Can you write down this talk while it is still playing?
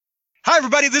Hi,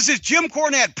 everybody. This is Jim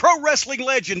Cornette, pro wrestling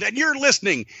legend, and you're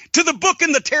listening to the Book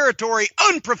in the Territory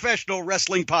Unprofessional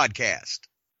Wrestling Podcast.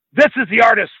 This is the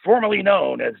artist formerly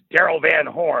known as Daryl Van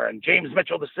Horn, James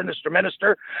Mitchell, the Sinister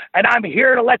Minister, and I'm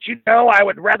here to let you know I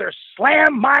would rather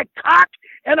slam my cock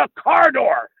in a car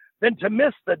door than to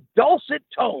miss the dulcet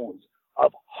tones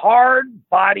of Hard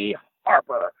Body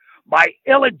Harper, my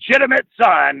illegitimate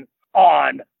son,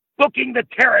 on Booking the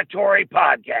Territory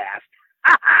podcast.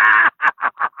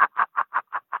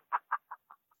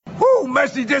 Woo,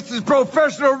 Messi, this is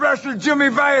professional wrestler Jimmy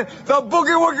Valiant, the Boogie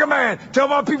Woogie Man. Tell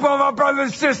my people and my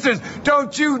brothers and sisters,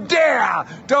 don't you dare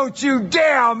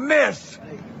miss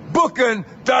Booking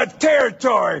the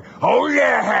Territory. Oh,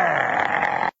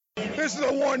 yeah. This is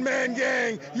a one-man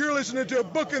gang. You're listening to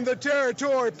Booking the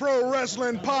Territory Pro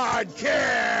Wrestling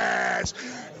Podcast.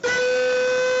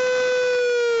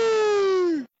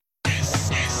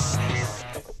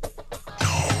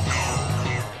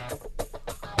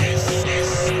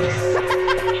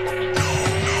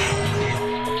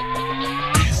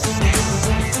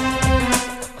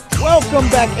 Welcome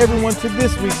back, everyone, to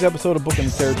this week's episode of Booking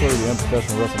the Territory, the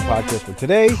Unprofessional Wrestling Podcast. For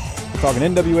today, we're talking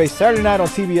NWA Saturday Night on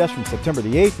TBS from September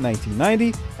the 8th,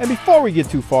 1990. And before we get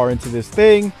too far into this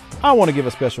thing, I want to give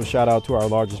a special shout out to our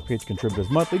largest Patreon contributors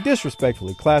monthly,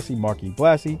 Disrespectfully Classy, Marky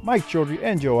Blassie, Mike Chaudhry,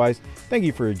 and Joe Ice. Thank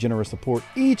you for your generous support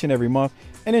each and every month.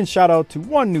 And then shout out to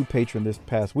one new patron this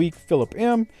past week, Philip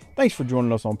M. Thanks for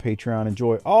joining us on Patreon.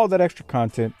 Enjoy all that extra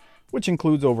content, which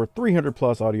includes over 300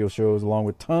 plus audio shows, along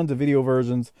with tons of video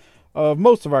versions of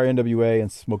most of our NWA and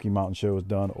Smoky Mountain shows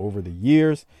done over the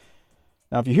years.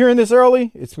 Now, if you're hearing this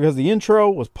early, it's because the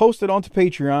intro was posted onto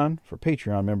Patreon for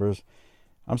Patreon members.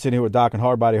 I'm sitting here with Doc and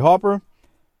Hardbody Harper.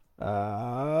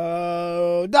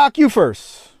 Doc, you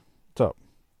first. What's up?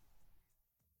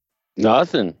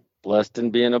 Nothing. Blessed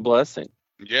in being a blessing.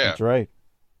 Yeah. That's right.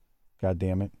 God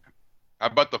damn it. How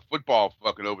about the football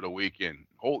fucking over the weekend?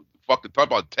 Whole fucking talk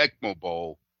about Tecmo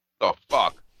Bowl. The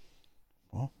fuck?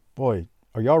 Well, boy,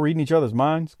 are y'all reading each other's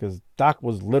minds? Because Doc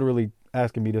was literally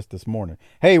asking me this morning.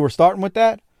 Hey, we're starting with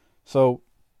that. So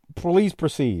please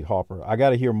proceed, Harper. I got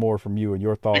to hear more from you and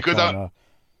your thoughts. Because I'm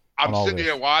on sitting this.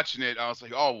 there watching it. I was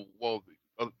like, oh, well,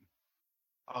 the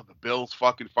Bills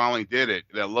fucking finally did it.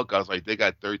 And then look, I was like, they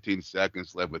got 13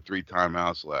 seconds left with 3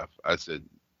 timeouts left. I said,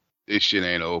 this shit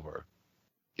ain't over.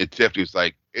 And Tiffany was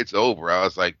like, it's over. I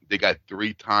was like, they got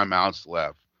 3 timeouts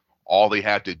left. All they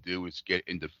have to do is get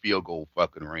into field goal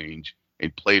fucking range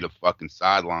and play the fucking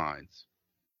sidelines.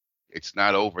 It's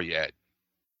not over yet.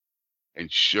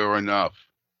 And sure enough,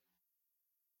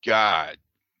 God,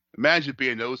 imagine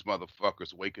being those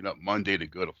motherfuckers waking up Monday to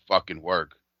go to fucking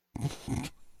work.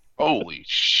 Holy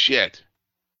shit.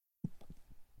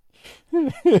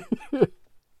 You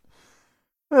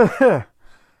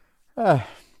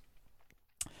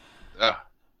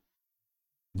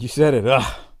said it. And the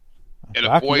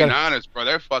Doc, 49ers, bro,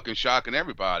 they're fucking shocking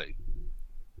everybody.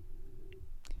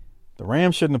 The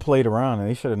Rams shouldn't have played around, and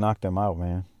they should have knocked them out,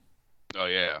 man. Oh,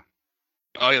 yeah.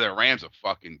 Oh, yeah, the Rams are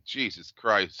fucking, Jesus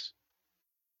Christ.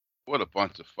 What a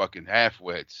bunch of fucking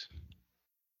half-wits.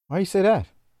 Why you say that?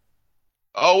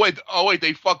 Oh, wait,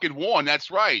 they fucking won.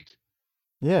 That's right.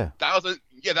 Yeah. That was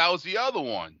the other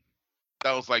one.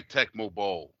 That was like Tecmo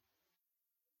Bowl.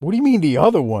 What do you mean the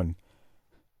other one?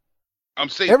 I'm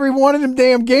saying Every one of them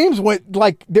damn games went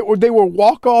like they were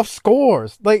walk-off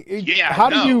scores. Like, yeah, how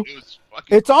no, do you? It was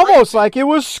fucking It's almost like it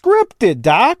was scripted,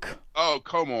 Doc. Oh,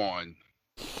 come on.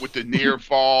 With the near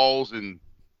falls and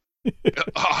wouldn't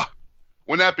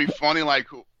that be funny? Like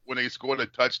when they scored a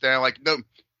touchdown, like the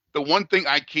one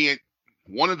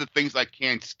of the things I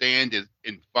can't stand is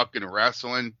in fucking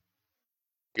wrestling.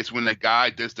 It's when the guy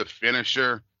does the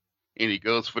finisher and he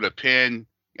goes for the pin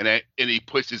and he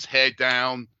puts his head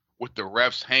down with the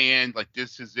ref's hand, like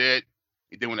this is it.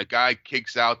 And then when the guy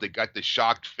kicks out, they got the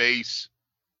shocked face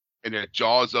and their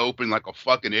jaws open like a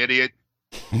fucking idiot.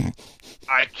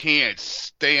 I can't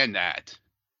stand that.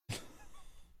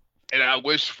 And I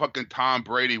wish fucking Tom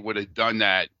Brady would have done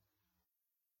that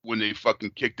when they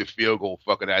fucking kicked the field goal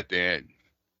fucking at the end.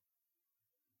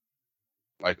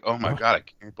 Like, oh my God, I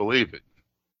can't believe it.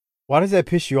 Why does that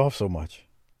piss you off so much?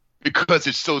 Because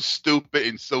it's so stupid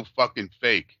and so fucking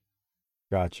fake.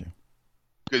 Gotcha.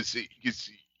 Because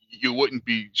you wouldn't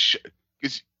be...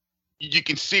 Because you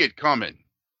can see it coming.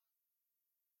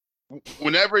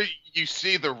 Whenever you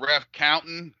see the ref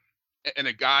counting and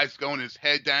a guy's going his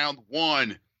head down,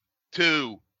 1,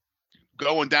 2,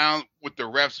 going down with the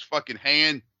ref's fucking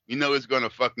hand, you know he's going to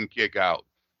fucking kick out.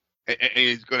 And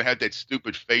he's going to have that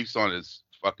stupid face on his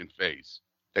fucking face.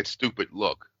 That stupid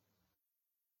look.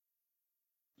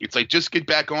 It's like, just get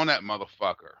back on that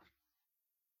motherfucker.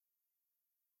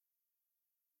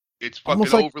 It's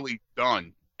fucking overly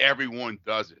done. Everyone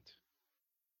does it.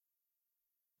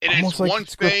 And it's like one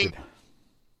it's thing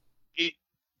scripted.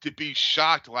 to be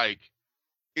shocked. Like,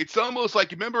 it's almost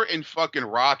like, remember in fucking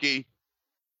Rocky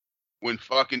when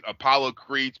fucking Apollo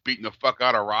Creed's beating the fuck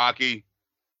out of Rocky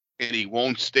and he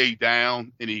won't stay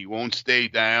down and he won't stay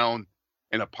down.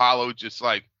 And Apollo just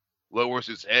like lowers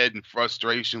his head in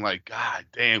frustration, like, God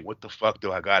damn, what the fuck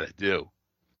do I gotta do?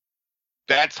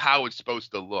 That's how it's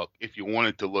supposed to look if you want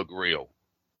it to look real.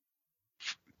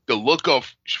 The look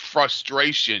of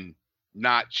frustration,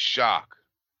 not shock.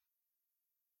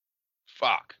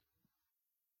 Fuck.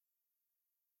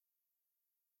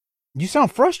 You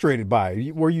sound frustrated by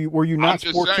it. Were you not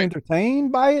sports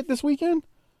entertained by it this weekend?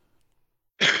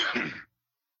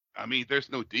 I mean, there's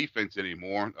no defense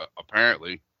anymore,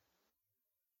 apparently.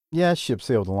 Yeah, ship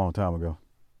sailed a long time ago.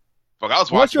 Fuck, I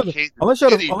was watching unless you're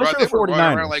the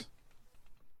 49ers. Like,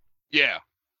 yeah.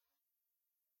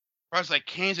 I was like,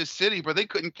 Kansas City, but they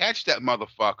couldn't catch that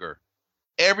motherfucker.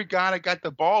 Every guy that got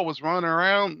the ball was running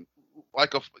around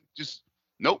like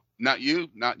nope, not you,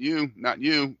 not you, not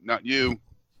you, not you,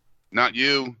 not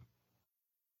you.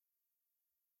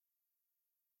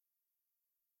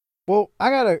 Well, I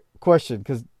got a question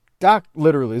because Doc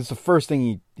literally, this is the first thing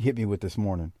he hit me with this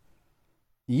morning.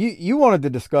 You wanted to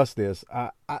discuss this.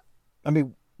 I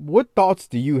mean, what thoughts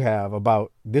do you have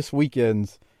about this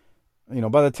weekend's,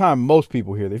 by the time most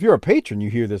people hear this, if you're a patron, you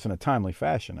hear this in a timely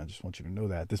fashion. I just want you to know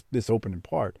that, this opening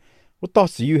part. What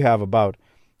thoughts do you have about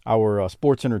our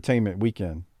sports entertainment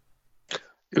weekend?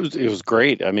 It was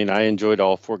great. I mean, I enjoyed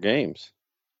all 4 games.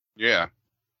 Yeah.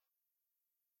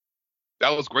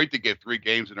 That was great to get 3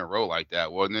 games in a row like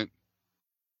that, wasn't it?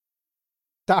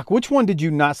 Doc, which one did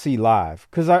you not see live?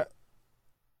 Because I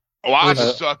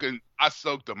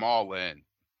soaked them all in.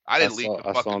 I didn't leave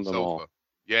the fucking sofa. All.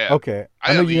 Yeah. Okay.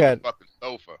 I know you had the fucking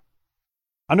sofa.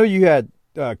 I know you had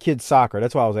kids soccer.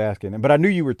 That's why I was asking. But I knew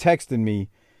you were texting me.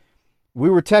 We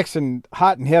were texting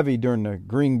hot and heavy during the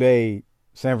Green Bay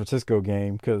San Francisco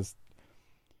game because,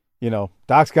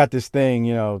 Doc's got this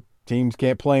thing, teams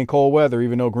can't play in cold weather,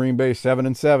 even though Green Bay's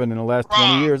 7-7 in the last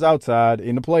 20 years outside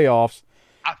in the playoffs.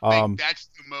 I think that's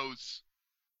the most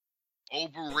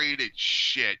overrated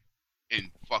shit in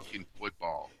fucking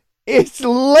football. It's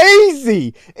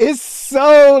lazy. It's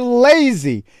so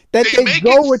lazy that they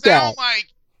go with that.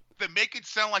 They make it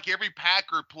sound like every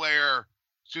Packer player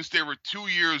since they were 2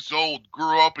 years old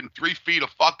grew up in 3 feet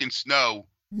of fucking snow.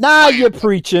 Nah, you're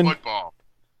preaching. Football.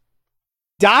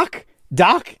 Doc,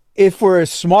 if for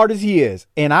as smart as he is,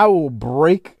 and I will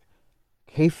break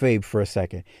kayfabe for a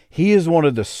second, he is one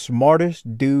of the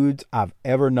smartest dudes I've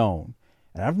ever known.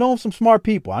 And I've known some smart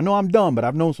people. I know I'm dumb, but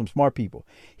I've known some smart people.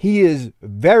 He is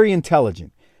very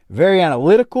intelligent, very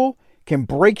analytical, can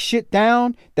break shit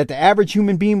down that the average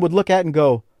human being would look at and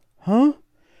go, huh?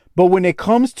 But when it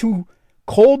comes to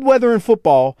cold weather in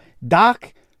football,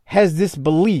 Doc has this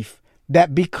belief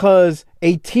that because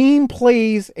a team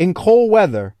plays in cold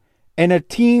weather and a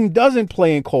team doesn't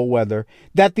play in cold weather,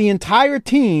 that the entire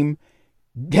team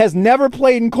has never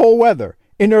played in cold weather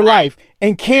in their life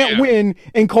and can't win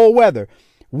in cold weather.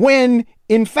 When,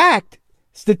 in fact,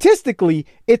 statistically,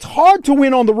 it's hard to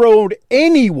win on the road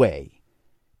anyway.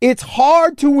 It's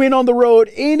hard to win on the road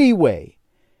anyway.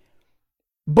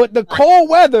 But the cold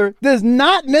weather does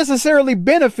not necessarily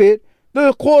benefit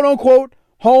the quote-unquote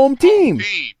home team.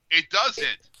 It doesn't.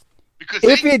 Because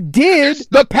if it did,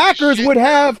 the Packers would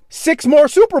have 6 more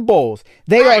Super Bowls.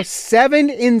 They are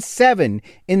 7-7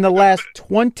 in the last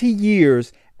 20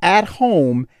 years at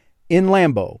home in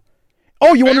Lambeau.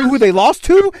 Oh, you wonder who they lost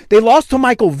to? They lost to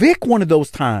Michael Vick one of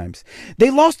those times. They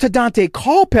lost to Dante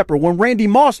Culpepper when Randy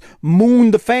Moss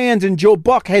mooned the fans and Joe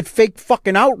Buck had fake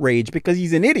fucking outrage because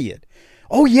he's an idiot.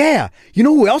 Oh, yeah. You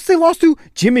know who else they lost to?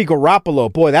 Jimmy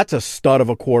Garoppolo. Boy, that's a stud of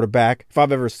a quarterback if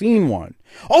I've ever seen one.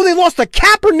 Oh, they lost to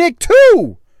Kaepernick,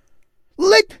 too.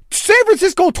 San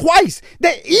Francisco twice.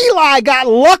 That Eli got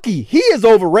lucky. He is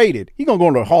overrated. He's going to go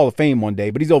into the Hall of Fame one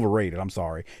day, but he's overrated. I'm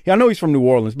sorry. I know he's from New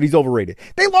Orleans, but he's overrated.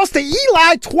 They lost to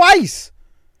Eli twice.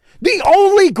 The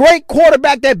only great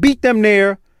quarterback that beat them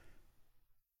there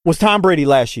was Tom Brady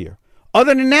last year.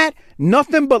 Other than that,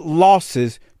 nothing but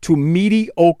losses to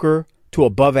mediocre to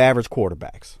above average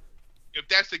quarterbacks. If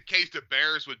that's the case, the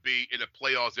Bears would be in the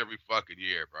playoffs every fucking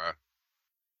year, bro.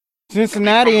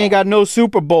 Cincinnati ain't got no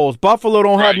Super Bowls. Buffalo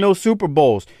don't have no Super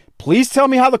Bowls. Please tell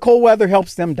me how the cold weather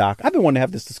helps them, Doc. I've been wanting to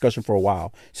have this discussion for a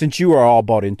while since you are all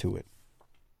bought into it.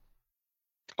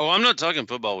 Oh, I'm not talking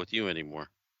football with you anymore.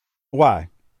 Why?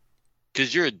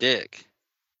 Because you're a dick.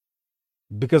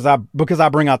 Because I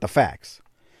bring out the facts.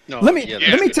 No, let me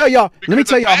tell y'all. Because Let me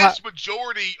tell y'all the how. vast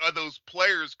majority of those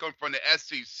players come from the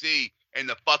SEC and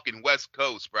the fucking West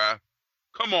Coast, bruh.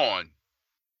 Come on.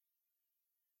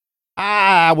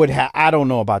 I don't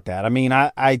know about that. I mean,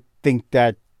 I think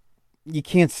that you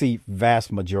can't see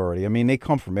vast majority. I mean, they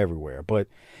come from everywhere. But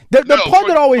the part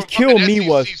that always killed me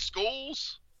was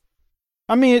schools.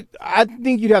 I mean, I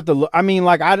think you'd have to look. I mean,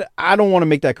 like I don't want to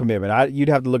make that commitment. You'd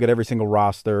have to look at every single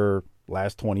roster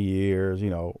last 20 years.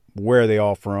 Where are they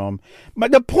all from?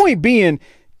 But the point being,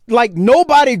 like,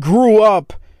 nobody grew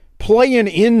up playing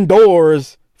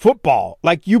indoors football.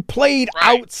 Like, you played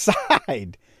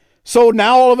outside. So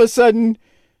now all of a sudden,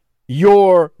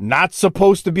 you're not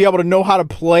supposed to be able to know how to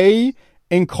play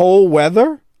in cold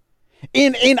weather?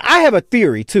 And I have a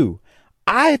theory, too.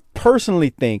 I personally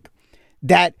think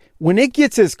that when it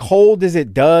gets as cold as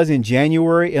it does in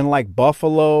January in, like,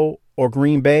 Buffalo or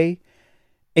Green Bay,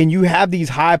 and you have these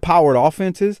high-powered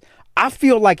offenses, I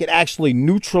feel like it actually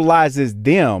neutralizes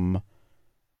them,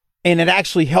 and it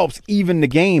actually helps even the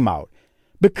game out.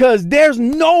 Because there's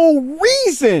no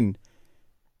reason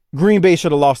Green Bay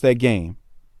should have lost that game.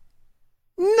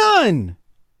 None.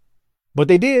 But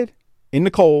they did, in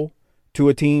the cold, to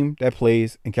a team that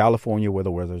plays in California where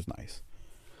the weather's nice.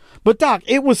 But, Doc,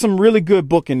 it was some really good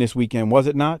booking this weekend, was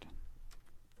it not?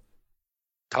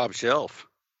 Top shelf.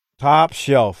 Top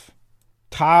shelf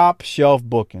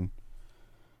booking.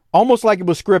 Almost like it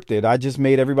was scripted. I just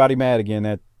made everybody mad again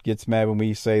that gets mad when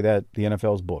we say that the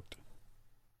NFL's booked.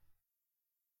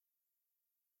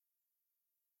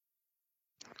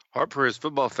 Harper is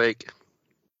football fake.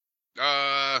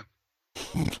 I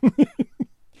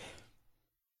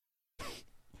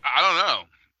don't know.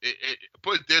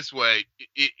 Put it this way: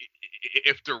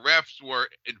 if the refs were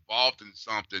involved in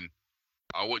something,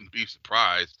 I wouldn't be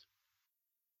surprised.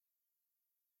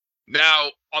 Now,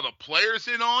 are the players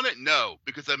in on it? No,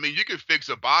 because I mean, you can fix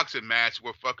a boxing match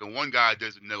where fucking one guy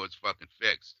doesn't know it's fucking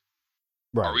fixed,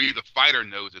 Right. or either fighter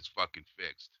knows it's fucking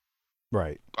fixed,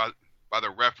 Right. by the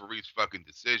referee's fucking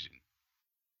decision,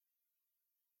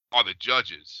 or the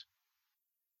judges.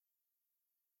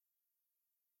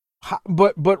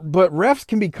 But refs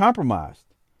can be compromised.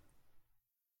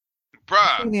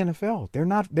 Bruh. In the NFL, they're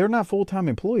not full-time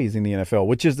employees in the NFL,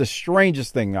 which is the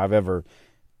strangest thing I've ever.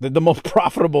 The most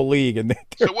profitable league, and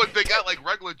So what, they got like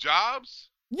regular jobs?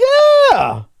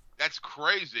 Yeah, That's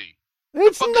crazy.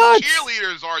 it's the fucking nuts.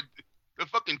 The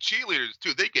fucking cheerleaders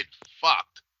too. They get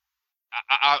fucked.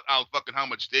 I'll fucking how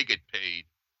much they get paid.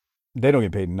 They don't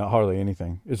get paid hardly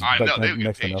anything. It's I like know they don't get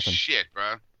next to paid nothing. shit,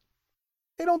 bro.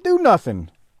 They don't do nothing.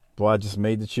 Boy, I just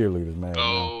made the cheerleaders mad.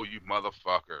 Oh, you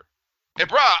motherfucker! Hey,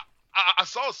 bro, I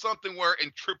saw something where in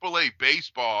AAA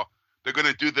baseball they're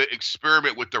gonna do the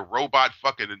experiment with the robot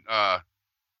fucking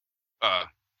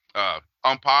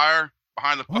umpire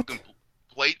behind the What? fucking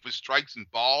plate for strikes and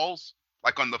balls,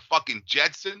 like on the fucking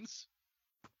Jetsons.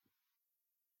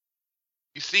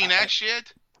 You seen that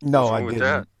shit? No, What's I wrong with didn't.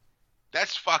 that?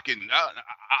 That's fucking.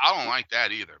 I don't like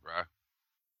that either, bro.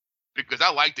 Because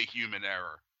I like the human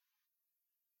error.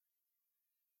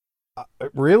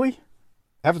 Really?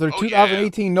 After Oh,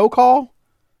 2018 no call?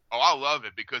 Oh, I love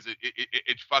it because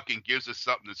it fucking gives us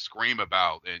something to scream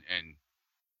about and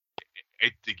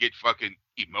it to get fucking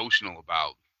emotional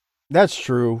about. That's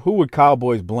true. Who would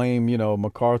Cowboys blame,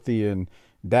 McCarthy and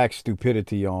Dak's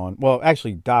stupidity on? Well,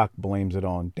 actually, Doc blames it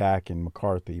on Dak and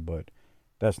McCarthy, but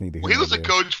that's neither here Well, he nor was the there.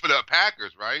 coach for the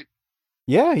Packers, right?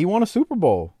 Yeah, he won a Super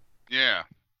Bowl. Yeah.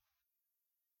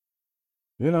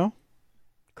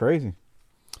 Crazy.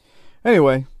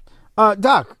 Anyway,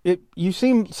 Doc, you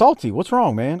seem salty. What's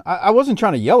wrong, man? I wasn't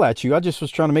trying to yell at you. I just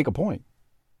was trying to make a point.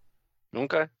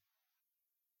 Okay.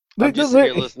 I'm just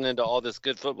here listening to all this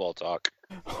good football talk.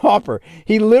 Hopper,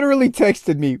 he literally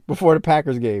texted me before the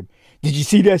Packers game. Did you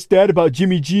see that stat about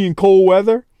Jimmy G in cold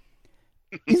weather?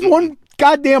 He's one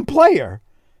goddamn player.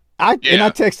 And I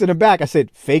texted him back. I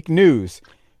said, fake news.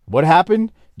 What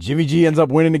happened? Jimmy G ends up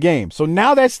winning the game. So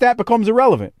now that stat becomes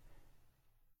irrelevant.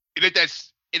 And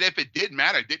if it did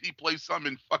matter, didn't he play some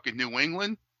in fucking New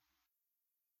England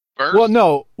first? Well,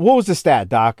 no. What was the stat,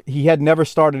 Doc? He had never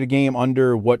started a game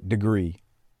under what degree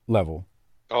level?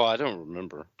 Oh, I don't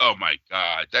remember. Oh my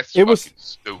God, that's stupid.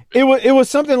 It was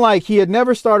something like he had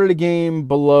never started a game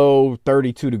below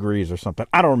 32 degrees or something.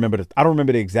 I don't remember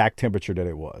the exact temperature that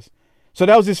it was. So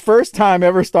that was his first time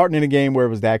ever starting in a game where it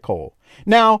was that cold.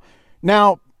 Now,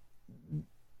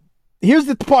 here's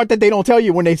the part that they don't tell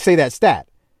you when they say that stat.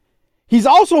 He's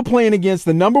also playing against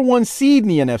the number 1 seed in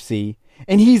the NFC,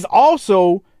 and he's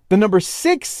also the number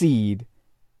 6 seed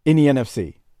in the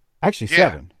NFC. Actually,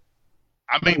 7.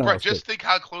 I mean, No, bro, it's just good. think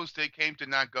how close they came to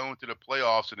not going to the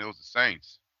playoffs, and it was the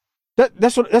Saints.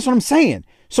 That's what I'm saying.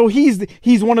 So he's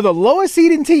one of the lowest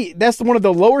seeded team. That's one of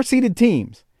the lower seeded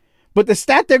teams. But the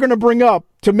stat they're going to bring up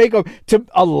to make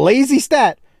a lazy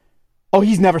stat. Oh,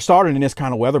 he's never started in this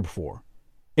kind of weather before.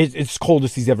 It's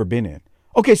coldest he's ever been in.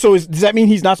 Okay, so does that mean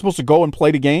he's not supposed to go and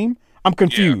play the game? I'm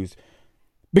confused. Yeah.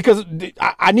 Because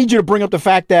I need you to bring up the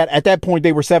fact that at that point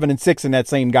they were 7-6 in that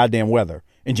same goddamn weather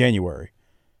in January.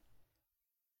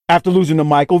 After losing to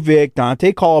Michael Vick,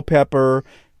 Dante Culpepper,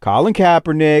 Colin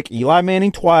Kaepernick, Eli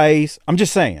Manning twice. I'm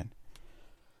just saying.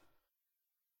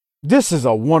 This is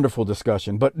a wonderful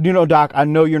discussion. But, Doc, I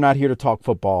know you're not here to talk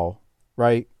football,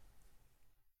 right?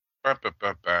 Remember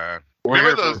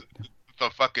the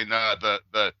fucking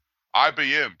the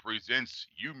IBM presents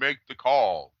You Make the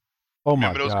Call. Oh my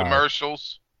God. Remember those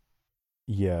commercials?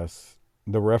 Yes.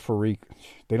 The referee,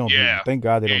 they don't thank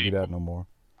God they don't do that no more.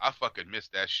 I fucking miss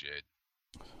that shit.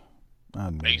 I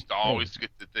know. They used to always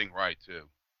get the thing right too.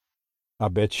 I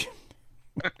bet you.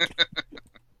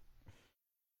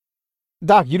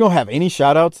 Doc, you don't have any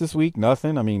shout outs this week?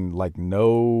 Nothing? I mean, like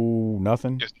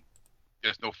nothing? Just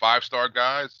no 5-star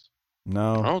guys?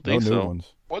 No. I don't think no so. New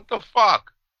ones. What the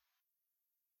fuck?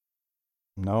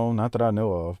 No, not that I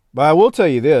know of. But I will tell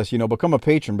you this, become a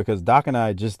patron because Doc and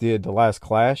I just did the last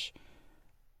Clash.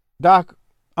 Doc,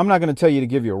 I'm not going to tell you to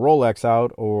give your Rolex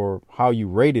out or how you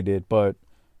rated it, but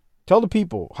tell the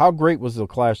people, how great was the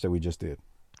Clash that we just did?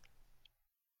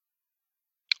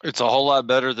 It's a whole lot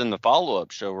better than the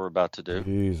follow-up show we're about to do.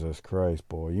 Jesus Christ,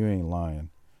 boy, you ain't lying.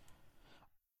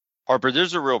 Harper,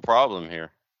 there's a real problem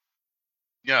here.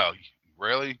 Yeah,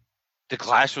 really? The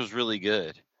Clash was really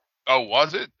good. Oh,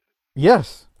 was it?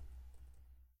 Yes.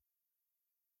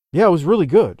 Yeah, it was really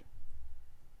good.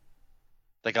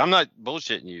 Like, I'm not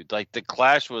bullshitting you. Like, the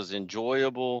Clash was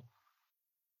enjoyable.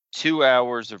 2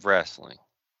 hours of wrestling.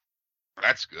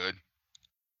 That's good.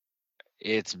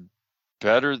 It's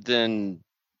better than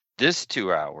this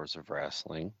 2 hours of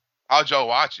wrestling. How'd y'all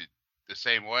watch it? The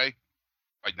same way?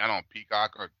 Like, not on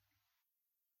Peacock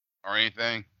or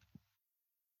anything?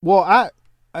 Well,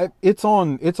 it's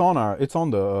on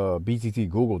the BTT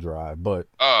Google Drive, but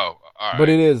all right. But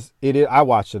it is I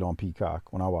watched it on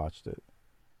Peacock when I watched it.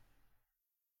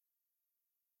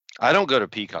 I don't go to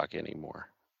Peacock anymore.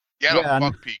 Yeah, I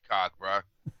don't fuck Peacock, bro.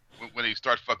 When they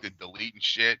start fucking deleting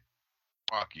shit,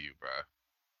 fuck you, bro.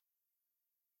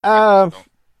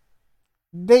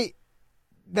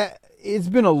 It's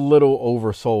been a little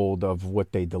oversold of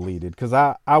what they deleted because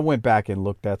I went back and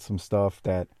looked at some stuff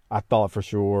that I thought for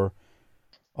sure,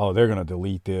 oh, they're gonna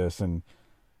delete this, and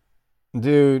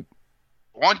dude,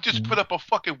 why don't you just put up a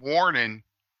fucking warning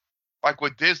like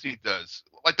what Disney does?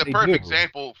 Like the perfect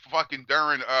example, fucking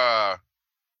during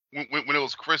when it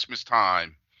was Christmas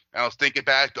time, and I was thinking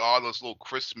back to all those little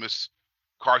Christmas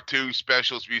cartoon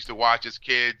specials we used to watch as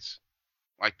kids,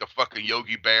 like the fucking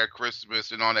Yogi Bear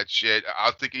Christmas and all that shit. I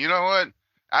was thinking, you know what?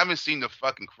 I haven't seen the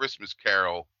fucking Christmas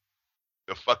Carol,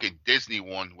 the fucking Disney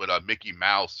one with Mickey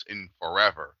Mouse in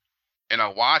forever. And I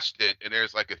watched it, and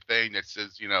there's like a thing that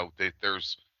says, that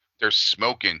there's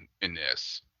smoking in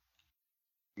this.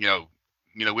 We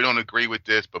don't agree with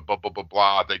this, but blah, blah, blah,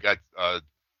 blah. They got,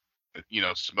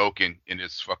 smoking in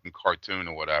this fucking cartoon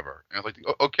or whatever. And I was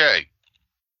like, okay,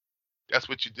 that's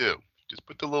what you do. Just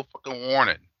put the little fucking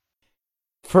warning.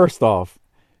 First off,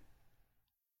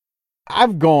 I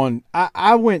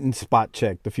went and spot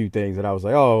checked a few things that I was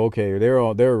like, oh, okay,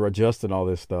 they're adjusting all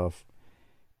this stuff.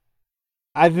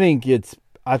 I think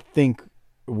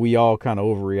we all kind of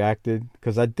overreacted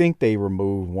because I think they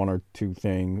removed one or two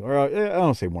things, or I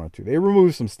don't say one or two. They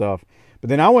removed some stuff, but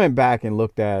then I went back and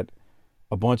looked at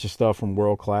a bunch of stuff from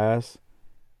World Class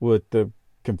with the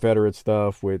Confederate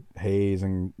stuff with Hayes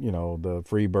and the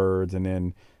Freebirds, and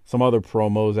then some other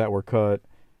promos that were cut.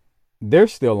 They're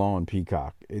still on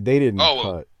Peacock. They didn't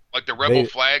cut. Like the Rebel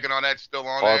flag and all that's still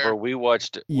on there? Barbara, we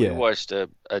watched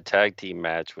a tag team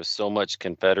match with so much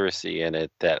Confederacy in it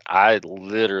that I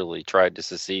literally tried to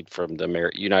secede from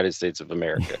the United States of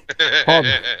America.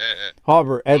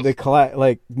 Harper, at the Clash,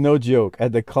 like, no joke,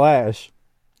 at the Clash,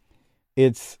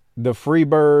 it's the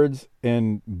Freebirds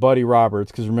and Buddy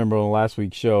Roberts, because remember on last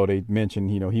week's show, they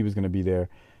mentioned, he was going to be there,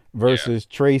 versus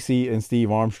Tracy and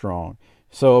Steve Armstrong.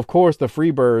 So, of course, the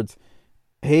Freebirds,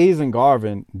 Hayes and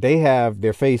Garvin, they have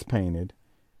their face painted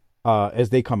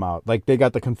as they come out. Like, they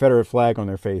got the Confederate flag on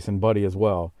their face, and Buddy as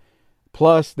well.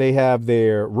 Plus, they have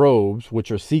their robes,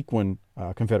 which are sequin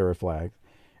Confederate flags.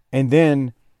 And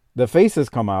then the faces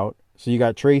come out. So you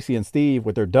got Tracy and Steve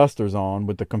with their dusters on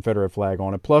with the Confederate flag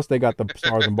on it. Plus, they got the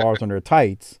stars and bars on their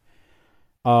tights.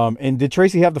 And did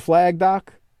Tracy have the flag,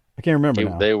 Doc? I can't remember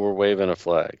now. They were waving a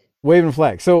flag. Waving a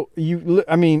flag. So,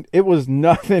 it was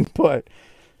nothing but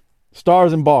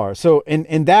Stars and Bars. So,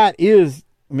 and that is,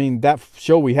 I mean, that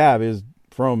show we have is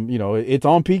from, you know, it's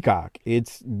on Peacock.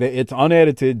 It's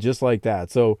unedited just like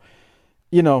that. So,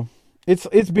 you know,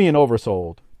 it's being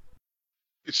oversold.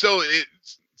 So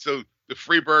the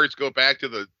Freebirds go back to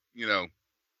the, you know,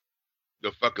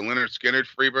 the fucking Leonard Skinner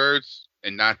Freebirds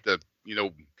and not the, you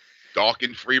know,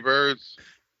 Dawkins Freebirds.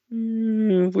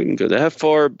 We can go that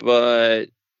far, but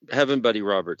having Buddy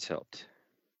Roberts helped.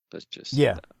 Let's just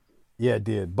yeah, it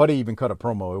did. Buddy even cut a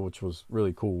promo, which was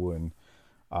really cool, and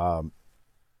it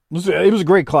was a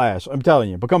great clash. I'm telling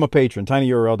you, become a patron.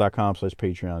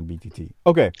 tinyurl.com/Patreon/BTT.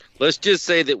 Okay, let's just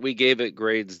say that we gave it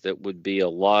grades that would be a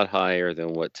lot higher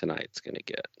than what tonight's going to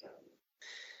get.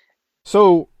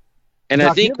 So, and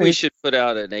I think we should put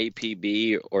out an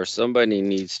APB, or somebody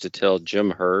needs to tell Jim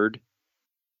Herd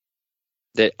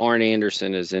that Arn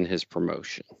Anderson is in his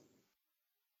promotion.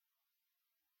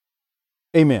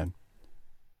 Amen.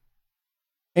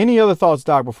 Any other thoughts,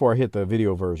 Doc, before I hit the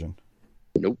video version?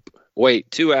 Nope. Wait,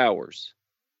 2 hours.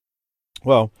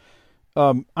 Well,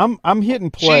 I'm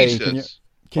hitting play. Jesus.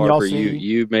 Can Harper, y'all see?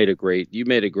 You made a great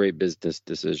business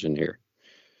decision here.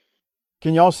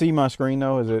 Can y'all see my screen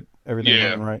though? Is it everything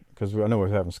running right? Because I know we're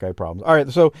having Skype problems. All right,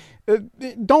 so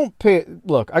don't pay.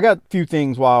 Look, I got a few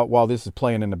things while this is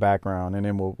playing in the background, and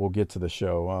then we'll get to the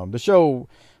show. The show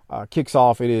kicks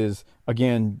off. It is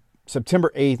again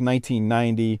September 8th,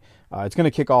 1990. It's going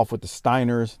to kick off with the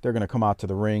Steiners. They're going to come out to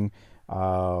the ring.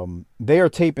 They are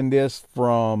taping this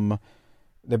from.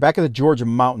 They're back at the Georgia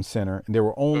Mountain Center, and there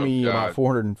were only about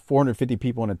 450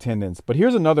 people in attendance. But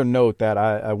here's another note that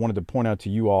I wanted to point out to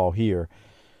you all here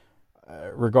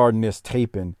regarding this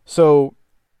taping. So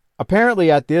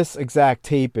apparently at this exact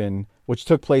taping, which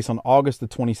took place on August the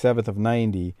 27th of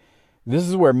 90, this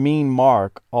is where Mean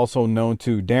Mark, also known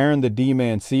to Darren the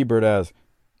D-Man Siebert as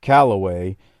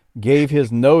Calloway, gave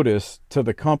his notice to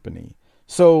the company.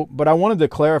 So, but I wanted to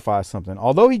clarify something.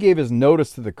 Although he gave his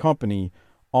notice to the company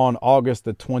on August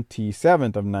the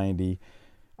 27th of 90,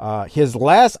 his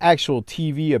last actual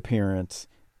TV appearance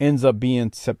ends up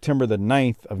being September the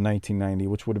 9th of 1990,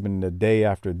 which would have been the day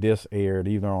after this aired,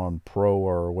 either on Pro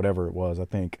or whatever it was, I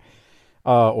think,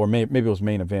 or maybe it was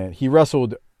Main Event. He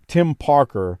wrestled Tim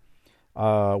Parker,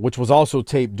 which was also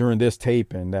taped during this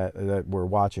taping that we're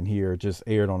watching here, just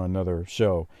aired on another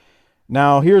show.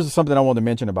 Now, here's something I wanted to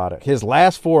mention about it. His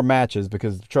last 4 matches,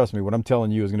 because trust me, what I'm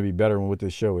telling you is going to be better than what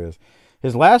this show is.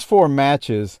 His last 4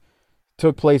 matches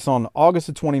took place on August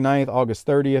the 29th, August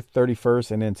 30th,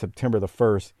 31st, and then September the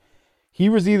 1st. He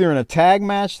was either in a tag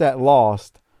match that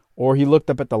lost, or he looked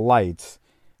up at the lights.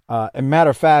 As a matter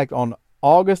of fact, on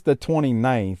August the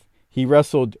 29th, he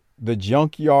wrestled the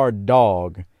Junkyard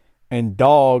Dog, and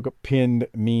Dog pinned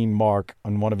Mean Mark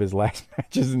on one of his last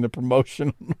matches in the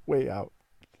promotion on the way out.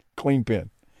 Clean pin.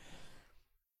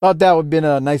 Thought that would have been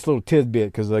a nice little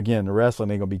tidbit because, again, the wrestling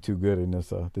ain't going to be too good in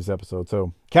this episode.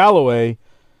 So, Calloway,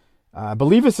 I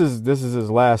believe this is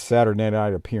his last Saturday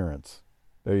night appearance.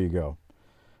 There you go.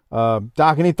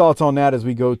 Doc, any thoughts on that as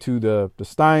we go to the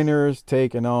Steiners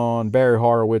taking on Barry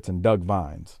Horowitz and Doug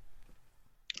Vines?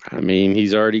 I mean,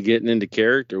 he's already getting into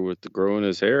character with the growing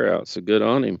his hair out, so good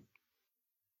on him.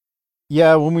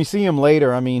 Yeah, when we see him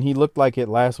later, I mean, he looked like it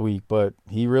last week, but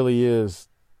he really is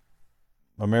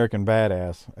American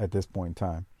Badass at this point in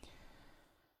time.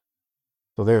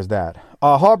 So there's that.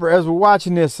 Harper, as we're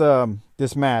watching this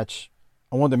match,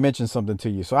 I wanted to mention something to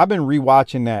you. So I've been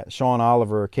rewatching that Sean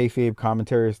Oliver kayfabe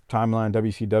commentary timeline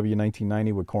WCW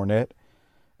 1990 with Cornette.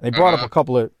 They brought up a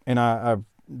couple of, and I've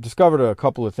discovered a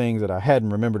couple of things that I hadn't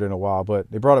remembered in a while,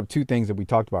 but they brought up 2 things that we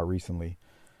talked about recently.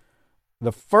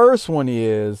 The first one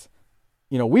is,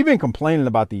 you know, we've been complaining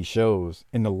about these shows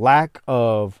and the lack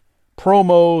of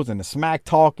promos and the smack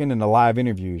talking and the live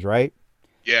interviews, right?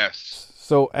 Yes.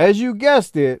 So as you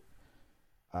guessed it,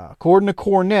 according to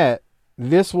Cornette,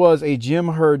 this was a Jim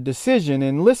Herd decision,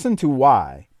 and listen to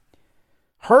why.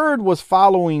 Herd was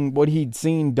following what he'd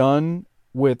seen done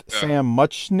with Sam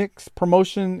Muchnick's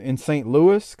promotion in St.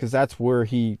 Louis, because that's where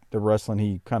the wrestling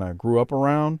he kind of grew up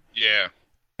around. Yeah.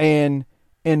 And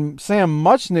in Sam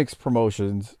Muchnick's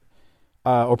promotion,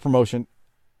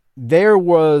 there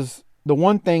was the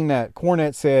one thing that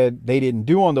Cornette said they didn't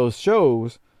do on those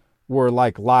shows were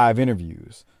like live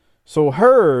interviews. So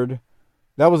Herd,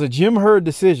 that was a Jim Herd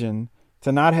decision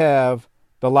to not have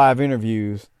the live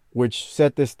interviews, which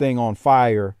set this thing on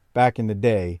fire back in the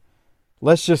day.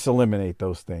 Let's just eliminate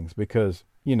those things because,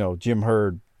 you know, Jim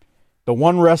Herd, the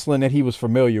one wrestling that he was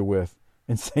familiar with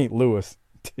in St. Louis,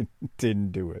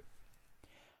 didn't do it.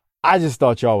 I just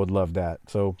thought y'all would love that.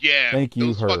 So yeah, thank you,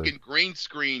 those Herd. fucking green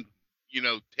screen, you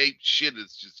know, tape shit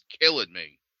is just killing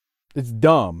me. It's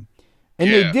dumb.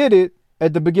 And they did it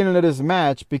at the beginning of this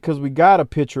match because we got a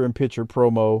picture-in-picture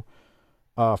promo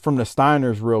from the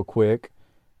Steiners real quick,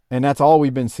 and that's all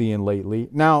we've been seeing lately.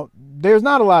 Now, there's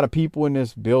not a lot of people in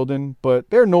this building, but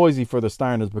they're noisy for the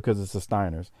Steiners because it's the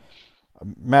Steiners.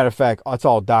 Matter of fact, that's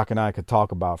all Doc and I could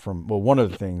talk about one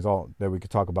of the things that we could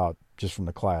talk about just from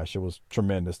the Clash. It was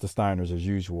tremendous. The Steiners as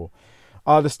usual.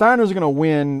 The Steiners are going to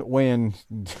win when,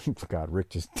 God, Rick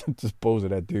just posed at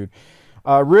that dude.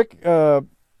 Rick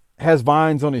has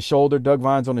Vines on his shoulder, Doug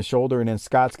Vines on his shoulder, and then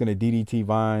Scott's going to DDT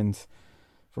Vines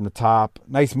from the top.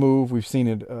 Nice move. We've seen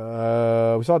it. We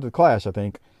saw it at the Clash, I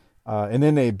think. And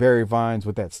then they bury Vines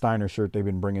with that Steiner shirt they've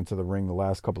been bringing to the ring the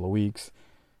last couple of weeks.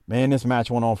 Man, this match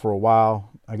went on for a while.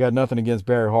 I got nothing against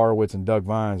Barry Horowitz and Doug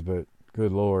Vines, but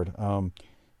good Lord.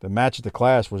 The match at the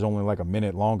Clash was only like a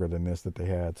minute longer than this that they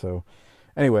had. So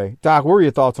anyway, Doc, what were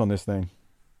your thoughts on this thing?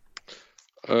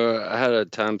 I had a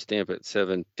timestamp at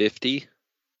 7:50.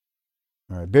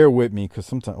 All right, bear with me because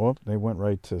sometimes, they went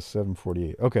right to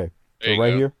 7:48. Okay, so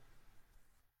right here?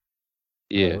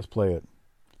 Yeah. Right, let's play it.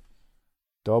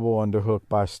 Double underhook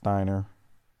by Steiner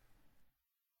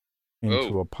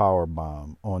into a power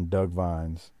bomb on Doug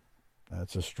Vines.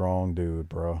 That's a strong dude,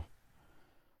 bro.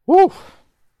 Woo!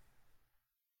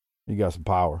 You got some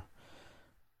power.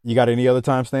 You got any other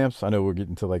timestamps? I know we're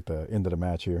getting to like the end of the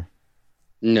match here.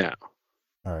 No.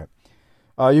 All right.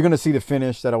 You're going to see the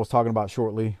finish that I was talking about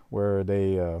shortly where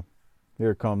they,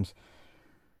 here it comes.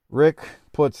 Rick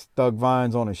puts Doug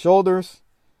Vines on his shoulders.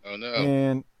 Oh, no.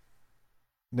 And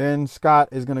then Scott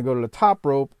is going to go to the top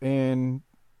rope, and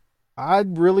I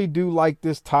really do like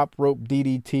this top rope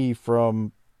DDT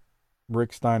from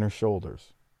Rick Steiner's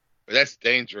shoulders. But that's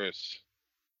dangerous.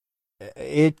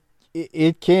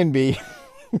 It can be.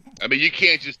 I mean, you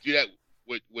can't just do that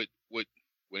with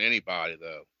anybody,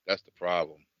 though. That's the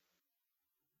problem.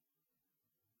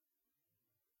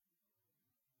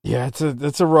 Yeah,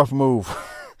 it's a rough move.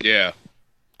 Yeah.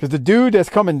 Because the dude that's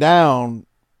coming down,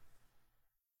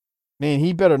 man,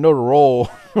 he better know the role.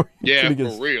 Yeah, he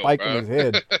for real, spike bro. in his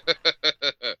head.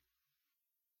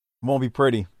 Won't be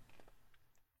pretty.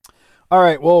 All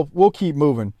right, well, we'll keep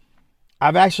moving.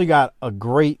 I've actually got a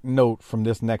great note from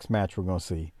this next match we're going to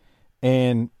see.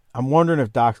 And I'm wondering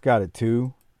if Doc's got it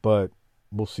too, but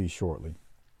we'll see shortly.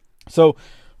 So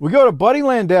we go to Buddy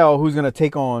Landel, who's going to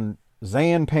take on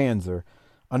Zan Panzer.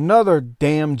 Another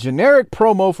damn generic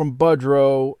promo from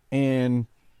Budrow, and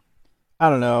I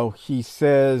don't know, he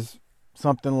says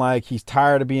something like he's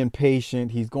tired of being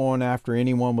patient. He's going after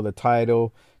anyone with a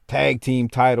title, tag team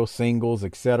title, singles,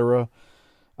 etc.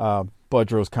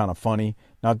 Budrow's kind of funny.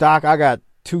 Now, Doc, I got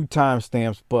 2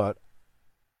 timestamps, but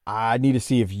I need to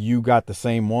see if you got the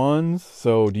same ones.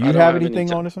 So do you have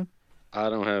anything on this one? I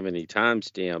don't have any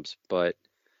timestamps, but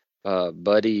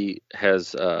Buddy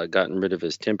has gotten rid of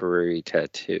his temporary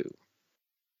tattoo.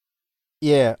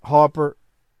 Yeah, Harper.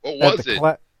 What was it?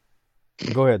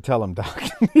 Go ahead, tell him, Doc.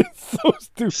 It's so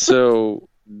stupid. So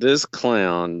this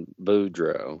clown,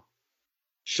 Boudreaux,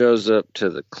 shows up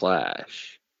to the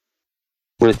Clash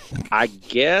with, I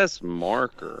guess,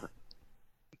 marker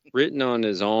written on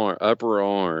his upper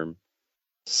arm,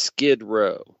 Skid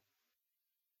Row.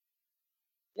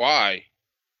 Why?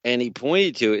 And he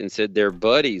pointed to it and said, "They're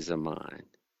buddies of mine."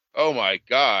 Oh, my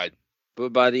God.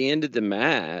 But by the end of the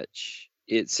match,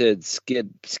 it said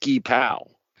Ski Pow.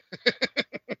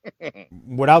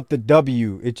 Without the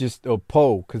W, it just a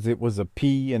po because it was a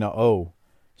P and a O,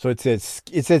 so it said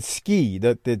ski.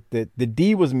 The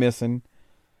D was missing,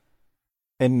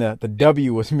 and the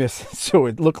W was missing, so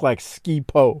it looked like Ski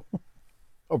Po.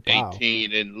 Or pow.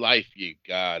 18 in life, you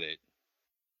got it.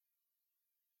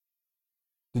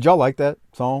 Did y'all like that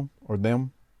song or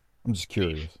them? I'm just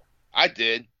curious. I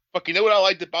did. Fucking know what I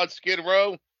liked about Skid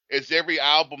Row? Is every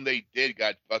album they did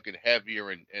got fucking heavier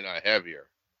and heavier.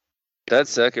 That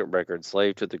second record,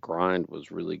 Slave to the Grind,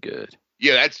 was really good.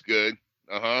 Yeah, that's good.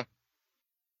 Uh-huh.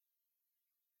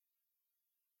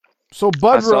 So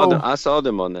Budrow, I saw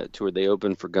them on that tour. They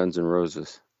opened for Guns N'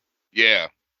 Roses. Yeah.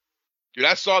 Dude,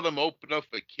 I saw them open up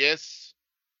for Kiss.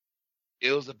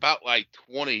 It was about like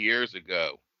 20 years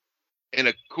ago. And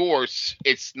of course,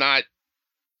 it's not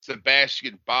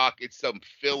Sebastian Bach. It's some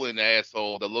fill-in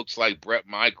asshole that looks like Bret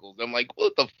Michaels. I'm like,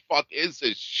 what the fuck is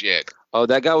this shit? Oh,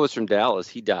 that guy was from Dallas.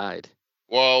 He died.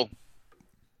 Well,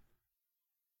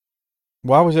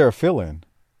 why was there a fill-in?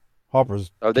 Harper's.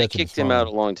 Oh, they kicked him out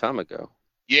a long time ago.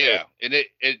 yeah, and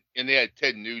they had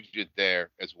Ted Nugent there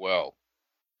as well,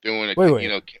 doing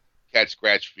a cat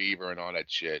scratch fever and all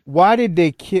that shit. Why did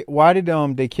they kick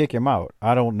him out?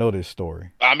 I don't know this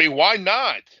story. I mean, why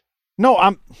not?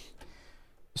 No,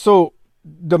 so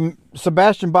the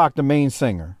Sebastian Bach, the main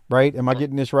singer, right? Am I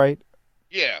getting this right?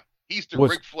 Yeah, he's the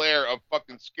Was- Ric Flair of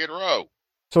fucking Skid Row.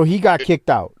 So he got kicked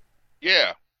out.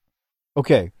 Yeah.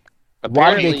 Okay. Why did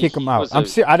Apparently, they kick him he out?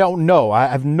 was a- I don't know. I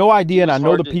have no idea, and I was know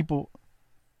hard the to- people.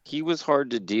 He was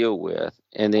hard to deal with,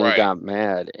 and then Right. he got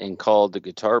mad and called the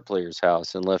guitar player's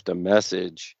house and left a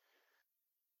message,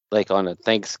 like on a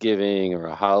Thanksgiving or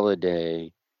a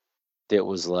holiday, that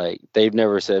was like, they've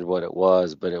never said what it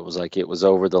was, but it was like it was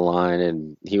over the line,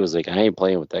 and he was like, I ain't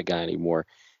playing with that guy anymore.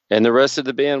 And the rest of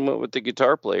the band went with the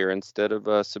guitar player instead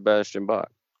of Sebastian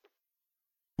Bach.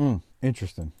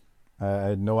 Interesting. I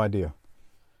had no idea.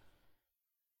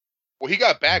 Well, he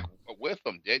got back with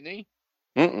them, didn't he?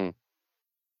 Mm-mm.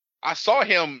 I saw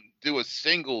him do a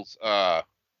singles. I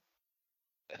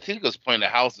think it was playing the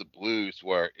House of Blues,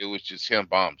 where it was just him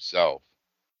by himself.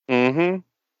 Mm-hmm.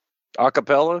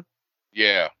 Acapella?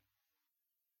 Yeah.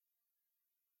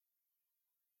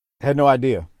 Had no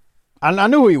idea. I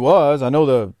knew who he was. I know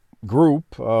the group.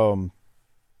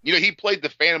 You know, he played the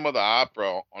Phantom of the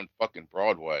Opera on fucking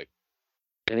Broadway.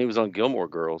 And he was on Gilmore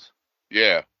Girls.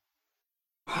 Yeah.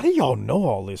 How do y'all know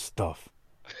all this stuff?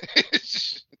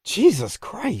 Jesus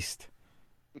Christ.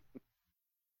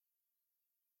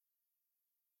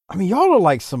 I mean, y'all are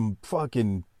like some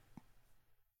fucking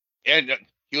And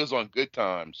he was on Good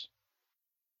Times.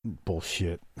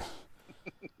 bullshit.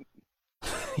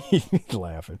 He's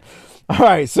laughing. All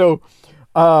right, so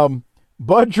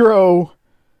Budrow,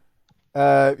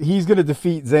 he's going to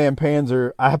defeat Zan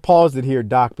Panzer. I paused it here,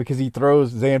 Doc, because he throws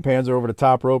Zan Panzer over the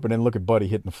top rope, and then look at Buddy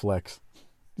hitting the flex.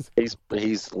 He's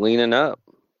leaning up.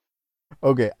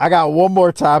 Okay, I got one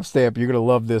more top stamp. You're going to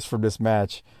love this from this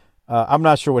match. I'm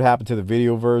not sure what happened to the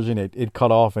video version. It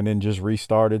cut off and then just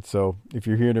restarted. So if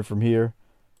you're hearing it from here,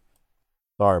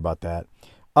 sorry about that.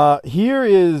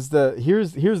 Here's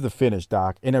the finish,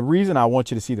 Doc. And the reason I want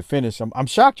you to see the finish, I'm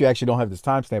shocked you actually don't have this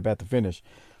timestamp at the finish.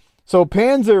 So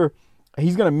Panzer,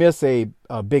 he's going to miss a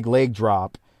big leg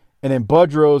drop, and then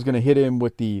Budrow is going to hit him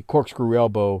with the corkscrew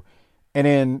elbow. And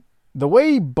then the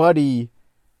way Buddy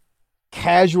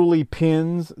casually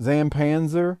pins Zan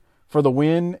Panzer for the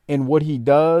win, and what he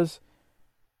does,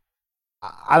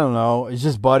 I don't know. It's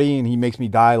just Buddy, and he makes me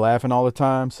die laughing all the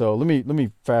time. So let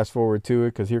me fast forward to it,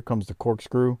 because here comes the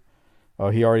corkscrew. Oh,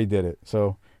 he already did it.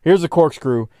 So here's the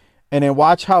corkscrew, and then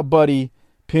watch how Buddy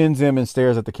pins him and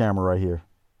stares at the camera right here.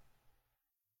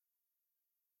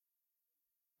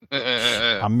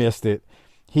 I missed it.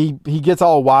 He gets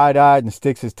all wide-eyed and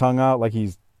sticks his tongue out like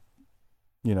he's,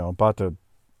 about to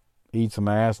eat some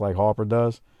ass like Harper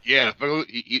does. Yeah, but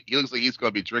he looks like he's going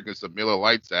to be drinking some Miller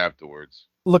Lights afterwards.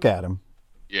 Look at him.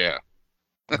 Yeah.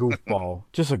 Goofball.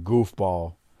 Just a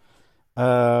goofball.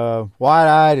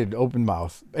 Wide-eyed and open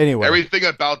mouth. Anyway. Everything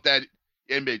about that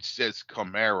image says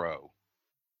Camaro.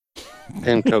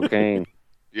 And cocaine.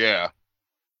 Yeah.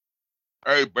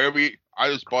 Hey, baby, I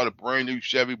just bought a brand new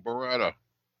Chevy Beretta.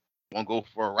 Want to go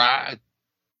for a ride?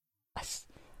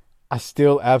 I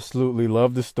still absolutely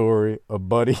love the story of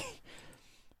Buddy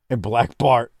and Black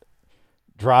Bart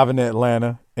driving to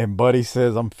Atlanta, and Buddy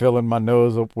says, I'm filling my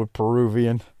nose up with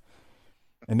Peruvian.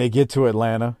 And they get to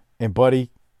Atlanta, and Buddy,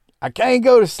 I can't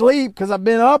go to sleep because I've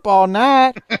been up all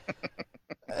night.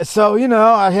 So,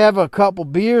 I have a couple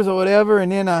beers or whatever,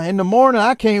 and then in the morning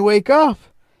I can't wake up.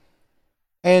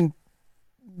 And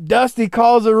Dusty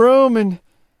calls the room, and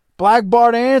Black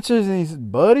Bart answers, and he says,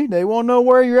 Buddy, they won't know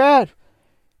where you're at.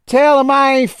 Tell him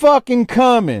I ain't fucking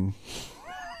coming.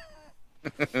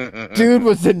 Dude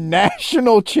was the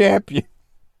national champion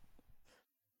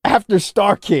after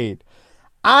Starrcade.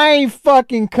 I ain't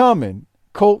fucking coming.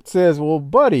 Colt says, well,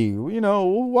 Buddy,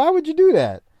 why would you do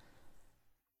that?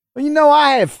 Well,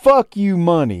 I had fuck you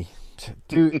money.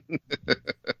 Dude,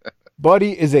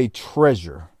 Buddy is a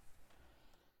treasure.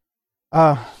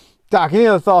 Doc, any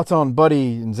other thoughts on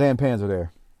Buddy and Zan Panzer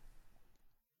there?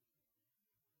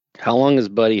 How long does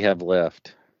Buddy have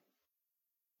left?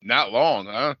 Not long,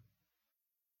 huh?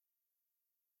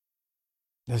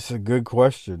 That's a good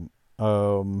question.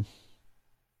 Man,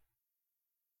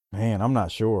 I'm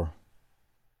not sure.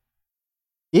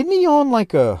 Isn't he on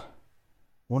like a...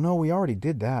 Well, no, we already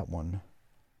did that one.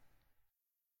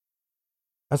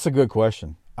 That's a good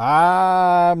question.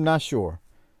 I'm not sure.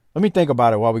 Let me think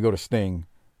about it while we go to Sting,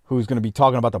 who's going to be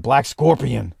talking about the Black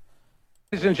Scorpion.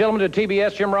 Ladies and gentlemen, to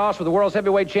TBS, Jim Ross with the World's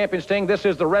Heavyweight Champion Sting. This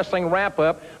is the Wrestling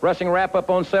Wrap-Up. Wrestling Wrap-Up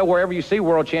on sale wherever you see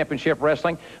World Championship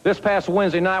Wrestling. This past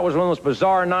Wednesday night was one of the most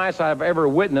bizarre nights I've ever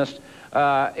witnessed.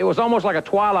 It was almost like a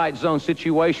Twilight Zone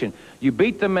situation. You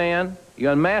beat the man, you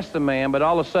unmask the man, but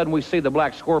all of a sudden we see the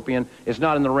Black Scorpion is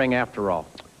not in the ring after all.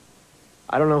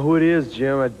 I don't know who it is,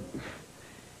 Jim. I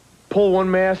pull one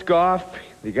mask off,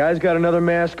 the guy's got another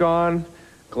mask on.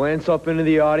 Glance up into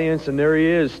the audience, and there he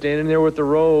is, standing there with the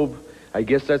robe. I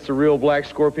guess that's the real Black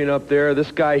Scorpion up there.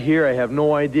 This guy here, I have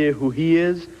no idea who he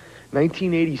is.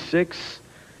 1986.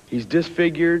 He's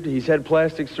disfigured. He's had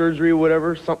plastic surgery or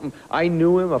whatever. Something. I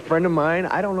knew him, a friend of mine.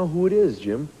 I don't know who it is,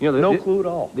 Jim. No clue at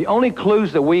all. The only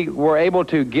clues that we were able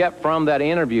to get from that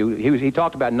interview, he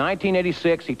talked about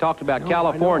 1986. He talked about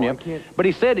California. But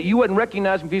he said that you wouldn't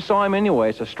recognize him if you saw him anyway.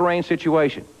 It's a strange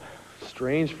situation.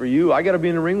 Strange for you. I got to be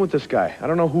in the ring with this guy. I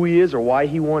don't know who he is or why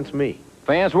he wants me.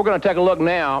 Fans, we're going to take a look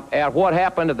now at what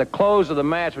happened at the close of the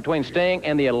match between Sting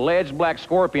and the alleged Black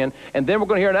Scorpion. And then we're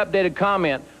going to hear an updated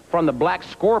comment from the Black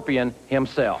Scorpion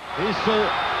himself.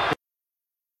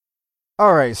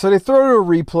 All right, so they throw to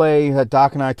a replay that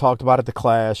Doc and I talked about at the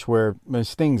Clash, where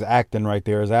Sting's acting right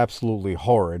there is absolutely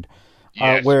horrid.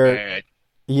 Yes, bad.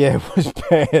 Yeah, it was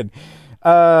bad.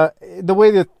 The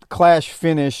way the Clash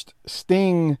finished,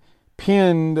 Sting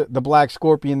pinned the Black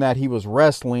Scorpion that he was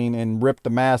wrestling and ripped the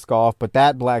mask off, but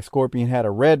that Black Scorpion had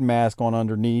a red mask on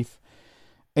underneath.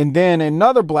 And then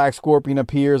another Black Scorpion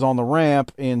appears on the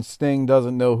ramp, and Sting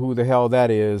doesn't know who the hell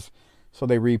that is, so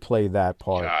they replay that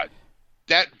part. God,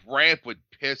 that ramp would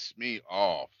piss me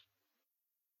off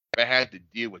if I had to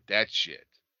deal with that shit.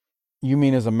 You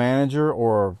mean as a manager,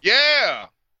 or? Yeah.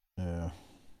 Yeah.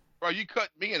 Bro, you cut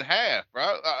me in half,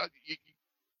 bro.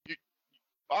 You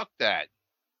fuck that.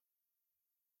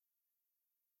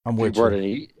 I'm with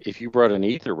you. If you brought an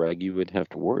ether rag, you wouldn't have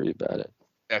to worry about it.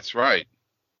 That's right.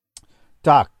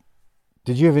 Doc,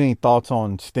 did you have any thoughts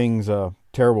on Sting's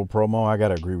terrible promo? I got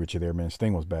to agree with you there, man.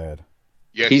 Sting was bad.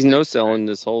 Yes, he's no-selling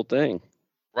this whole thing.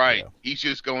 Right. Yeah. He's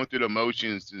just going through the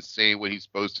motions and saying what he's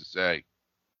supposed to say.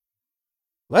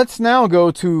 Let's now go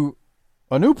to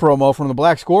a new promo from the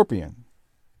Black Scorpion.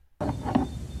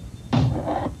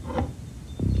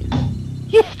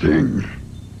 Sting,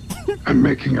 I'm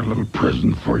making a little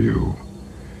present for you.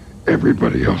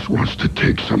 Everybody else wants to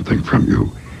take something from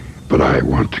you, but I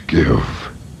want to give.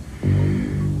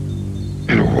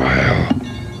 In a while,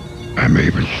 I may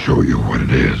even show you what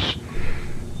it is.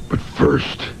 But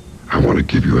first, I want to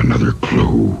give you another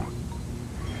clue.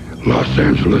 Los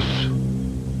Angeles,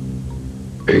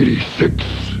 86.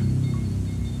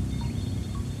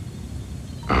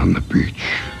 On the beach.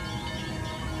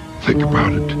 Think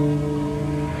about it.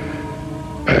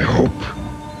 I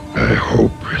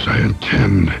hope, as I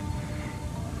intend,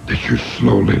 that you're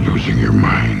slowly losing your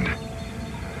mind.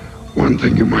 One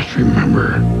thing you must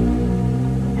remember,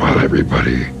 while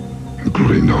everybody,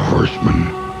 including the Horsemen,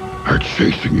 are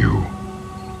chasing you,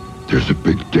 there's a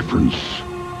big difference.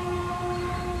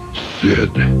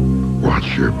 Sid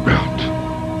wants your belt.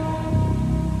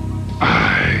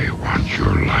 I want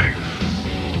your life.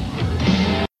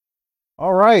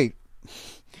 All right.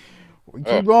 We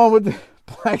keep going with the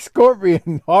Black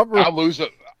Scorpion. Harper.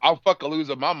 I'll fucking lose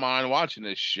my mind watching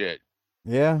this shit.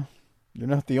 Yeah, you're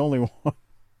not the only one.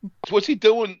 What's he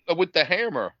doing with the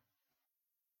hammer?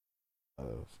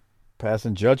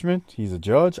 Passing judgment? He's a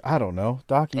judge? I don't know.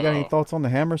 Doc, you got any Uh-oh. thoughts on the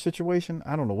hammer situation?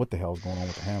 I don't know what the hell's going on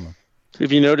with the hammer.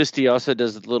 Have you noticed he also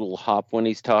does a little hop when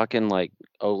he's talking, like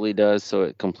Ole does, so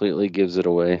it completely gives it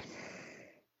away?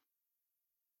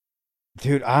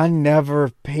 Dude, I never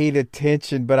paid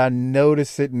attention, but I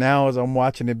notice it now as I'm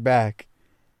watching it back.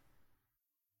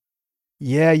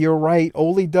 Yeah, you're right.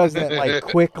 Ole does that like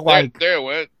quick, like there it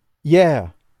went. yeah.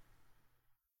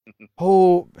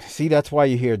 Oh, see, that's why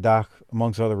you're here, Doc,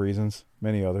 amongst other reasons,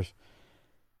 many others.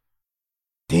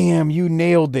 Damn, you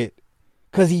nailed it.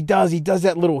 Because he does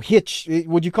that little hitch.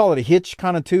 Would you call it a hitch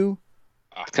kind of too?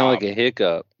 It's kind of like a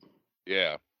hiccup.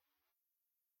 Yeah.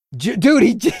 Dude,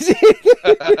 he just...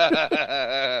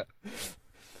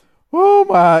 oh,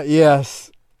 my,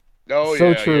 yes. Oh, so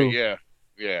yeah, true. Yeah.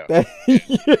 He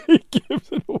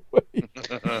gives it away.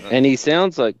 And he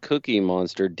sounds like Cookie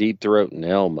Monster deep throating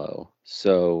Elmo.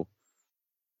 So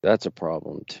that's a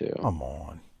problem too. Come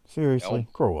on. Seriously,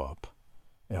 grow up.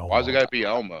 Elmo. Why's it got to be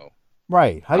Elmo?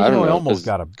 Right. How do you know know, Elmo's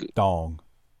got a dong?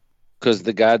 Because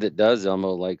the guy that does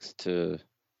Elmo likes to...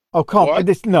 Oh, come on.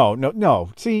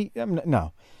 No. See,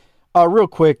 no. Real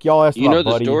quick, y'all asked You about know the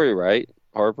Buddy. story, right?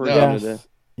 Harper?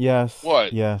 Yes.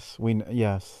 What? Yes.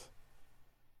 Yes.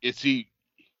 Is he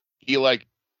like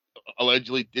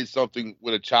allegedly did something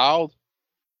with a child?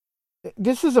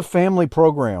 This is a family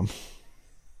program.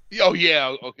 Oh,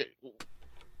 yeah. Okay.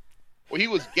 Well, he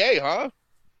was gay, huh?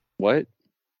 What?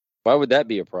 Why would that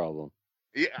be a problem?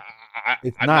 Yeah,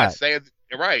 It's I'm not. not saying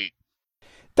right.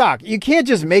 Doc, you can't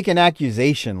just make an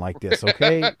accusation like this,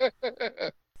 okay?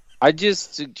 I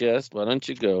just suggest, why don't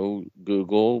you go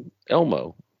Google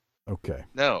Elmo? Okay.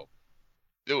 No.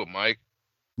 Do it, Mike.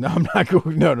 No, I'm not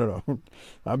going. No.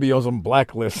 I'll be on some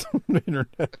blacklist on the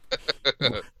internet.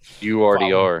 You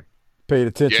already are. Paid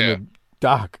attention to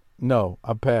Doc. No,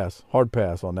 I pass. Hard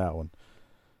pass on that one.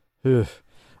 Ugh.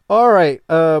 All right.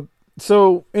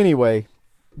 So anyway,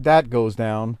 that goes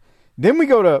down. Then we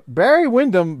go to Barry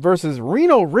Windham versus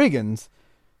Reno Riggins,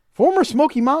 former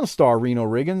Smoky Mountain star Reno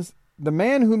Riggins, the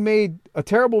man who made a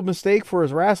terrible mistake for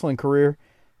his wrestling career.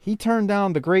 He turned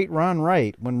down the great Ron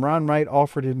Wright when Ron Wright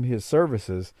offered him his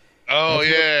services. Oh,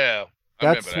 yeah. I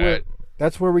remember that.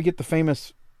 That's where we get the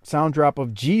famous sound drop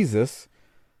of Jesus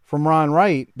from Ron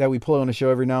Wright that we play on the show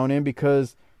every now and then,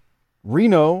 because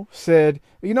Reno said,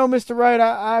 Mr. Wright,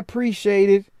 I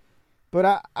appreciate it,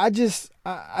 but I just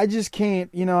can't,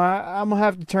 I'm going to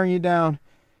have to turn you down.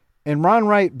 And Ron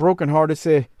Wright, brokenhearted,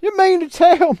 said, you mean to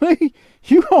tell me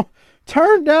you going to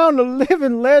turn down the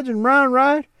living legend Ron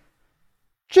Wright?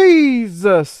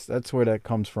 Jesus! That's where that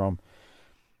comes from.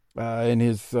 And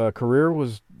his career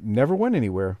was never went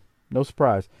anywhere. No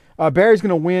surprise. Barry's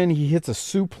going to win. He hits a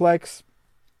suplex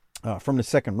from the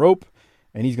second rope,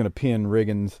 and he's going to pin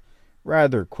Riggins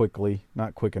rather quickly.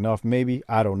 Not quick enough, maybe.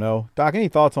 I don't know. Doc, any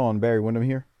thoughts on Barry Windham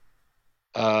here?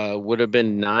 Would have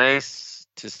been nice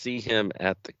to see him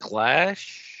at the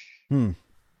Clash. Seems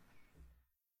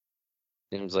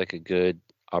like a good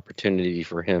opportunity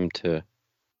for him to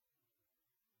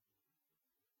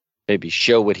maybe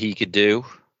show what he could do.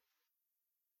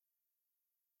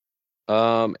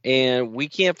 And we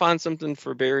can't find something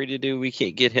for Barry to do. We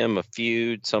can't get him a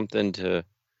feud, something to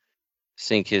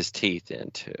sink his teeth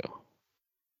into.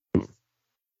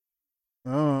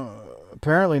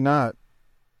 Apparently not.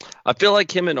 I feel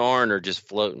like him and Arn are just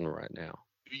floating right now.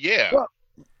 Yeah. Well,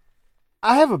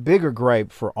 I have a bigger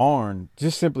gripe for Arn,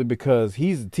 just simply because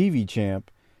he's the TV champ,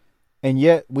 and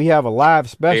yet we have a live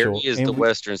special. Barry is the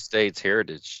Western States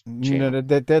Heritage champ.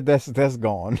 That's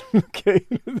gone. Okay,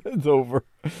 that's over.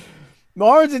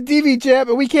 Arn's a TV champ,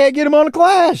 and we can't get him on a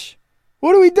Clash.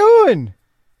 What are we doing?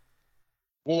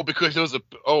 Well, because there was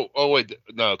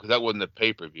because that wasn't a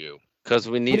pay-per-view. Because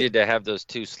we needed to have those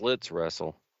two slits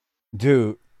wrestle.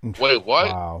 Dude. Wait, what?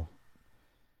 Wow.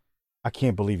 I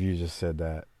can't believe you just said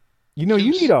that. You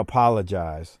need to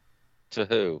apologize. To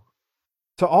who?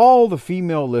 To all the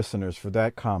female listeners for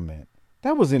that comment.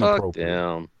 That was inappropriate. Fuck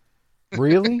them.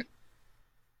 Really?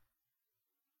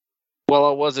 Well,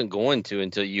 I wasn't going to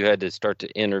until you had to start to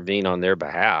intervene on their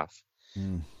behalf.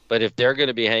 But if they're going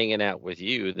to be hanging out with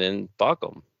you, then fuck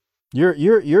them. You're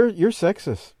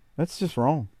sexist. That's just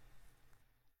wrong.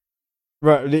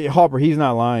 Right, Harper, he's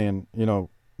not lying.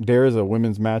 There is a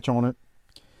women's match on it.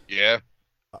 Yeah.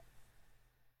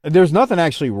 There's nothing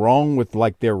actually wrong with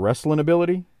their wrestling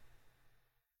ability,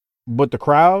 but the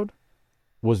crowd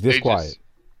was this quiet.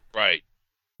 Right.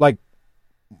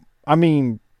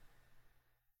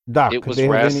 Doc, it was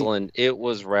wrestling. It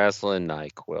was wrestling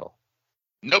NyQuil.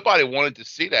 Nobody wanted to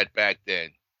see that back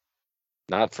then.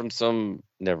 Not from some.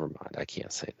 Never mind. I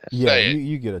can't say that. Yeah,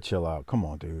 you get a chill out. Come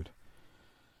on, dude.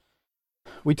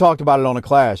 We talked about it on a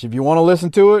Clash. If you want to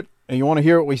listen to it and you want to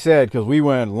hear what we said, because we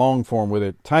went long form with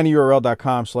it,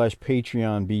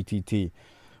 tinyurl.com/PatreonBTT.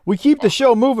 We keep the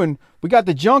show moving. We got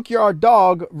the Junkyard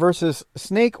Dog versus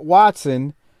Snake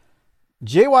Watson.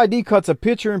 JYD cuts a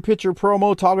picture-in-picture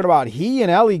promo talking about he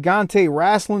and Elegante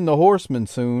wrestling the Horsemen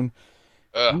soon.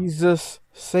 Jesus,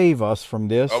 save us from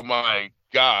this. Oh, my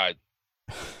God.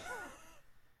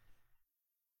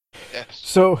 Yes.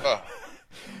 So,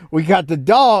 we got the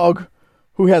dog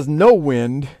who has no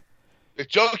wind. The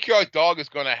Junkyard Dog is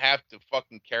going to have to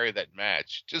fucking carry that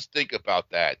match. Just think about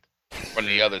that from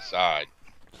the other side.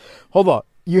 Hold on.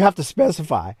 You have to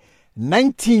specify.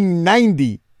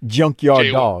 1990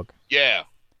 Junkyard Dog. Yeah.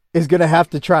 Is going to have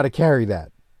to try to carry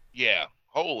that. Yeah.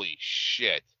 Holy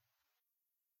shit.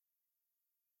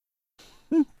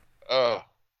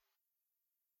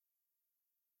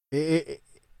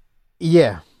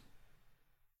 Yeah.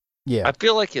 Yeah. I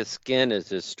feel like his skin is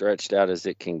as stretched out as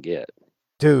it can get.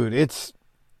 Dude, he's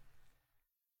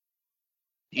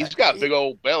got a big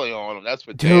old belly on him. That's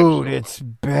for dude, it's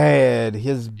bad.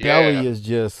 His belly is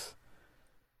just.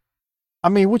 I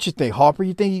mean, what you think, Harper?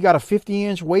 You think he got a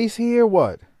 50-inch waist here?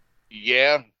 What?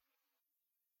 Yeah.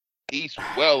 He's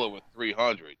well over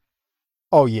 300.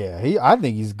 Oh yeah, I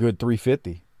think he's good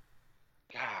 350.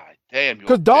 God damn.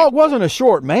 Because Dog wasn't a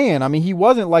short man. I mean, he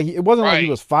wasn't like he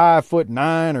was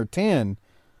 5'9" or 10.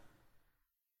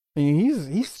 I mean,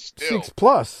 he's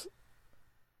 6+.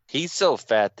 He's so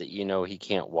fat that he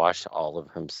can't wash all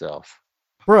of himself.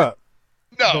 Bruh.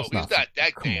 No, he's not that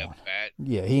damn fat.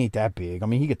 Yeah, he ain't that big. I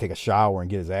mean, he could take a shower and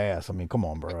get his ass. I mean, come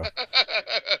on, bro.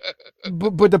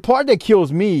 but the part that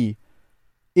kills me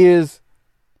is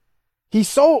he's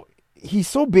so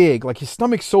big, like his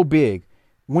stomach's so big.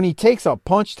 When he takes a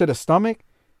punch to the stomach,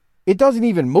 it doesn't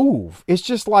even move. It's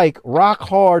just like rock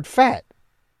hard fat.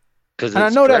 Because And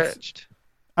it's stretched.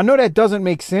 I know that doesn't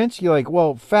make sense. You're like,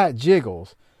 well, fat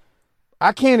jiggles.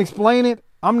 I can't explain it.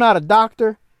 I'm not a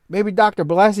doctor. Maybe Dr.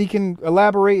 Blassie can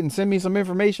elaborate and send me some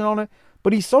information on it.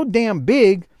 But he's so damn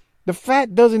big, the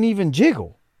fat doesn't even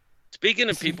jiggle. Speaking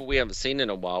of people we haven't seen in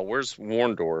a while, where's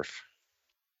Warndorf?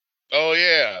 Oh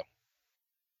yeah,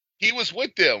 he was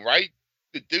with them, right?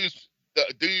 The dudes,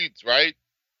 right?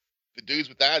 The dudes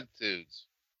with attitudes.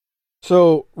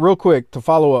 So, real quick, to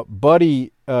follow up,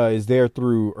 Buddy is there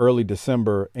through early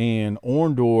December, and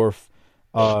Orndorff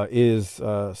is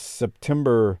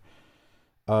September.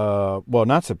 Well,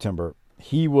 not September.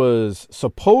 He was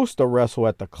supposed to wrestle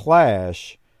at the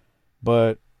Clash,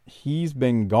 but he's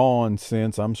been gone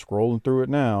since. I'm scrolling through it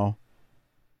now.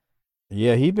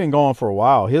 Yeah, he's been gone for a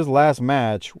while. His last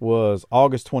match was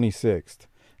August 26th.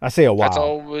 I say a while. That's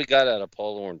all we got out of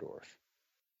Paul Orndorff.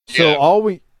 So Yeah. all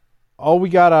we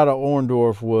got out of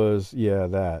Orndorff was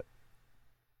that.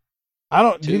 I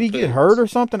don't. Two Did he get poots. hurt or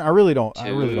something? I really don't know.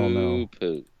 2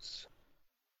 poots.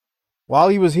 While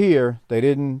he was here, they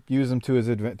didn't use him to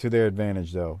their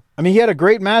advantage, though. I mean, he had a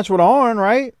great match with Arn,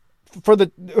 right? For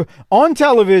the on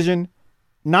television,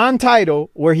 non-title,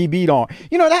 where he beat Arn.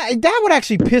 You know, that would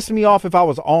actually piss me off if I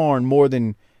was Arn more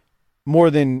than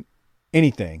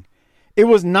anything. It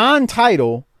was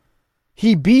non-title.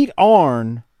 He beat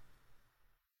Arn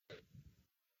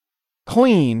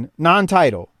clean,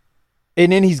 non-title,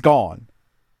 and then he's gone.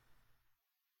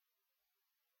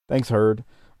 Thanks, Herd.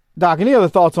 Doc, any other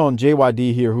thoughts on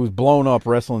JYD here, who's blown up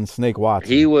wrestling Snake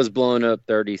Watson? He was blown up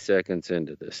 30 seconds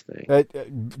into this thing.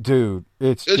 Dude,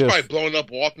 it's It was just probably blown up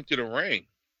walking to the ring.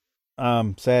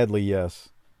 sadly, yes.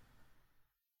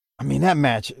 I mean, that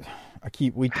match,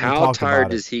 we How talked tired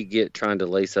about it. does he get trying to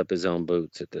lace up his own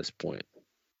boots at this point?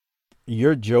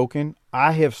 You're joking.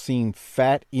 I have seen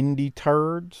fat indie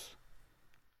turds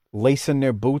lacing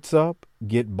their boots up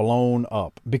get blown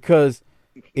up. Because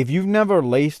if you've never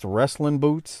laced wrestling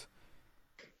boots,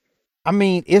 I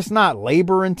mean, it's not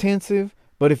labor intensive,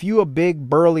 but if you a big,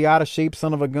 burly, out of shape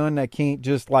son of a gun that can't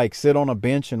just like sit on a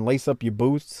bench and lace up your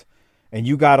boots, and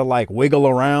you got to like wiggle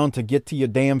around to get to your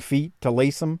damn feet to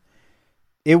lace them,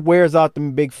 it wears out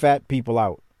them big fat people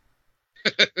out.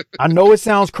 I know it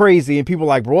sounds crazy and people are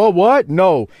like, bro, what?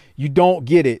 No, you don't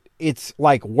get it. It's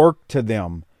like work to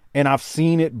them. And I've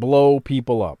seen it blow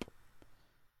people up.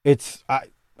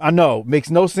 I know,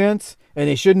 makes no sense, and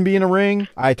they shouldn't be in a ring.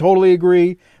 I totally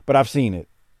agree, but I've seen it,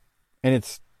 and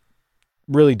it's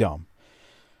really dumb.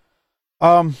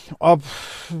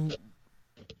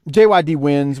 JYD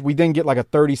wins. We then get like a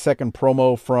 30-second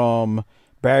promo from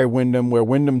Barry Windham, where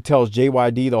Windham tells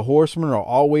JYD the Horsemen are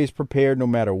always prepared no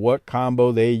matter what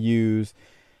combo they use.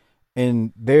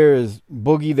 And there's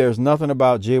nothing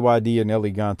about JYD and El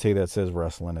Gigante that says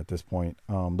wrestling at this point.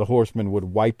 The Horsemen would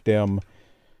wipe them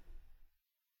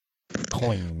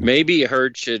clean. Maybe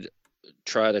Herd should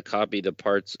try to copy the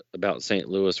parts about St.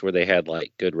 Louis where they had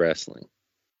like good wrestling.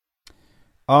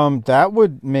 That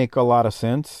would make a lot of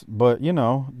sense, but you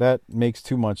know, that makes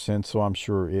too much sense, so I'm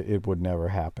sure it would never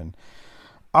happen.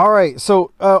 All right,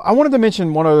 so I wanted to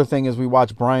mention one other thing as we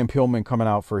watch Brian Pillman coming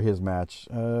out for his match.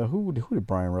 Who did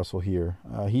Brian wrestle here?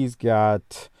 He's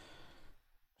got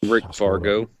Rick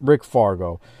Fargo. Rick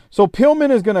Fargo. So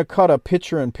Pillman is going to cut a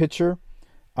picture-in-picture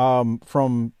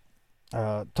from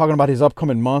talking about his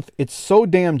upcoming month. It's so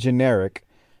damn generic,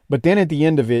 but then at the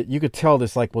end of it, you could tell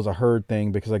this like was a Herd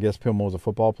thing because I guess Pillman was a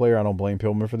football player. I don't blame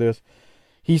Pillman for this.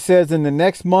 He says in the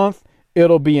next month,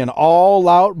 it'll be an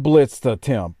all-out blitz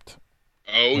attempt.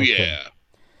 Oh, Okay. yeah.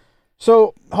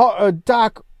 So,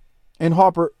 Doc and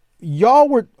Harper, y'all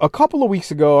were a couple of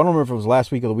weeks ago, I don't remember if it was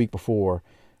last week or the week before,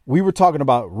 we were talking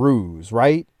about Ruse,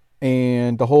 right?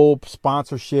 And the whole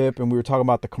sponsorship, and we were talking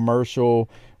about the commercial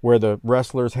where the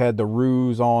wrestlers had the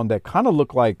Ruse on that kind of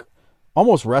looked like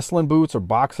almost wrestling boots or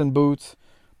boxing boots,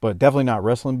 but definitely not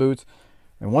wrestling boots.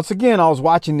 And once again, I was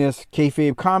watching this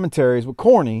kayfabe commentaries with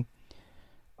Corny.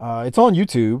 It's on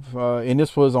YouTube, and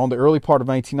this was on the early part of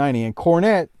 1990, and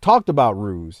Cornette talked about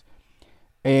Ruse.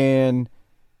 And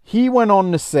he went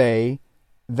on to say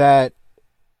that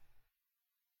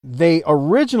they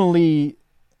originally,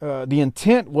 the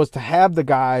intent was to have the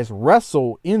guys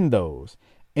wrestle in those.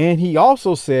 And he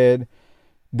also said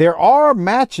there are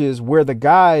matches where the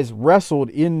guys wrestled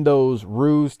in those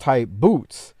Ruse-type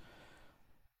boots.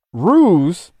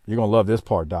 Ruse, you're going to love this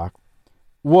part, Doc,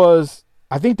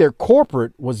 I think their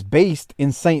corporate was based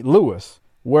in St. Louis,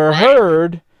 where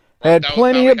Herd had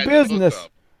plenty of business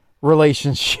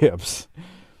relationships.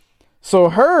 So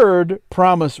Herd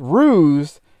promised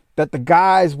Ruse that the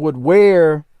guys would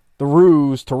wear the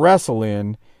Ruse to wrestle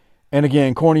in. And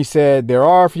again, Corny said there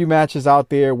are a few matches out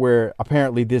there where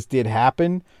apparently this did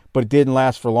happen, but it didn't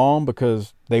last for long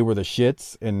because they were the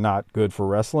shits and not good for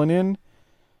wrestling in.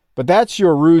 But that's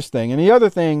your Ruse thing. And the other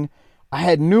thing, I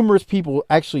had numerous people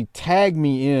actually tag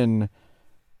me in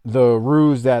the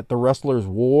Ruse that the wrestlers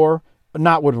wore,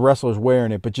 not with wrestlers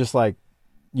wearing it, but just like,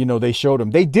 they showed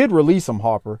them. They did release them,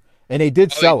 Harper, and they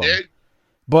did sell them.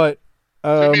 But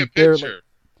Send me a picture.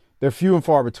 they're few and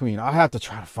far between. I'll have to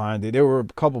try to find it. There were a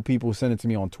couple people who sent it to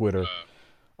me on Twitter,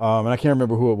 and I can't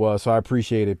remember who it was, so I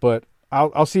appreciate it. But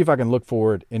I'll see if I can look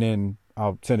for it, and then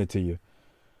I'll send it to you.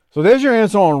 So there's your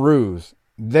answer on Ruse.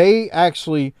 They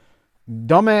actually,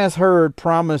 dumbass Herd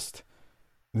promised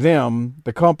them,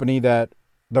 the company, that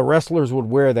the wrestlers would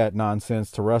wear that nonsense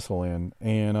to wrestle in,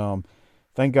 and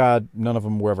thank God none of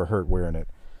them were ever hurt wearing it.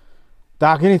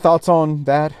 Doc, any thoughts on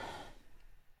that?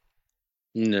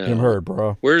 No. Jim Herd,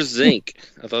 bro. Where's Zinc?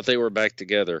 I thought they were back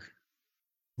together.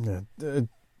 Yeah.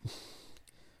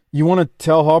 You want to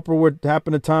tell Harper what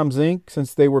happened to Tom Zink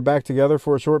since they were back together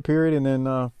for a short period, and then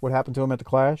what happened to him at the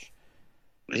Clash?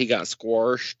 He got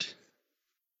squashed.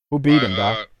 Who beat him,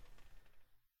 Doc?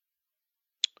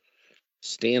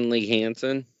 Stanley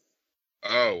Hansen.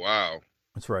 Oh, wow.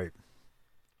 That's right.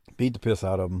 Beat the piss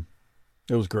out of him.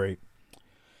 It was great.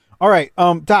 All right,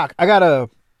 Doc, I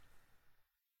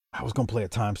was going to play a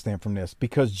timestamp from this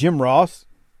because Jim Ross,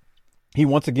 he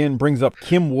once again brings up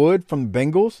Kim Wood from the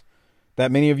Bengals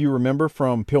that many of you remember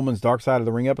from Pillman's Dark Side of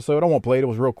the Ring episode. I won't play it. It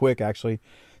was real quick, actually.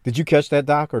 Did you catch that,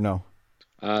 Doc, or no?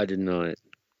 I did not.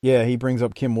 Yeah, he brings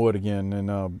up Kim Wood again.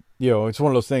 And, it's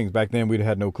one of those things. Back then, we'd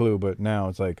had no clue, but now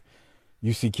it's like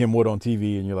you see Kim Wood on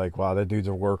TV and you're like, wow, that dude's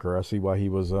a worker. I see why he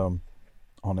was on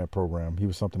that program. He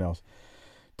was something else.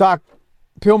 Doc,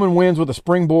 Pillman wins with a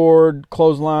springboard,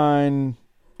 clothesline.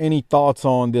 Any thoughts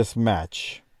on this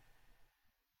match?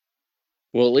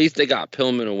 Well, at least they got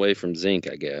Pillman away from Zinc,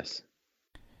 I guess.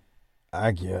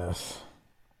 I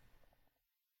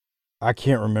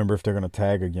can't remember if they're going to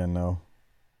tag again, though.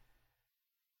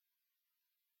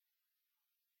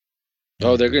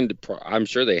 Oh, they're going to. I'm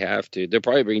sure they have to. They'll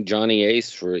probably bring Johnny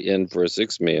Ace in for a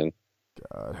 6-man.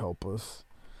 God help us.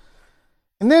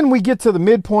 And then we get to the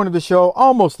midpoint of the show,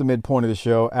 almost the midpoint of the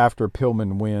show, after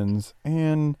Pillman wins,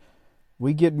 and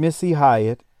we get Missy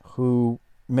Hyatt, who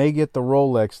may get the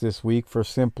Rolex this week for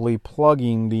simply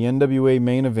plugging the NWA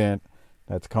main event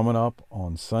that's coming up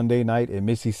on Sunday night. And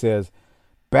Missy says,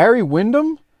 Barry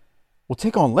Windham will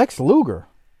take on Lex Luger.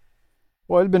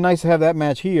 Well, it'd been nice to have that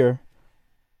match here.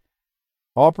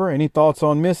 Harper, any thoughts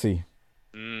on Missy?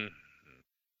 She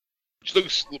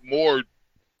looks more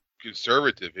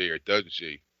conservative here, doesn't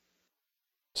she?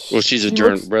 Well, she's a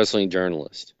wrestling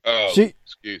journalist. Oh,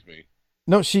 excuse me.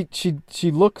 No, she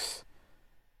looks.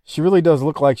 She really does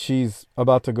look like she's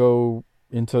about to go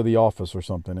into the office or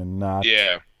something, and not.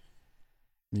 Yeah.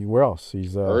 Where else?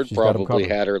 She's probably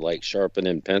had her like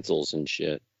sharpening pencils and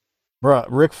shit. Bruh,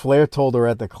 Ric Flair told her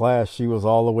at the Clash she was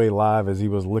all the way live as he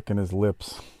was licking his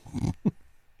lips.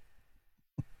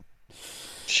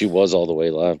 She was all the way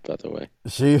live, by the way.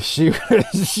 She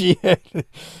had,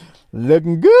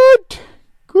 looking good.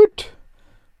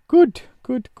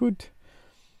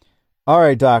 All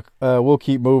right, Doc, we'll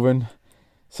keep moving.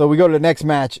 So we go to the next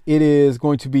match. It is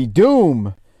going to be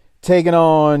Doom taking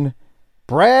on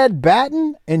Brad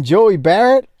Batten and Joey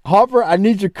Barrett. Harper, I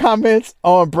need your comments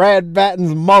on Brad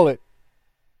Batten's mullet.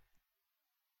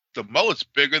 The mullet's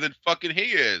bigger than fucking he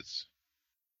is.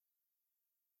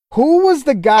 Who was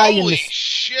the guy Holy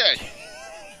shit.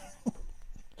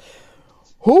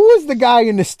 Who was the guy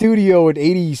in the studio in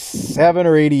 87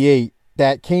 or 88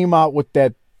 that came out with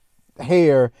that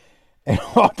hair? And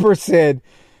Harper said,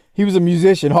 he was a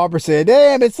musician. Harper said,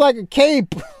 damn, it's like a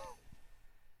cape.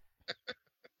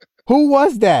 Who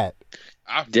was that?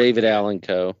 David Allen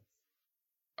Coe.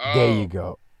 Oh. There you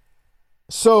go.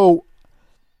 So,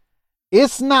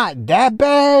 it's not that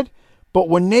bad, but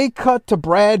when they cut to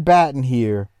Brad Batten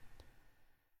here,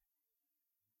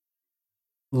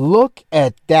 look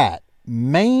at that.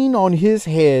 Mane on his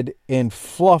head and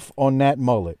fluff on that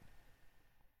mullet.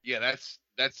 Yeah, that's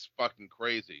fucking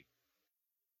crazy.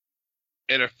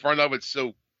 And the front of it's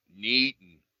so neat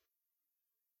and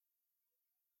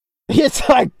it's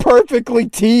like perfectly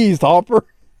teased, Harper.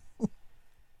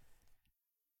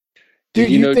 Did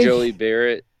you know Joey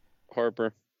Barrett,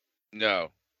 Harper?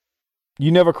 No.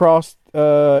 You never crossed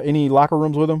any locker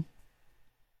rooms with him?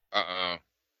 Uh-uh.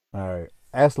 All right.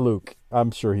 Ask Luke.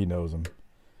 I'm sure he knows him.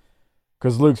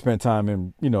 Because Luke spent time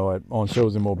in, on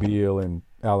shows in Mobile and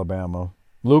Alabama.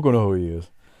 Luke will know who he is.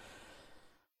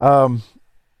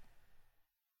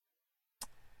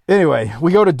 Anyway,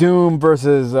 we go to Doom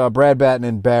versus Brad Batten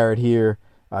and Barrett here.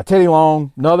 Teddy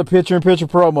Long, another picture-in-picture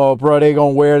promo, bro. They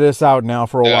gonna wear this out now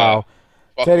for a while.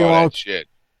 Fuck Teddy all Long, that shit.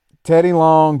 Teddy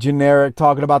Long, generic,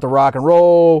 talking about the Rock and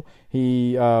Roll.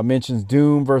 He mentions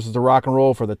Doom versus the Rock and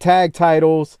Roll for the tag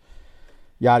titles.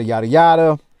 Yada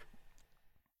yada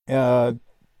yada.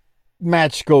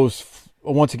 Match goes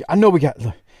once again. I know we got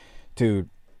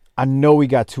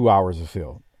 2 hours to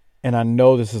fill, and I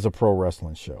know this is a pro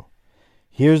wrestling show.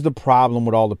 Here's the problem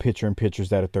with all the picture-in-pictures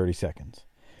that are 30 seconds.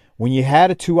 When you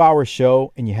had a 2-hour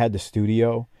show and you had the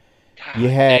studio, you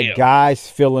had guys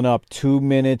filling up 2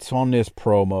 minutes on this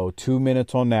promo, 2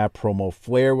 minutes on that promo.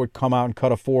 Flair would come out and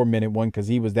cut a 4-minute one because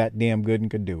he was that damn good and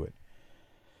could do it.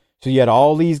 So you had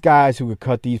all these guys who could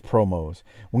cut these promos.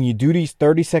 When you do these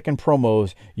 30-second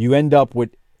promos, you end up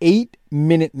with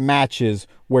 8-minute matches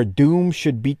where Doom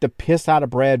should beat the piss out of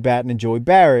Brad Batten and Joey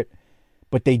Barrett,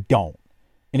 but they don't.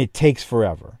 And it takes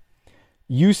forever.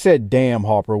 You said damn,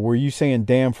 Harper. Were you saying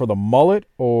damn for the mullet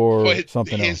or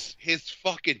something else? His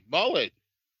fucking mullet.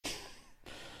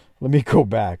 Let me go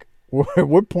back.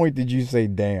 What point did you say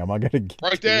damn? I gotta get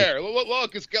right there.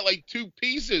 Look, it's got like 2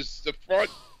 pieces, the front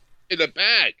and the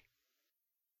back.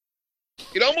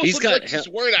 It almost looks like he's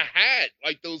wearing a hat,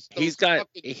 like those. He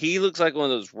looks like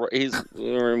one of those. He's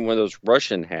wearing one of those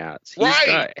Russian hats.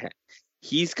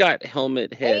 He's got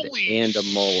helmet head and a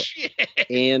mullet.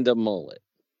 And a mullet.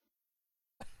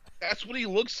 That's what he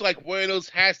looks like, wearing those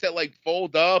hats that like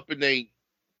fold up and the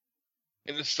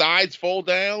sides fold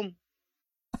down.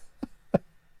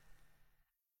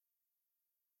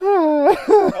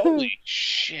 Holy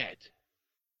shit.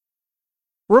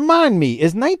 Remind me,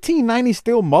 is 1990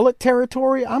 still mullet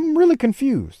territory? I'm really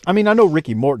confused. I mean, I know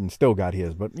Ricky Morton still got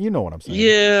his, but you know what I'm saying.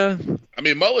 Yeah. I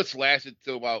mean, mullets lasted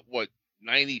till about,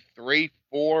 93,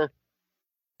 4?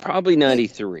 Probably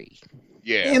 93.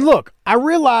 Yeah. And look, I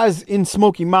realize in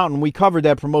Smoky Mountain, we covered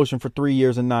that promotion for 3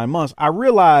 years and 9 months. I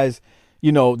realize,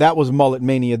 that was mullet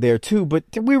mania there too, but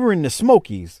we were in the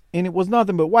Smokies, and it was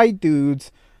nothing but white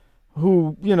dudes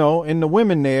who, and the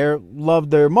women there loved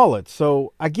their mullets.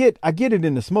 So I get it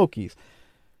in the Smokies.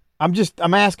 I'm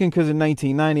asking because in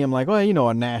 1990, I'm like, well,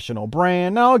 a national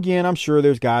brand. Now, again, I'm sure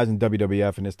there's guys in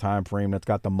WWF in this time frame that's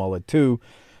got the mullet too.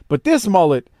 But this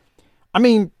mullet, I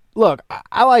mean, look,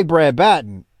 I like Brad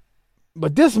Batten,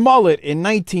 but this mullet in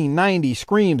 1990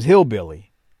 screams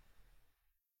hillbilly.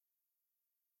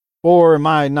 Or am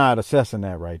I not assessing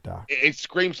that right, Doc? It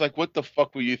screams like, what the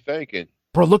fuck were you thinking?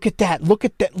 Bro, look at that. Look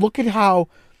at that. Look at how.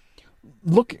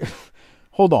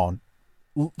 Hold on.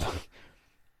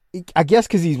 I guess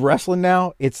because he's wrestling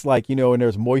now, it's like, and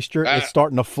there's moisture. It's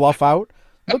starting to fluff out.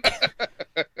 Look.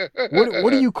 What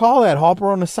do you call that, Hopper,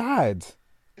 on the sides?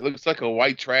 It looks like a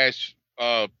white trash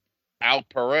Al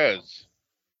Perez.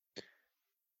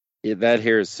 Yeah, that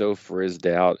hair is so frizzed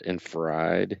out and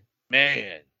fried.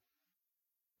 Man.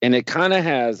 And it kind of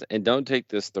has, and don't take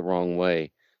this the wrong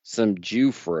way, some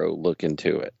Jufro look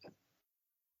into it.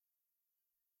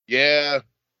 Yeah.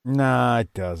 Nah,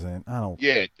 it doesn't. I don't.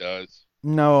 Yeah, it does.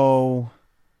 No.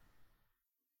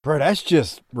 Bro, that's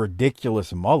just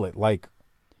ridiculous mullet. Like,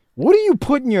 what are you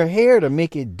putting in your hair to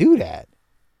make it do that?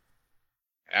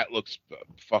 That looks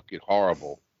fucking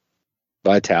horrible.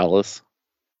 Vitalis?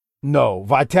 No,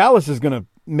 Vitalis is gonna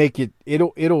make it.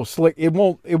 It'll slick. It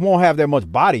won't have that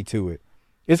much body to it.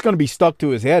 It's gonna be stuck to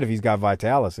his head if he's got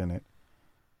Vitalis in it.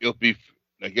 It'll be,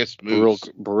 I guess, smooth.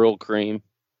 Brill cream.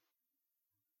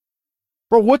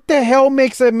 Bro, what the hell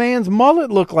makes a man's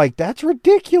mullet look like? That's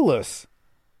ridiculous.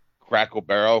 Crackle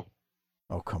Barrel.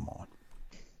 Oh, come on.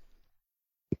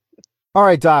 All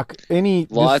right, Doc.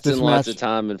 Lots of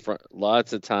time in front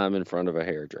of a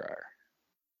hairdryer.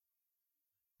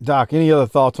 Doc, any other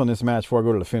thoughts on this match before I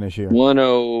go to the finish here?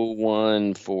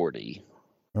 101.40.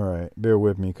 All right, bear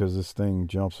with me because this thing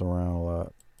jumps around a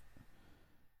lot.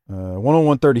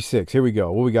 101.36. Here we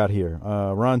go. What we got here?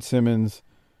 Ron Simmons.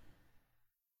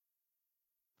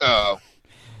 Oh.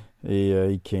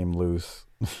 He came loose.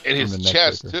 In his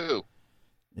chest, too.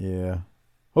 Yeah.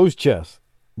 Whose chest?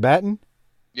 Batten?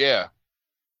 Yeah.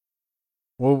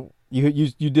 Well,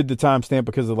 you did the timestamp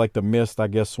because of like the mist, I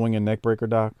guess, swinging neck breaker,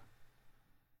 Doc?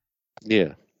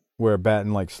 Yeah. Where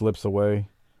Batten like slips away.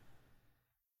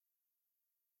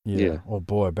 Yeah. Oh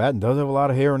boy, Batten does have a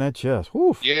lot of hair on that chest.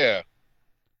 Whew. Yeah.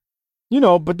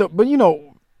 But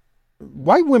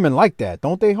white women like that,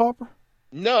 don't they, Harper?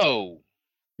 No.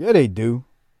 Yeah, they do.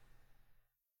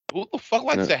 Who the fuck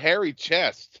likes a hairy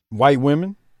chest? White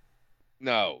women?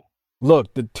 No.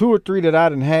 Look, the 2 or 3 that I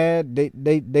done had,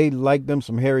 they like them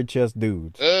some hairy chest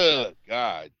dudes. Ugh,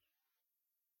 God.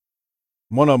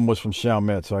 One of them was from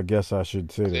Chalmette, so I guess I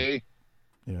should say that. See?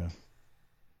 Yeah.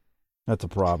 That's a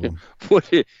problem.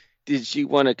 What did she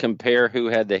want to compare who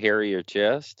had the hairier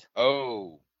chest?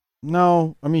 Oh.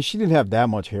 No, I mean, she didn't have that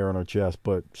much hair on her chest,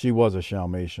 but she was a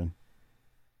Chalmatian.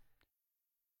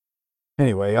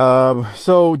 Anyway,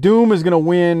 so Doom is going to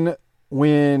win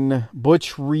when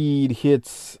Butch Reed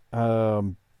hits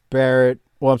Barrett.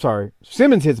 Well, I'm sorry.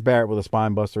 Simmons hits Barrett with a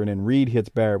spine buster, and then Reed hits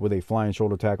Barrett with a flying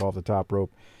shoulder tackle off the top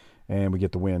rope, and we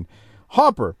get the win.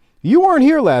 Hopper, you weren't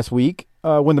here last week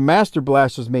when the Master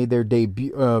Blasters made their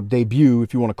debut,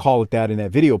 if you want to call it that, in that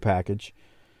video package.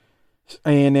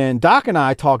 And then Doc and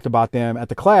I talked about them at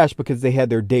the Clash because they had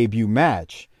their debut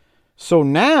match. So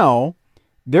now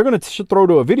they're going to throw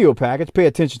to a video package, pay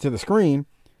attention to the screen,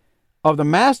 of the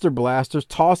Master Blasters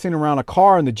tossing around a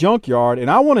car in the junkyard,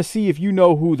 and I want to see if you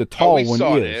know who the tall one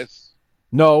saw is. This.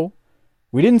 No,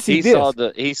 we didn't see this.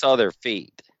 He saw their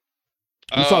feet.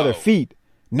 We saw their feet.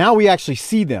 Now we actually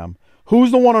see them.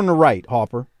 Who's the one on the right,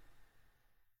 Hopper?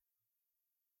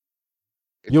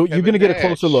 You're going to get a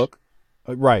closer look.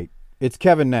 Right. It's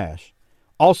Kevin Nash,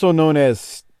 also known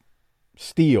as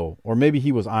Steel, or maybe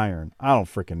he was Iron. I don't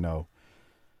freaking know.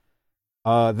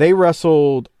 They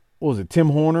wrestled, what was it, Tim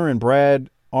Horner and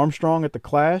Brad Armstrong at the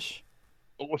Clash?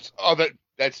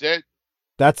 That's it?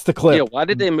 That's the clip. Yeah, why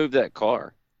did they move that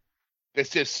car? It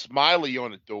says Smiley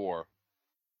on the door.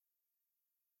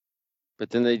 But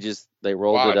then they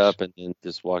rolled it up and then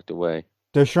just walked away.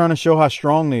 They're trying to show how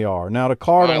strong they are. Now, the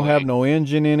car don't have no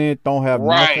engine in it, don't have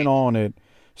nothing on it.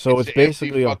 So it's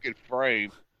basically a fucking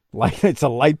frame. Like it's a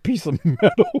light piece of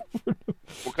metal.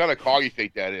 What kind of car do you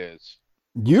think that is?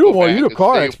 You're the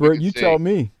car expert. You tell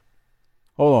me.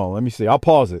 Hold on, let me see. I'll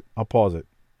pause it. I'm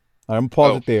gonna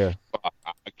pause it there.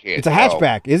 I can't. It's a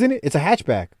hatchback, isn't it? It's a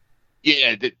hatchback.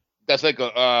 Yeah, that's like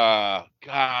a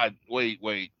God.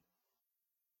 Wait.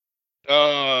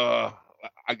 I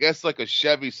guess like a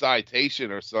Chevy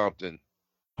Citation or something.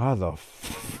 How the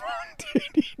fuck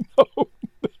did he know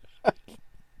that?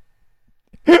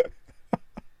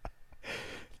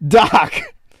 Doc,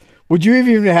 would you have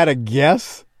even had a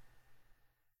guess?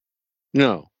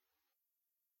 No.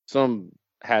 Some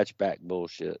hatchback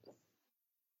bullshit.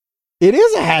 It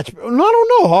is a hatchback. I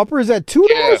don't know, Hopper. Is that two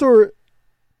doors or?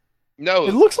 No,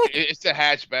 it looks like it's a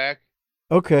hatchback.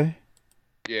 Okay.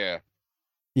 Yeah.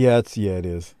 Yeah, it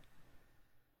is.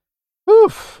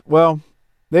 Oof. Well,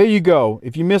 there you go.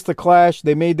 If you missed the Clash,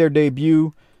 they made their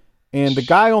debut, and the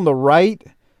guy on the right,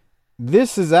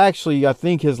 this is actually, I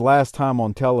think, his last time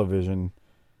on television.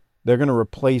 They're going to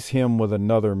replace him with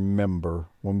another member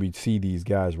when we see these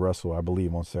guys wrestle, I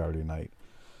believe, on Saturday night.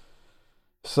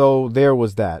 So there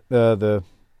was that.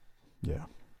 Yeah.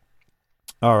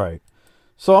 All right.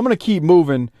 So I'm going to keep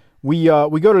moving. We go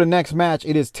to the next match.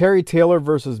 It is Terry Taylor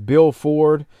versus Bill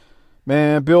Ford.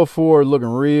 Man, Bill Ford looking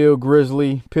real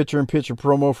grizzly. Picture-in-picture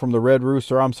promo from the Red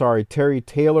Rooster. I'm sorry, Terry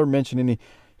Taylor mentioning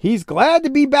he's glad to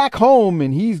be back home,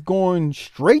 and he's going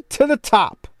straight to the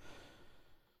top.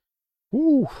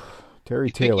 Ooh,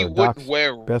 Terry Taylor, Doc's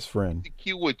best friend. I think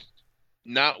he would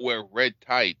not wear red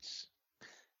tights.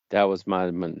 That was my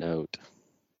note.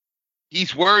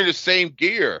 He's wearing the same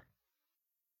gear.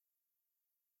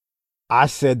 I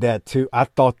said that too. I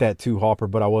thought that too, Hopper,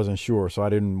 but I wasn't sure, so I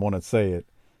didn't want to say it.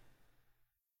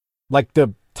 Like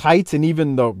the tights and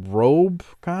even the robe,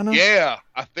 kind of? Yeah,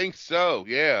 I think so,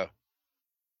 yeah.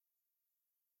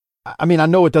 I mean, I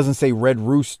know it doesn't say Red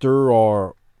Rooster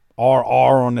or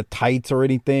RR on the tights or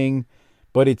anything,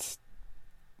 but it's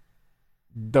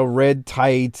the red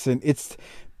tights, and it's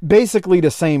basically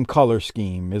the same color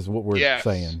scheme is what we're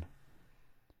saying.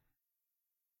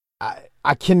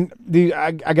 I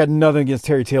got nothing against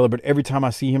Terry Taylor, but every time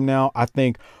I see him now, I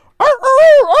think,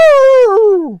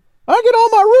 I get all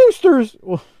my roosters.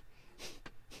 Well,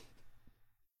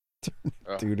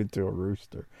 dude into a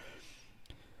rooster.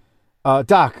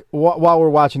 Doc, while we're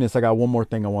watching this, I got one more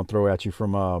thing I want to throw at you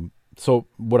from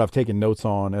what I've taken notes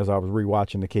on as I was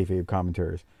rewatching the kayfabe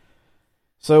commentaries.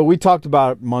 So we talked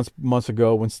about it months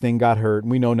ago when Sting got hurt,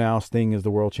 and we know now Sting is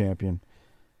the world champion.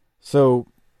 So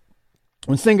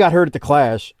when Sting got hurt at the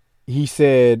Clash, he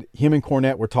said him and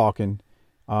Cornette were talking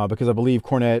because I believe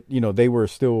Cornette, they were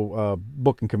still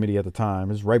booking committee at the time.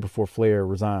 It was right before Flair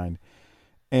resigned.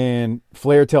 And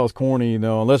Flair tells Corny,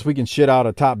 unless we can shit out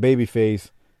a top babyface,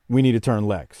 we need to turn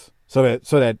Lex so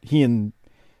that he and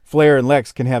Flair and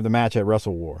Lex can have the match at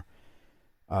Wrestle War.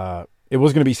 It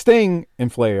was going to be Sting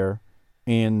and Flair,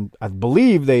 and I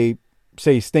believe they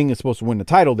say Sting is supposed to win the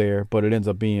title there, but it ends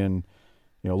up being,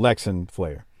 Lex and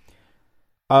Flair.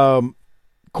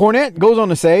 Cornette goes on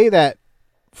to say that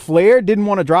Flair didn't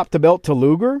want to drop the belt to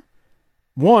Luger,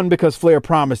 One, because Flair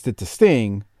promised it to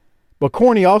Sting, but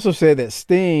Corny also said that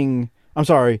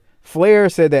Flair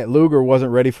said that Luger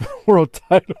wasn't ready for the world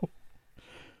title.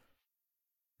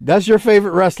 That's your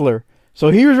favorite wrestler. So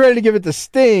he was ready to give it to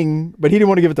Sting, but he didn't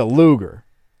want to give it to Luger.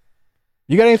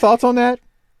 You got any thoughts on that?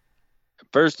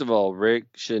 First of all, Rick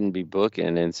shouldn't be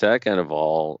booking. And second of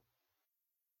all,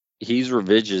 he's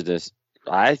revisionist.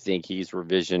 I think he's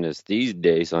revisionist these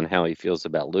days on how he feels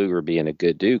about Luger being a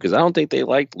good dude, because I don't think they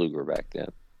liked Luger back then.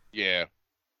 Yeah.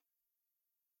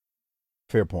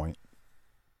 Fair point.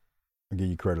 I'll give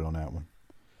you credit on that one.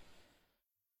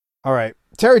 All right.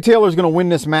 Terry Taylor's going to win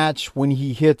this match when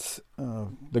he hits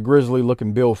the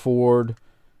grizzly-looking Bill Ford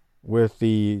with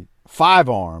the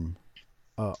 5-arm,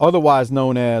 otherwise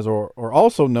known as, or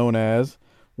also known as,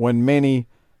 when Manny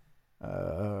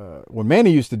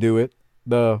used to do it,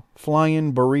 the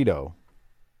flying burrito.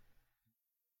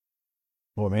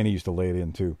 Well, Manny used to lay it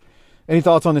in too. Any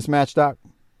thoughts on this match, Doc?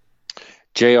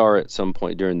 JR at some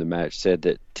point during the match said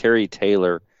that Terry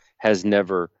Taylor has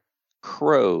never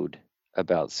crowed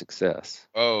about success.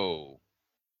 Oh.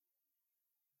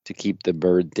 To keep the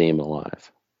bird theme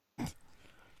alive. You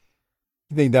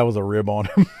think that was a rib on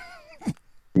him?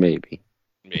 Maybe.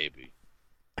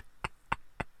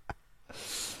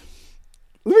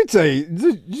 Let me tell you,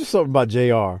 just something about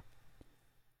JR.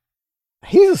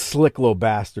 He's a slick little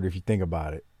bastard if you think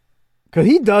about it. Because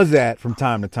he does that from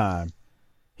time to time.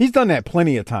 He's done that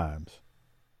plenty of times.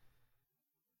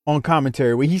 On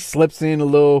commentary, where he slips in a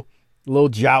little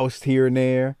joust here and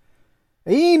there.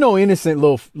 He ain't no innocent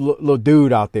little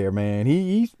dude out there, man.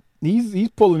 He's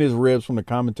pulling his ribs from the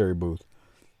commentary booth.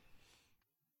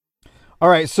 All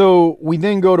right, so we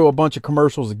then go to a bunch of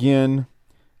commercials again.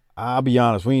 I'll be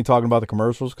honest, we ain't talking about the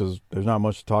commercials because there's not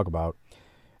much to talk about.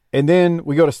 And then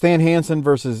we go to Stan Hansen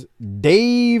versus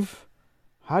Dave.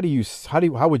 How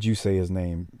would you say his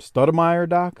name? Stoudemire,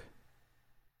 Doc?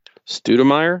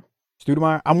 Stoudemire.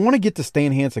 I want to get to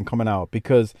Stan Hansen coming out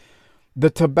because the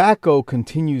tobacco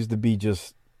continues to be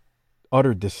just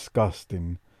utter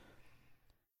disgusting.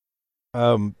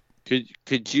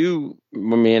 Could you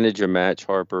manage a match,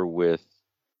 Harper, with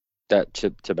that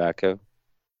tobacco?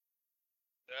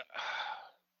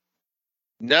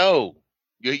 No.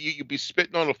 You'd be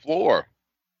spitting on the floor.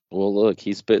 Well, look,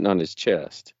 he's spitting on his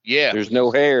chest. Yeah. There's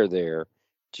no hair there,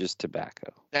 just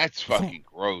tobacco. That's fucking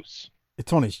gross.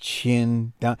 It's on his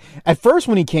chin. Down. At first,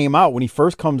 when he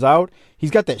first comes out, he's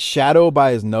got that shadow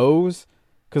by his nose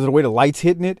because of the way the light's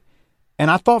hitting it. And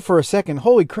I thought for a second,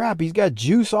 holy crap, he's got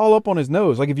juice all up on his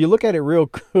nose. Like if you look at it real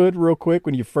quick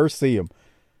when you first see him.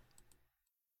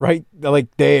 Right?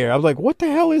 Like there. I was like, what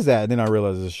the hell is that? And then I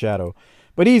realized it's a shadow.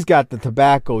 But he's got the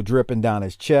tobacco dripping down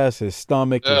his chest, his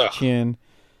stomach, his chin.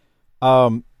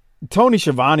 Tony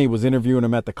Schiavone was interviewing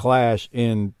him at the Clash,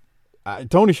 and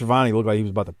Tony Schiavone looked like he was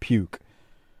about to puke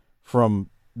from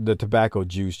the tobacco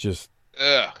juice just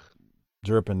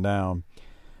dripping down.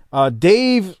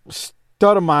 Dave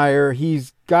Stoudemire,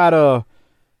 he's got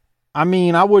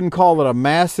I wouldn't call it a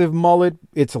massive mullet.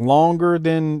 It's longer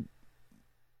than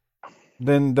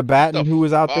the Batten who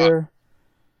was out there.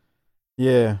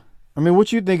 Yeah.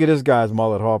 What you think of this guy's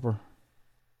mullet, Harper?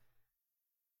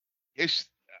 His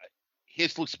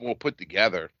looks more put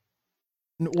together.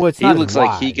 Well, he looks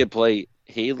like he could play.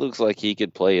 He looks like he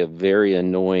could play a very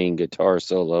annoying guitar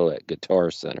solo at Guitar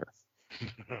Center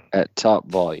at top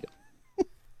volume.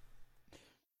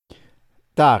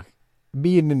 Doc,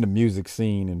 being in the music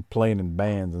scene and playing in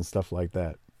bands and stuff like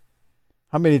that,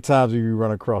 how many times have you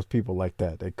run across people like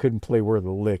that couldn't play worth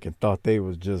a lick and thought they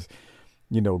was just,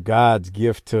 God's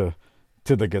gift to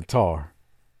the guitar?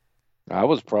 I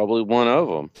was probably one of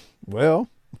them. Well,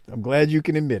 I'm glad you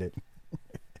can admit it.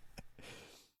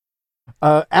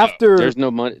 After there's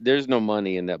no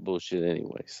money in that bullshit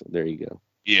anyway. So there you go.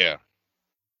 Yeah.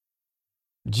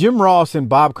 Jim Ross and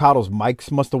Bob Cottle's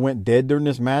mics must have went dead during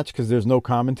this match because there's no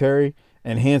commentary,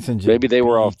 and Hansen just maybe they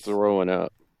were all throwing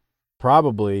up.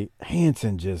 Probably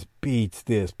Hansen just beats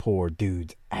this poor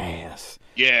dude's ass.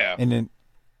 Yeah. And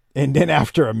then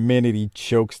after a minute, he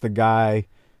chokes the guy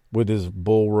with his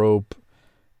bull rope,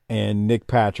 and Nick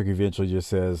Patrick eventually just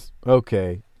says,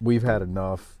 "Okay, we've had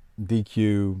enough.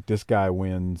 DQ. This guy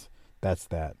wins. That's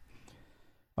that."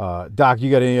 Doc, you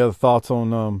got any other thoughts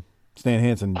on Stan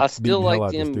Hansen beating the hell out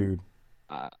of this dude?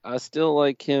 I still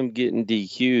like him getting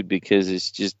DQ'd because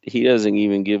it's just he doesn't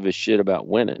even give a shit about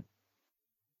winning.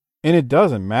 And it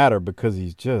doesn't matter because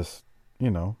he's just,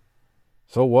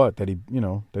 so what that he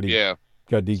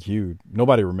got DQ'd.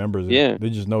 Nobody remembers it. Yeah. They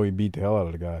just know he beat the hell out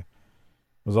of the guy.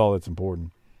 Was all that's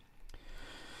important.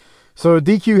 So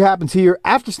DQ happens here.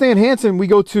 After Stan Hansen, we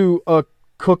go to a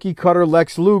cookie cutter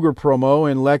Lex Luger promo,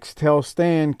 and Lex tells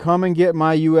Stan, "Come and get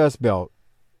my U.S. belt."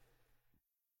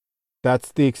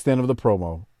 That's the extent of the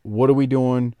promo. What are we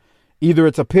doing? Either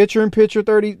it's a picture-in-picture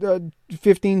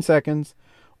 15 seconds,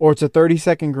 or it's a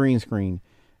 30-second green screen.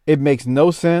 It makes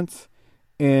no sense.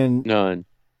 And none.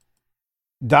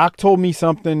 Doc told me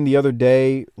something the other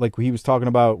day, like we were talking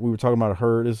about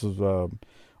her. This was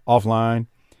offline,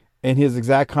 and his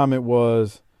exact comment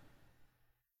was,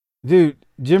 "Dude,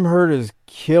 Jim Herd is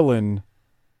killing.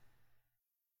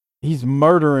 He's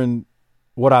murdering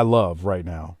what I love right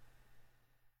now."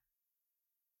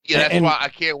 Yeah, that's why I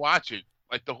can't watch it.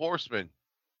 Like the Horseman.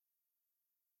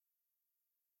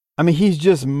 I mean, he's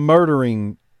just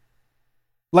murdering.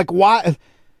 Like, why?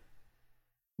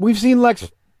 We've seen Lex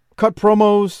cut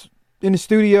promos in the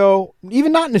studio,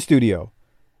 even not in the studio,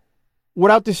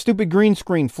 without this stupid green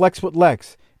screen, flex with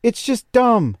Lex. It's just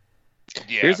dumb.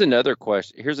 Yeah. Here's another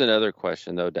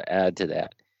question, though, to add to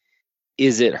that.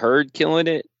 Is it Herd killing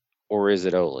it, or is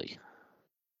it Ole?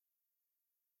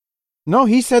 No,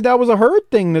 he said that was a Herd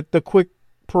thing, that the quick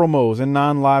promos and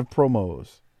non-live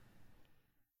promos.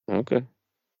 Okay.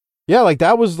 Yeah, like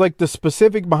that was like the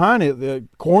specific behind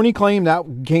it. Corny claimed that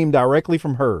came directly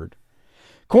from Herd.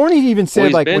 Corny even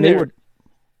said like when they were.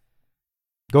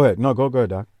 Go ahead. No, go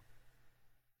ahead, Doc.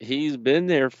 He's been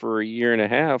there for a year and a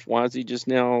half. Why is he just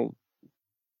now?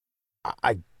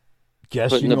 I guess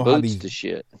putting you know the boots how these to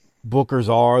shit. Bookers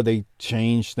are. They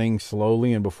change things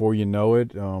slowly, and before you know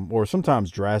it, or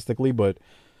sometimes drastically. But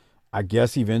I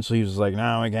guess eventually he was like,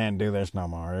 "No, we can't do this no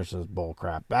more. This is bull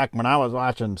crap." Back when I was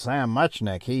watching Sam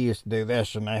Muchnick, he used to do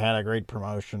this, and they had a great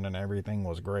promotion, and everything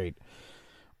was great.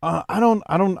 I don't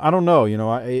know. You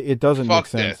know, it doesn't make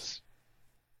sense.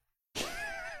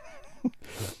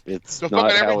 It's so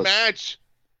not fucking every how match.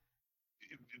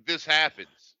 This happens.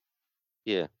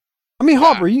 Yeah. I mean,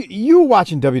 Harper, you were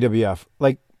watching WWF.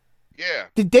 Like, yeah.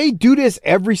 Did they do this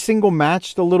every single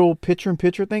match, the little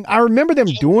picture-in-picture thing? I remember them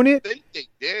doing it. I think they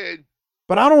did.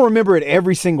 But I don't remember it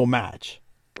every single match.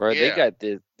 Right, yeah. They got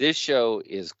this show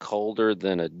is colder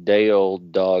than a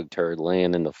day-old dog turd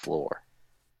laying in the floor.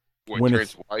 When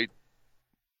it's white.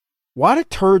 Why do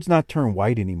turds not turn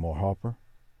white anymore, Harper?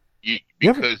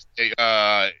 Because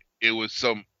it was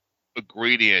some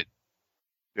ingredient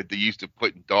that they used to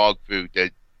put in dog food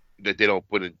that they don't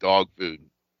put in dog food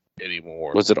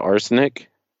anymore. Was it arsenic?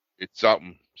 It's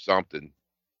something,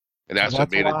 and that's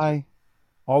what made why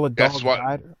all the dogs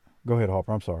died. Go ahead,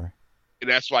 Harper. I'm sorry. And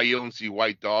that's why you don't see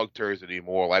white dog turds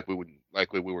anymore, like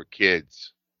when we were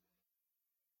kids.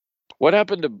 What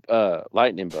happened to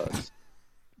lightning bugs?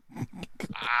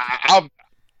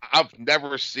 I've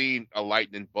never seen a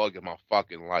lightning bug in my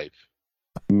fucking life.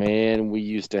 Man, we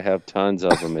used to have tons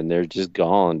of them, and they're just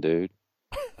gone, dude.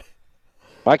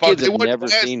 My kids have never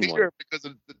seen one. Because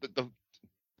of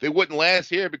they wouldn't last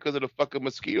here because of the fucking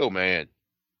mosquito man.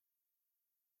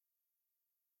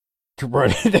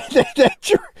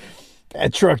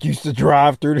 That truck used to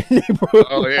drive through the neighborhood.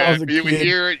 Oh yeah, you would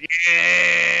hear it.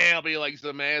 Yeah, I'll be like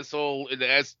some asshole in the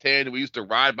S10. We used to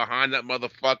ride behind that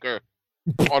motherfucker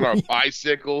on our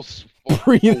bicycles.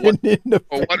 For what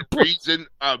reason?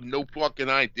 I have no fucking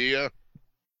idea.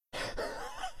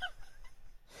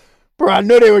 Bro, I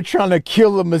know they were trying to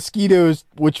kill the mosquitoes,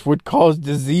 which would cause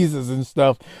diseases and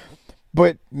stuff.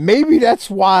 But maybe that's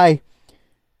why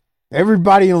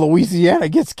everybody in Louisiana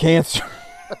gets cancer.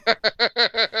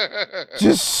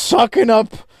 Just sucking up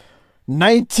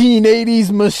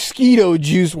 1980s mosquito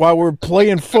juice while we're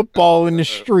playing football in the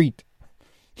street.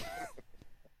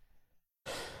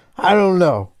 I don't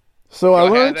know. So I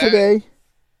learned today.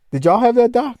 Did y'all have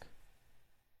that, Doc?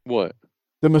 What?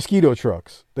 The mosquito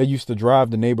trucks that used to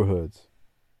drive the neighborhoods.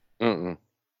 No.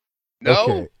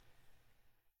 Okay.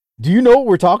 Do you know what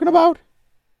we're talking about?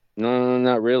 No,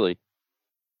 not really.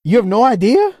 You have no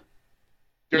idea?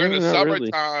 During the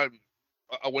summertime,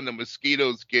 when the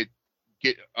mosquitoes get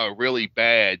really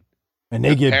bad. And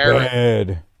they get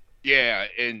bad. Yeah,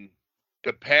 and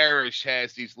the parish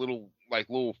has these little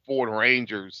Ford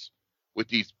Rangers with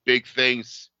these big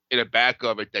things in the back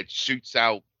of it that shoots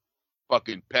out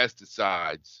fucking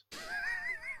pesticides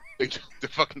to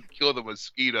fucking kill the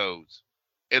mosquitoes.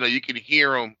 And you can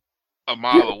hear them a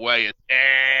mile away.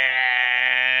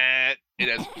 And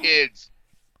as kids,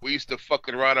 we used to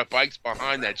fucking ride our bikes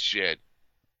behind that shit.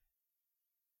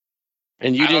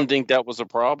 And you didn't think that was a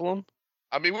problem?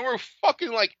 I mean, we were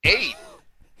fucking like 8.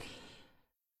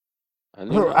 I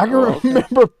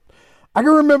can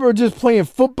remember just playing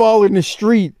football in the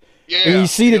street. Yeah, and you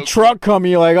see the truck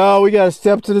coming, you're like, oh, we got to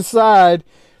step to the side.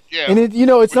 Yeah. And it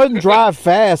doesn't drive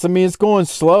fast. I mean, it's going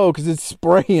slow because it's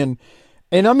spraying.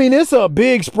 And I mean, it's a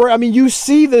big spray. I mean, you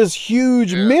see this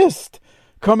huge mist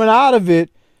coming out of it,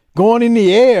 going in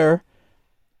the air.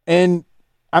 And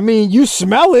I mean, you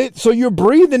smell it, so you're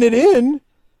breathing it in.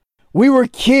 We were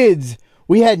kids.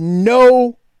 We had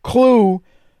no clue.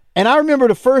 And I remember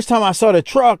the first time I saw the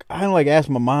truck, I like asked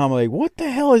my mom, like, what the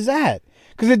hell is that?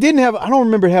 Because it didn't have, I don't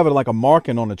remember it having like a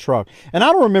marking on the truck. And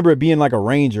I don't remember it being like a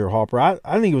Ranger, Harper. I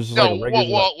think it was just like a regular.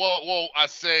 Well, I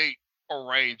say a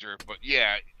Ranger, but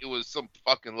yeah, it was some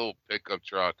fucking little pickup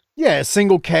truck. Yeah,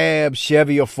 single cab,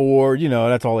 Chevy or Ford,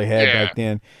 that's all they had back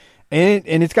then. And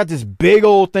it's got this big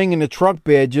old thing in the truck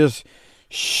bed just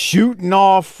shooting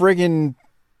off friggin'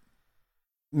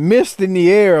 mist in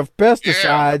the air of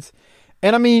pesticides.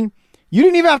 And I mean, you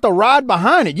didn't even have to ride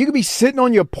behind it. You could be sitting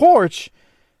on your porch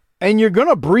and you're going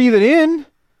to breathe it in.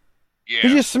 Yeah.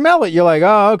 Because you smell it. You're like,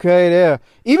 oh, okay, yeah.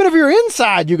 Even if you're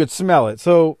inside, you could smell it.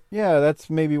 So, yeah, that's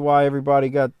maybe why everybody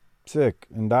got sick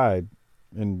and died.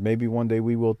 And maybe one day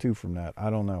we will too from that. I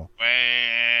don't know.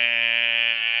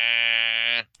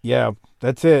 Yeah,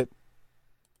 that's it.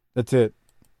 That's it.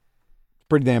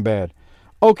 Pretty damn bad.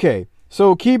 Okay.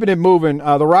 So keeping it moving,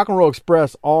 the Rock and Roll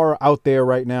Express are out there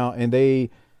right now, and they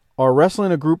are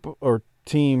wrestling a group or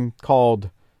team called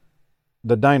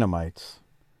the Dynamites.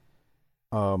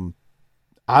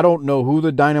 I don't know who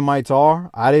the Dynamites are.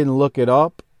 I didn't look it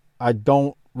up. I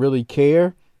don't really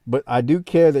care, but I do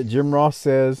care that Jim Ross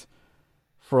says,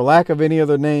 for lack of any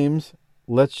other names,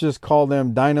 let's just call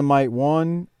them Dynamite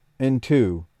 1 and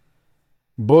 2.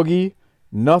 Boogie,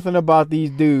 nothing about these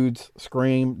dudes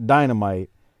scream Dynamite.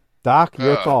 Doc,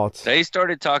 your thoughts? They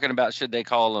started talking about should they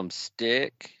call them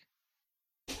Stick?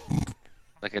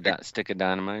 Like a stick of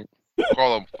dynamite?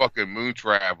 Call them fucking Moon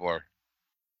Traveler.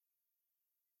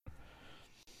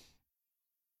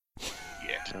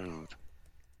 Yeah. Dude.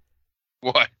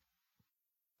 What?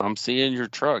 I'm seeing your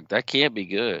truck. That can't be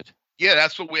good. Yeah,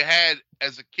 that's what we had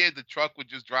as a kid. The truck would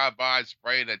just drive by and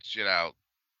spray that shit out.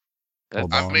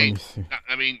 I mean,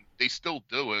 they still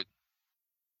do it.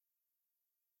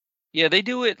 Yeah, they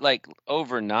do it like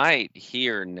overnight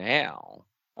here now.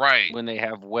 Right. When they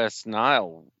have West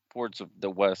Nile, ports of the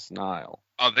West Nile.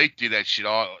 Oh, they do that shit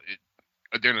all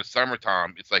during the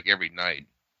summertime. It's like every night.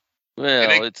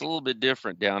 Well, it's a little bit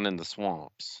different down in the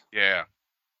swamps. Yeah.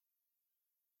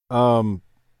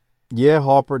 Yeah,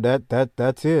 Harper,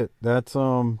 that's it. That's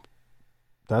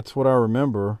what I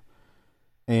remember.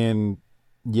 And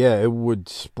yeah, it would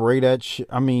spray that shit.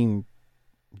 I mean,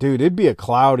 dude, it'd be a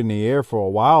cloud in the air for a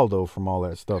while though from all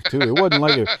that stuff too. It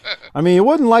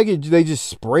wasn't like they just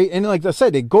spray, and like I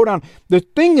said, they go down. The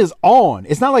thing is on.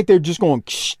 It's not like they're just going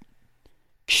ksh,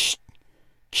 ksh,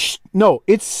 ksh. No,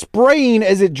 it's spraying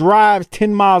as it drives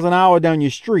 10 miles an hour down your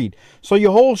street. So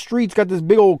your whole street's got this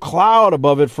big old cloud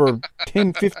above it for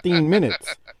 10, 15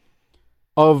 minutes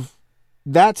of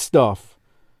that stuff.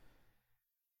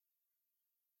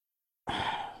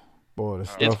 Boy, the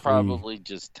stuff it's probably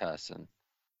just Tussin.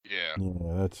 Yeah.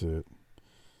 Yeah, that's it.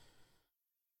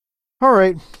 All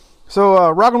right. So,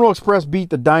 Rock and Roll Express beat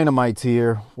the Dynamites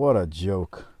here. What a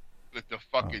joke. With the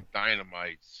fucking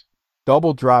Dynamites.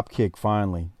 Double drop kick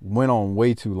finally. Went on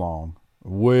way too long.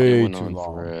 Way too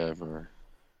long. Forever.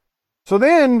 So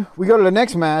then we go to the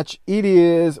next match. It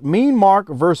is Mean Mark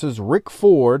versus Rick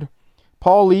Ford.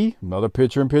 Paul Lee, another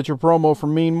picture-in-picture promo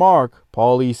from Mean Mark.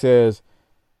 Paul Lee says,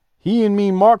 he and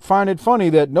Mean Mark find it funny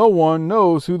that no one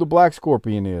knows who the Black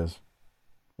Scorpion is.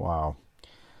 Wow.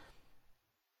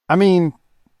 I mean,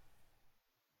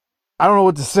 I don't know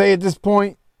what to say at this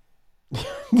point.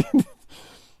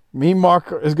 Mean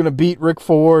Mark is going to beat Rick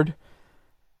Ford.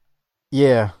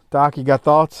 Yeah. Doc, you got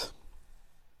thoughts?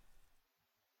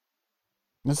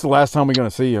 This is the last time we're going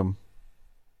to see him.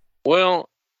 Well,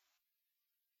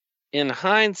 in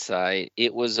hindsight,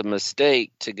 it was a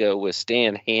mistake to go with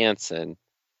Stan Hansen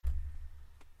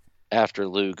after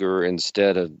Luger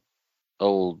instead of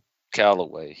old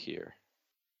Calloway here.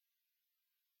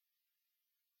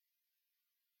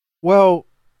 Well,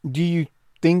 do you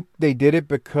think they did it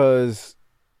because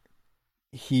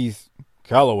he's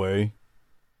Calloway?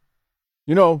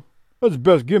 You know, that's the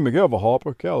best gimmick ever,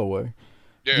 Harper, Calloway.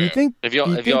 Yeah. Do you think? Have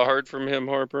y'all heard from him,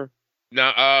 Harper?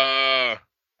 No, I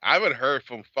haven't heard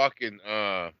from fucking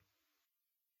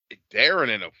Darren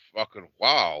in a fucking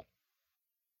while.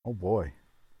 Oh boy.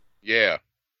 Yeah.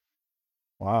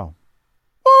 Wow.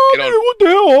 Oh, man, what the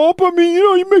hell, Harper? I mean,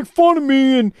 you make fun of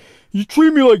me and you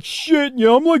treat me like shit. You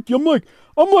know, I'm like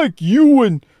you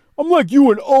and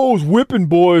O's whipping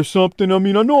boy or something. I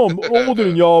mean, I know I'm older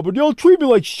than y'all, but y'all treat me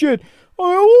like shit.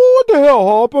 What the hell,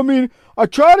 Harper? I mean, I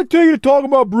try to tell you to talk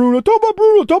about Bruno, talk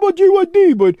about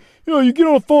GYD, but you know, you get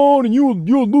on the phone and you and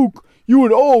Luke, you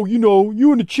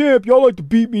and the champ, y'all like to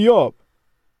beat me up.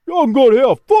 Y'all can go to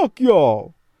hell. Fuck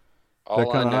y'all. Is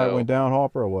that kind of how it went down,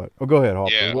 Harper, or what? Oh, go ahead,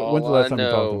 Harper. Yeah. When's the last time you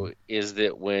talked to him? Is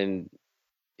that when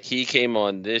he came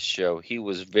on this show, he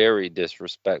was very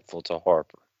disrespectful to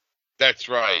Harper. That's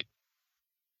right.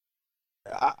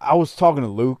 I was talking to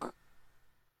Luke,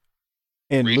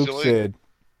 and Recently? Luke said,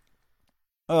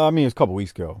 it was a couple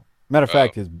weeks ago. Matter of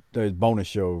fact, his bonus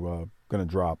show going to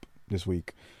drop this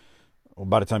week. Well,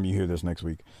 by the time you hear this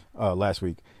last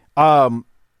week.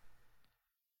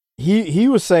 He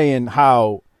was saying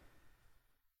how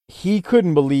he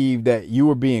couldn't believe that you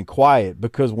were being quiet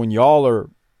because when y'all are,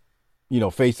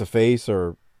 face to face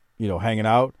or, hanging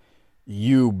out,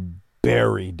 you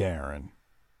bury Darren.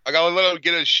 I gotta let him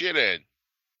get his shit in.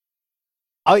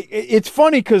 It's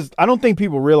funny because I don't think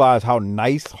people realize how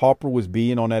nice Harper was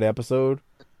being on that episode.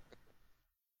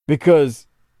 Because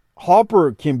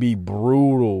Harper can be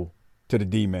brutal to the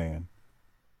D-man.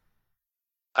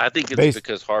 I think it's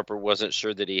because Harper wasn't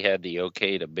sure that he had the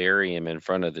okay to bury him in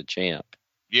front of the champ.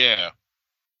 Yeah.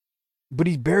 But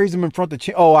he buries him in front of the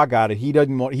champ. Oh, I got it. He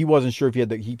wasn't sure if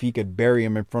he could bury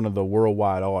him in front of the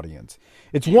worldwide audience.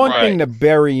 It's one thing to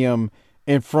bury him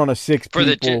in front of six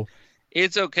people.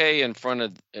 It's okay in front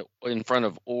of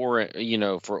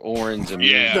Oren, for Oren's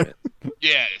amusement.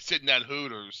 Yeah, sitting at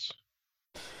Hooters.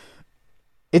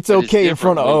 It's okay in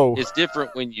front of O. It's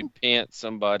different when you pant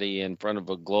somebody in front of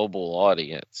a global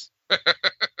audience.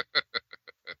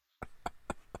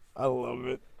 I love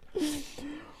it.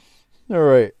 All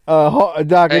right.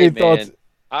 Doc, any thoughts?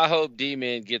 I hope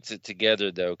D-Man gets it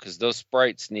together, though, because those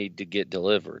sprites need to get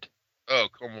delivered. Oh,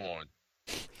 come on.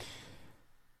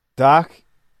 Doc,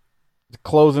 the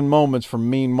closing moments from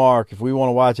Mean Mark. If we want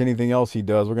to watch anything else he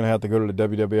does, we're going to have to go to the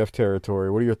WWF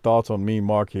territory. What are your thoughts on Mean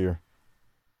Mark here?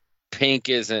 Pink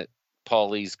isn't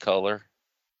Paulie's color.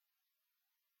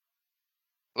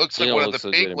 Looks like one of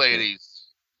the pink ladies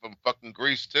from fucking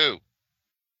Grease too.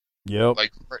 Yep.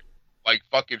 Like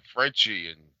fucking Frenchie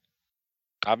and.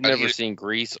 I've never seen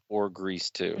Grease or Grease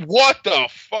 2. What the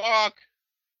fuck?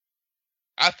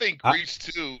 I think Grease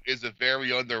 2 is a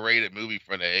very underrated movie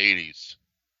from the 80s.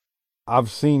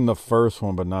 I've seen the first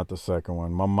one, but not the second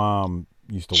one. My mom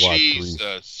used to watch Grease.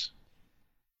 Jesus.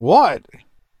 What?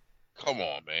 Come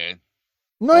on, man.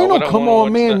 No, you don't come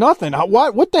on, man. Nothing.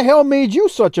 What the hell made you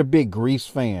such a big Grease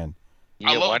fan?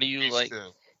 Yeah, why do you Grease like? 2.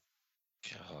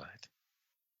 God,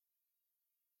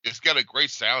 it's got a great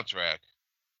soundtrack.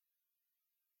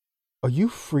 Are you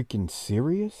freaking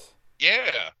serious?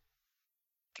 Yeah.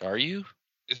 Are you?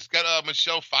 It's got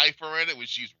Michelle Pfeiffer in it when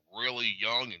she's really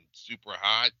young and super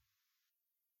hot.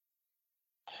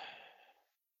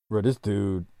 Bro, this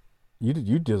dude,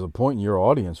 you disappointing your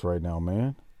audience right now,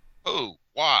 man. Who?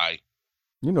 Why?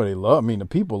 You know they love. The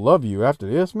people love you after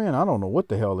this, man. I don't know what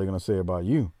the hell they're gonna say about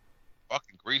you.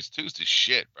 Fucking Grease 2's the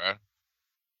shit, bro.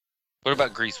 What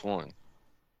about Grease 1?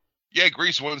 Yeah,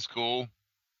 Grease 1's cool.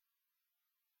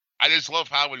 I just love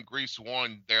how in Grease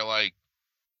 1 they're like,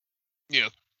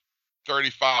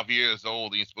 35 years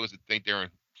old and you're supposed to think they're in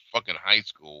fucking high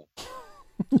school.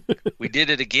 We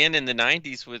did it again in the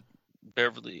 90s with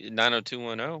Beverly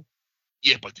 90210.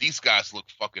 Yeah, but these guys look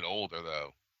fucking older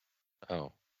though.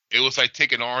 Oh. It was like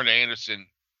taking Arn Anderson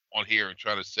on here and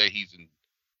trying to say he's in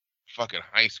fucking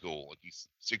high school, like he's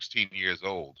 16 years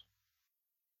old.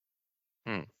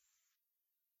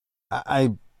 I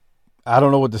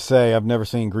don't know what to say. I've never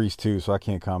seen Grease 2, so I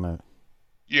can't comment.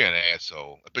 You're an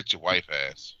asshole. I bet your wife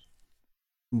has.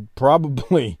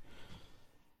 Probably.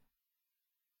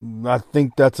 I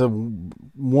think that's a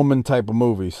woman type of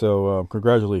movie, so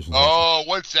congratulations. Oh,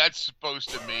 what's that supposed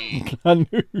to mean? I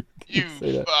knew you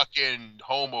fucking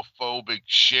homophobic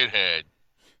shithead.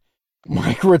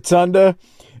 Mike Rotunda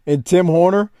and Tim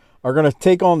Horner are going to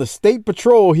take on the State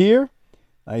Patrol here.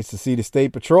 Nice to see the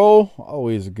State Patrol.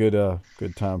 Always a good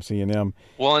time seeing them.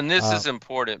 Well, and this is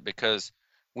important because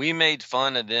we made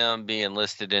fun of them being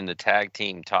listed in the tag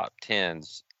team top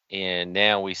 10s, and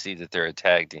now we see that they're a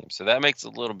tag team. So that makes a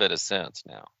little bit of sense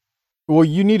now. Well,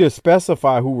 you need to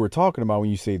specify who we're talking about when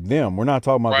you say them. We're not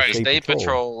talking about the State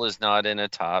Patrol is not in a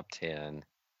top 10.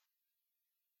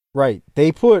 Right.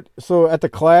 So at the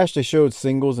Clash, they showed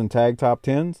singles and tag top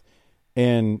 10s,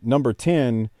 and number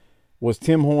 10 was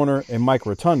Tim Horner and Mike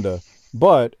Rotunda.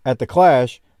 But at the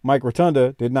Clash, Mike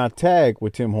Rotunda did not tag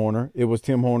with Tim Horner. It was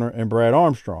Tim Horner and Brad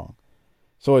Armstrong.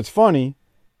 So it's funny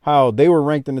how they were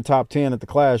ranked in the top 10 at the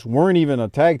Clash, weren't even a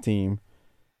tag team,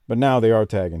 but now they are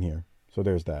tagging here. So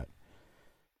there's that.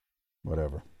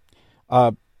 Whatever.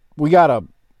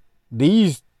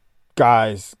 These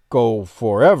guys go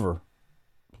forever.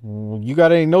 You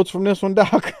got any notes from this one,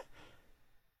 Doc?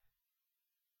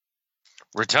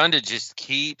 Rotunda just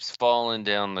keeps falling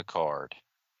down the card.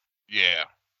 Yeah.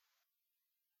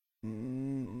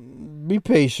 Be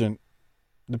patient,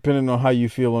 depending on how you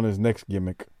feel on his next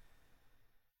gimmick.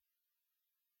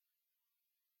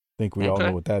 I think we all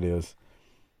know what that is.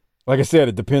 Like I said,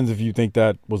 it depends if you think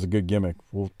that was a good gimmick.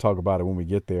 We'll talk about it when we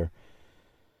get there.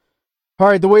 All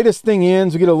right, the way this thing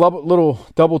ends, we get a little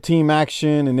double team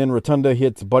action, and then Rotunda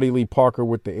hits Buddy Lee Parker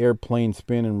with the airplane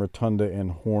spin, and Rotunda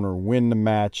and Horner win the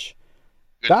match.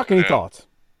 Good Doc, for any him. thoughts?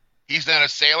 He's not a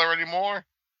sailor anymore?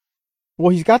 Well,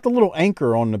 he's got the little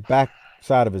anchor on the back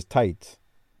side of his tights.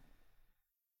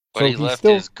 But he left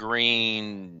his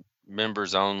green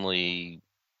members only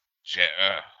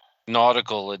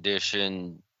nautical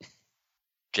edition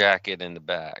jacket in the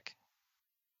back.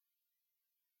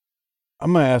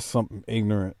 I'm going to ask something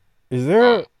ignorant. Is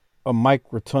there a Mike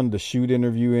Rotunda shoot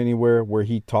interview anywhere where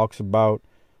he talks about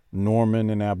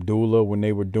Norman and Abdullah when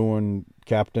they were doing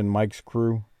Captain Mike's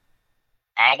crew?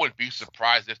 I would be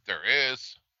surprised if there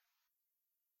is.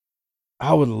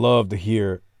 I would love to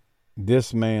hear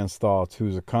this man's thoughts,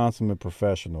 who's a consummate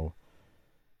professional,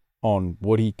 on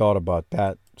what he thought about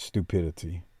that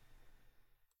stupidity.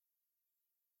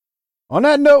 On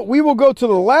that note, we will go to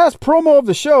the last promo of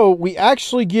the show. We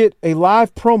actually get a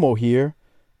live promo here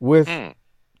with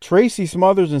Tracy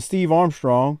Smothers and Steve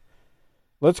Armstrong.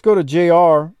 Let's go to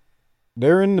JR.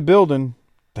 They're in the building.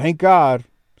 Thank God.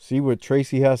 See what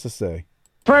Tracy has to say.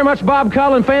 Very much, Bob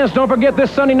Collin fans. Don't forget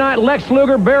this Sunday night, Lex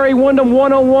Luger, Barry Windham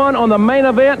 101 on the main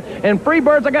event. And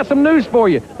Freebirds, I got some news for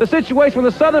you. The situation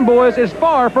with the Southern Boys is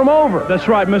far from over. That's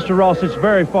right, Mr. Ross. It's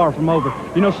very far from over.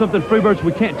 You know something, Freebirds?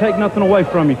 We can't take nothing away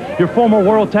from you. You're former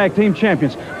World Tag Team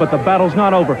Champions, but the battle's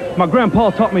not over. My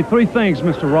grandpa taught me 3 things,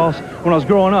 Mr. Ross, when I was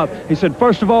growing up. He said,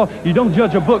 first of all, you don't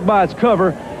judge a book by its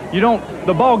cover.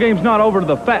 The ball game's not over till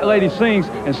the fat lady sings,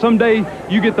 and someday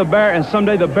you get the bear, and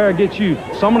someday the bear gets you.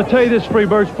 So I'm going to tell you this,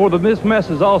 Freebirds, before this mess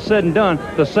is all said and done,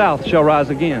 the South shall rise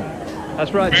again.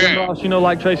 That's right, Jim Ross.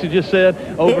 Like Tracy just said,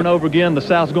 over and over again, the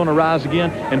South's going to rise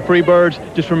again. And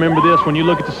Freebirds, just remember this, when you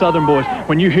look at the Southern Boys,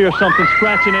 when you hear something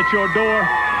scratching at your door,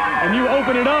 and you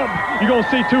open it up, you're going to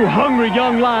see 2 hungry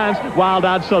young lions,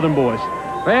 wild-eyed Southern Boys.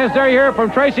 Fans, there you hear it from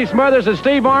Tracy Smothers and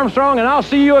Steve Armstrong, and I'll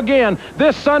see you again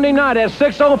this Sunday night at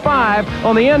 6:05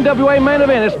 on the NWA main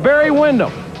event. It's Barry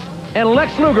Windham and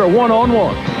Lex Luger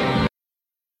one-on-one.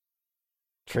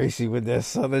 Tracy with that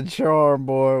Southern charm,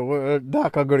 boy.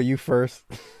 Doc, I'll go to you first.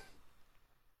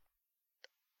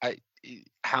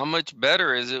 How much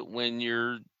better is it when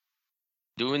you're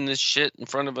doing this shit in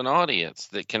front of an audience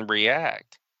that can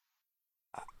react?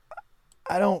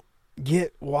 I don't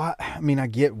get why. I mean, I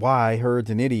get why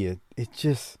Herd's an idiot.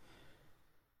 It's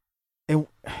a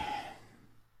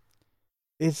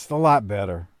lot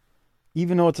better.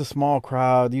 Even though it's a small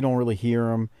crowd, you don't really hear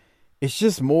them. It's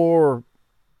just more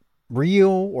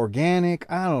real, organic.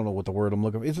 I don't know what the word I'm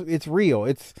looking for. It's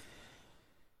real.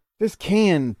 This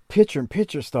canned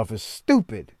picture-in-picture stuff is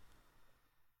stupid.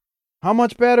 How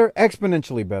much better?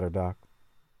 Exponentially better, Doc.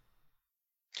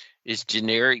 It's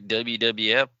generic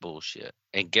WWF bullshit.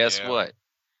 And guess what?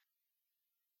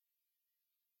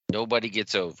 Nobody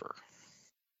gets over.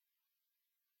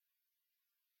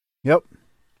 Yep.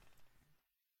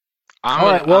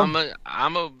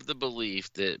 I'm of the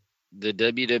belief that the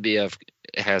WWF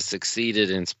has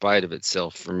succeeded in spite of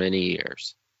itself for many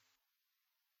years.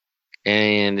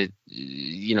 And,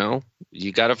 you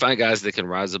got to find guys that can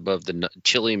rise above the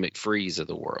Chili McFreeze of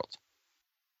the world.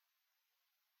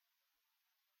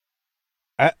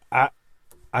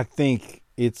 I think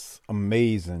it's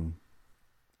amazing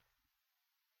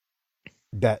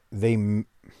that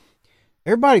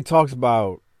everybody talks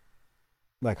about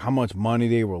like how much money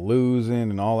they were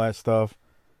losing and all that stuff.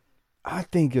 I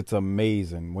think it's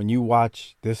amazing when you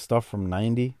watch this stuff from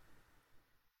 90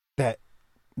 that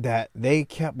they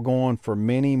kept going for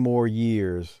many more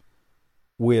years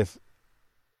with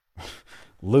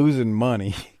losing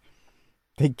money.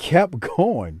 They kept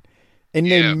going. And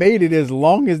they made it as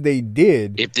long as they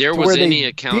did. If there was any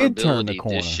accountability,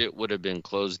 this shit would have been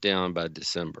closed down by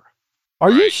December.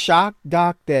 Are you shocked,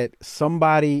 Doc, that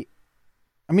somebody...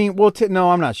 I mean,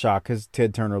 no, I'm not shocked because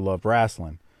Ted Turner loved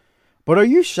wrestling. But are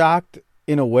you shocked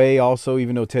in a way also,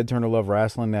 even though Ted Turner loved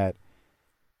wrestling, that,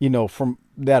 from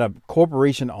that a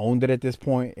corporation owned it at this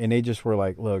point and they just were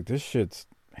like, look, this shit's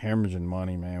hemorrhaging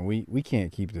money, man. We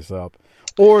can't keep this up.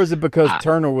 Or is it because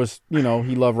Turner was, he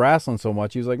loved wrestling so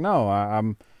much? He was like,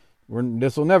 no,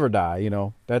 this will never die,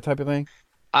 that type of thing.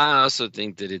 I also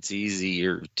think that it's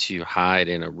easier to hide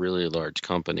in a really large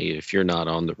company if you're not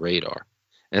on the radar.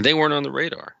 And they weren't on the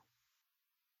radar.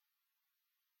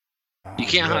 You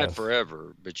can't hide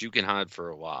forever, but you can hide for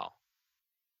a while.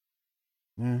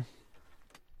 Yeah.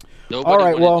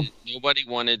 Nobody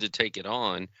wanted to take it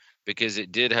on because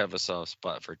it did have a soft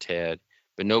spot for Tad,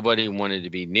 but nobody wanted to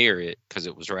be near it because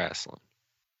it was wrestling.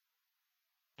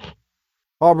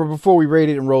 Harper, before we rate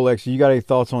it in Rolex, you got any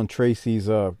thoughts on Tracy's,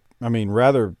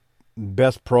 rather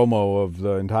best promo of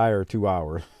the entire 2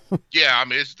 hours? Yeah, I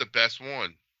mean, it's the best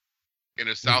one. And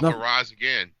the South will rise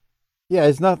again. Yeah,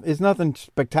 it's nothing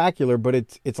spectacular, but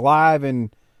it's live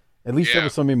and at least there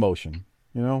was some emotion,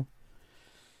 you know?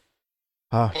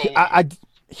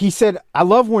 He said, I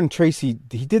love when Tracy,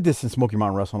 he did this in Smoky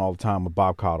Mountain Wrestling all the time with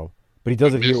Bob Caudle, but he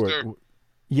does it here.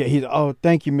 Yeah,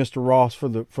 thank you, Mr. Ross, for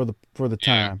the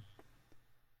time.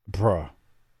 Bruh,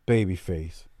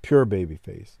 babyface, pure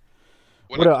babyface.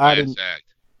 What a class act.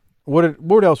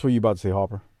 What else were you about to say,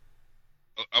 Harper?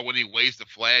 When he waves the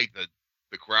flag, the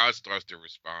crowd starts to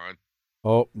respond.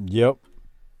 Oh, yep.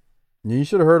 You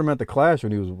should have heard him at the Clash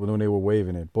when they were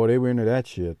waving it. Boy, they were into that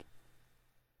shit.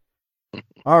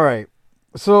 All right,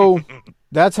 so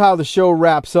that's how the show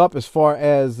wraps up as far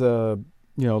as the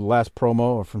last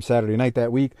promo from Saturday night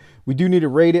that week. We do need to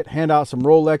rate it, hand out some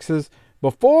Rolexes.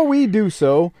 Before we do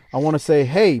so, I want to say,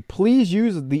 hey, please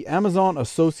use the Amazon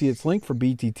Associates link for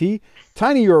BTT,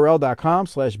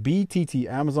 tinyurl.com/BTT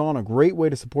Amazon, a great way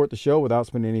to support the show without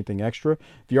spending anything extra.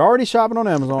 If you're already shopping on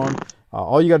Amazon,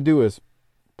 all you got to do is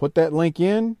put that link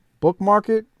in, bookmark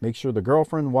it, make sure the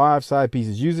girlfriend, wife, side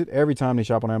pieces use it every time they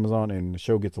shop on Amazon, and the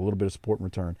show gets a little bit of support in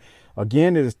return.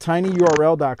 Again, it is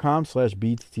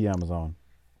tinyurl.com/BTT Amazon.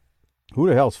 Who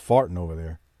the hell's farting over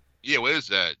there? Yeah, what is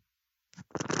that?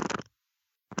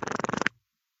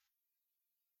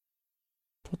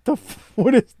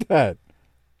 What is that?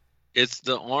 It's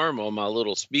the arm on my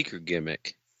little speaker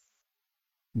gimmick.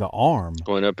 The arm?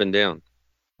 Going up and down.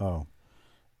 Oh.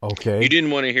 Okay. You didn't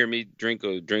want to hear me drink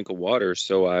a drink of water,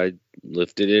 so I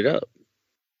lifted it up.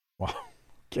 Wow.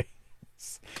 Okay.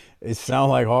 It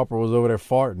sounded like Harper was over there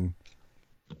farting.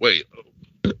 Wait.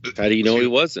 How do you know he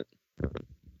wasn't?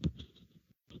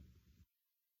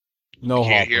 No, you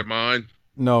can't Harper. Hear mine?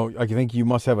 No, I think you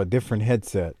must have a different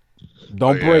headset.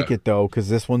 Don't break it, though, because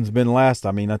this one's been last.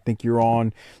 I mean, I think you're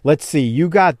on. Let's see. You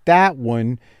got that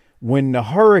one when the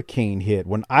hurricane hit,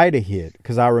 when Ida hit,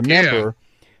 because I remember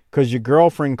because your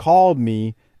girlfriend called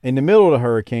me in the middle of the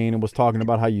hurricane and was talking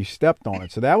about how you stepped on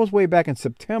it. So that was way back in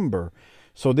September.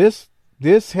 So this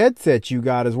headset you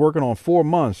got is working on 4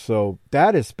 months. So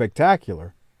that is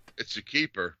spectacular. It's a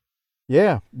keeper.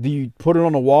 Yeah. Do you put it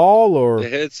on the wall or the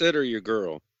headset or your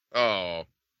girl? Oh,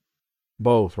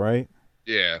 both, right?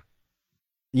 Yeah.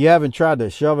 You haven't tried to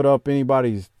shove it up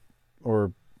anybody's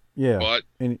or What?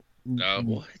 No.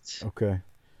 What? Okay.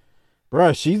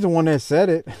 Bruh, she's the one that said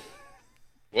it.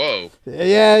 Whoa.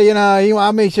 Yeah,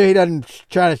 I'll make sure he doesn't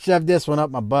try to shove this one up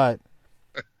my butt.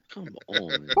 Come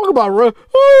on. Talk about oh,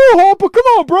 Harper, come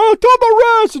on, bro. Talk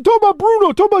about Rass and talk about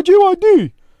Bruno. Talk about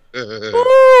JYD.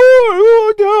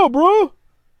 What the hell, bro?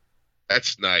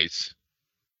 That's nice.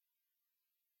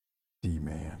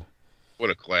 Man. What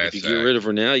a class. If you get rid of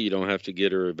her now, you don't have to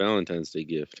get her a Valentine's Day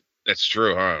gift. That's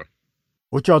true, huh?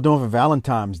 What y'all doing for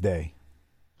Valentine's Day?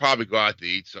 Probably go out to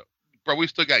eat. So, bro, we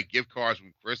still got gift cards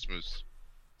from Christmas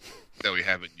that we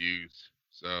haven't used.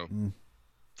 So,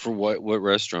 for what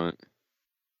restaurant?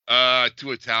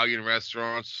 2 Italian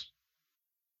restaurants,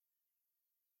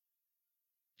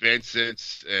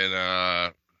 Vincent's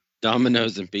and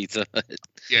Domino's and Pizza Hut.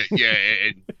 Yeah,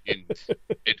 and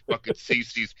fucking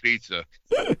CC's Pizza,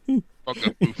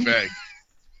 fucking buffet.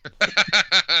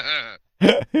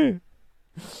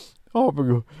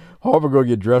 Harper go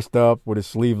get dressed up with his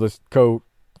sleeveless coat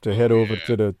to head over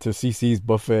to CC's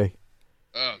buffet.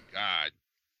 Oh God!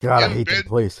 God, I hate that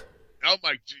place. Oh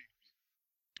my!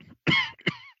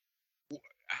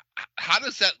 How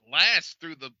does that last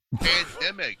through the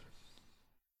pandemic?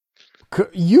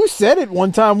 You said it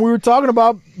one time we were talking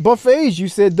about buffets. You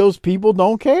said those people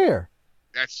don't care.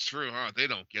 That's true, huh? They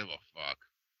don't give a fuck.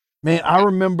 Man, I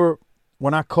remember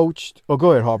when I coached. Oh,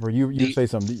 go ahead, Harper. You say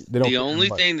something. The only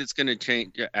thing that's going to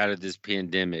change out of this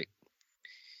pandemic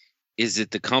is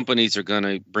that the companies are going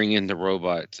to bring in the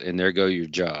robots and there go your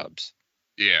jobs.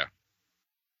 Yeah.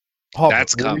 Harper,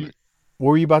 that's coming. What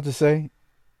were you about to say?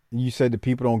 You said that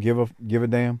people don't give a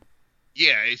damn?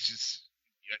 Yeah, it's just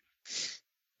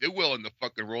they're willing to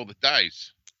fucking roll the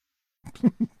dice.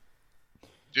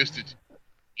 Just to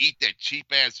eat that cheap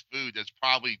ass food that's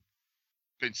probably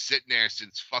been sitting there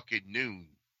since fucking noon.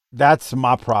 That's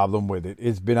my problem with it.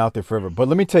 It's been out there forever. But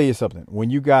let me tell you something. When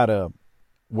you got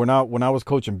when I was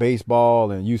coaching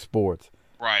baseball and youth sports,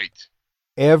 right?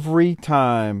 Every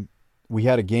time we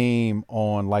had a game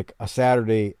on like a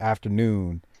Saturday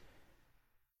afternoon,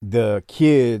 the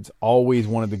kids always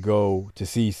wanted to go to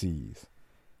CC's.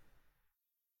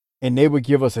 And they would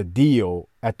give us a deal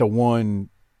at the one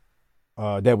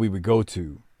that we would go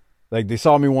to. Like, they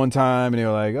saw me one time, and they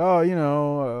were like, oh, you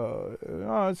know,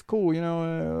 oh, it's cool, you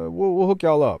know, we'll hook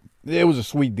y'all up. It was a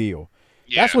sweet deal.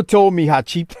 Yeah. That's what told me how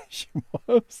cheap that shit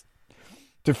was.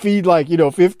 To feed, like, you know,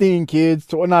 15 kids.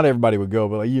 Not everybody would go,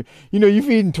 but, like, you're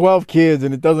feeding 12 kids,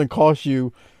 and it doesn't cost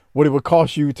you what it would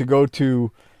cost you to go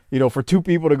to, you know, for 2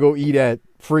 people to go eat at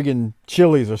friggin'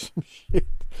 Chili's or some shit.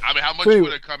 I mean, how much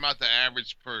would it come out the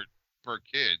average per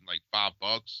kid? Like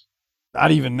 $5?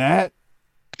 Not even that.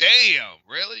 Damn,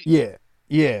 really?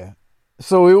 Yeah.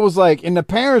 So it was like, and the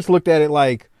parents looked at it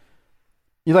like,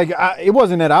 it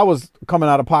wasn't that I was coming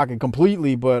out of pocket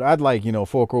completely, but I'd like, you know,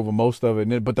 fork over most of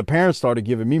it. But the parents started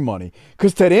giving me money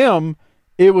because to them,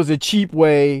 it was a cheap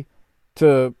way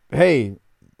to, hey,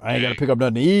 I ain't got to pick up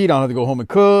nothing to eat. I don't have to go home and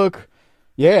cook.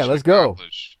 Yeah, let's go.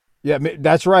 Yeah,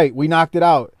 that's right. We knocked it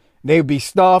out. They'd be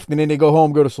stuffed, and then they go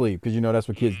home, go to sleep because, you know, that's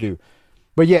what kids do.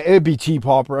 But yeah, it'd be cheap,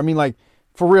 Harper. I mean, like,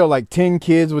 for real, like 10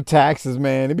 kids with taxes,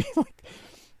 man. It'd be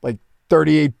like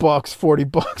 $38,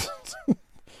 $40.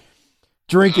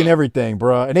 Drinking everything,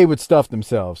 bro. And they would stuff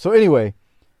themselves. So anyway,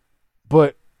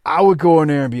 but I would go in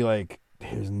there and be like,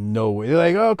 there's no way. They're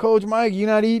like, oh, Coach Mike, you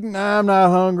not eating? Nah, I'm not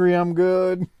hungry. I'm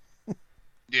good.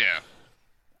 Yeah.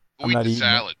 We'll eat the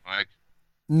salad, Mike.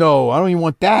 No, I don't even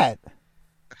want that.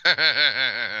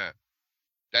 That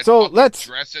so let's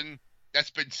dressing that's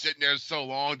been sitting there so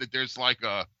long that there's like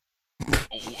a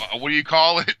what do you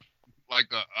call it? Like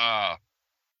a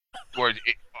where it,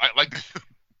 like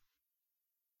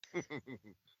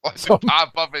the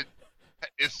top of it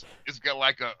is got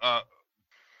like a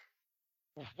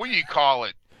what do you call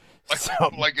it?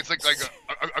 Like it's like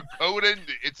a coating.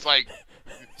 It's like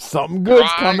something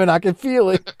good's coming. I can feel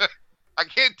it. I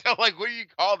can't tell. Like, what do you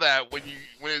call that when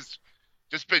it's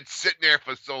just been sitting there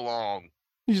for so long?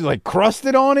 You just like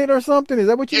crusted on it or something? Is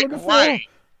that what you're looking for?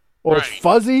 Or it's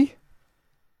fuzzy?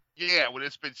 Yeah, when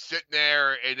it's been sitting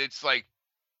there and it's like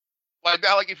not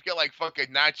like if you get like fucking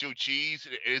nacho cheese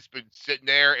and it's been sitting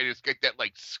there and it's got that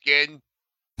like skin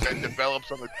that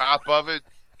develops on the top of it.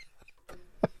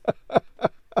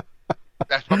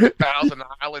 That fucking Thousand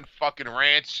Island fucking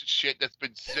ranch shit that's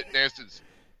been sitting there since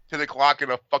 10 o'clock in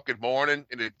the fucking morning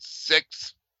and it's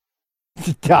 6.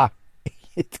 Doc,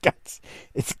 it's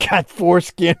got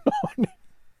foreskin on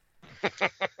it.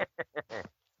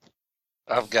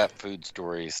 I've got food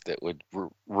stories that would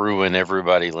ruin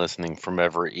everybody listening from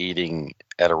ever eating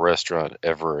at a restaurant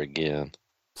ever again.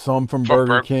 Some from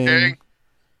Burger King.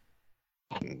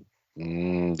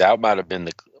 That might have been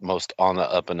the most on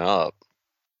the up and up.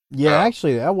 Yeah,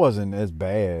 actually, that wasn't as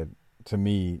bad to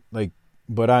me. Like,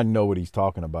 but I know what he's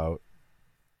talking about.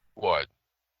 What?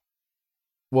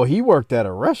 Well, he worked at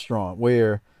a restaurant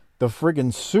where the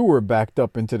friggin' sewer backed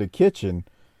up into the kitchen.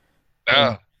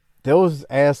 Those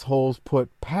assholes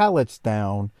put pallets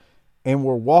down and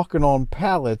were walking on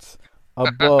pallets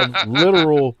above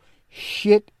literal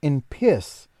shit and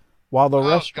piss while the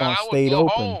restaurant stayed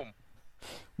open.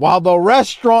 While the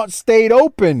restaurant stayed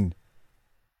open.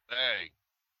 Hey.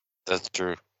 That's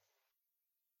true.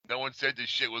 No one said this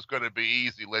shit was going to be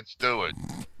easy. Let's do it.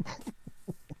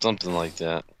 Something like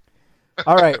that.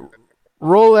 All right.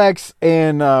 Rolex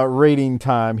and rating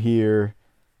time here.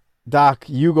 Doc,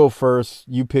 you go first.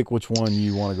 You pick which one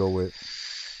you want to go with.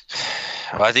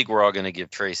 I think we're all going to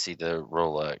give Tracy the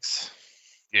Rolex.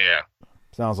 Yeah.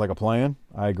 Sounds like a plan.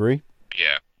 I agree.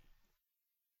 Yeah.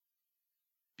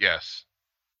 Yes.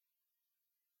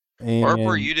 And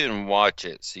Harper, you didn't watch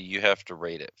it, so you have to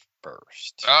rate it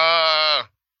first. A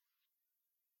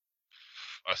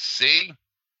C?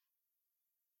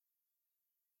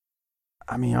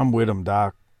 I mean, I'm with him,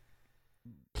 Doc.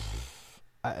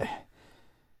 I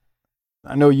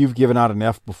know you've given out an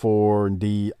F before and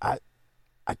D. I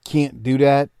can't do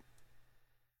that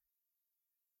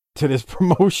to this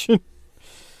promotion.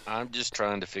 I'm just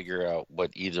trying to figure out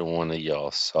what either one of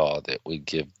y'all saw that would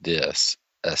give this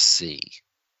a C.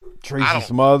 Tracy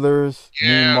Smothers,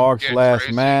 me Mark's last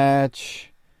Tracy.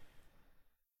 Match.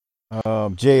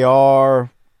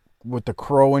 JR with the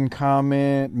crowing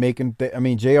comment,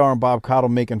 JR and Bob Cottle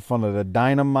making fun of the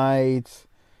Dynamites.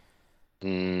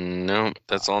 No,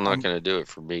 that's all not going to do it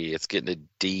for me. It's getting a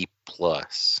D+.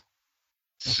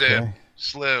 Okay.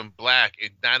 Slim, Black,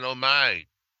 and Dynamite.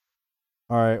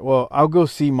 All right, well, I'll go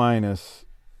C-.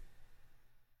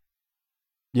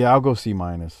 Yeah, I'll go C-.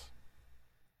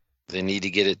 They need to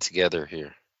get it together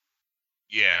here.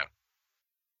 Yeah.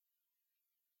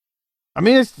 I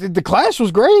mean, the Clash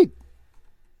was great.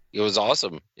 It was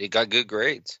awesome. It got good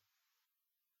grades.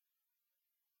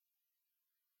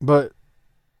 But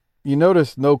you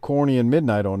notice no Corny and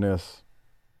Midnight on this.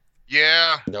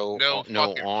 Yeah. No no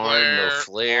arm, Flair, no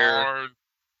Flair. Arn.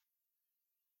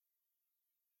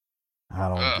 I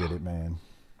don't get it, man.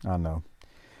 I know.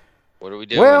 What are we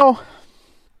doing? Well,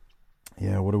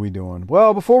 yeah, what are we doing?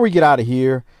 Well, before we get out of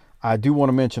here, I do want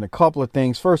to mention a couple of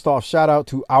things. First off, shout out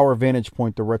to Our Vantage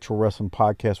Point, the Retro Wrestling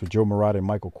Podcast with Joe Murata and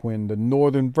Michael Quinn, the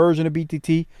northern version of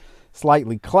BTT.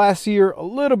 Slightly classier, a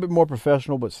little bit more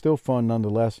professional, but still fun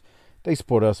nonetheless. They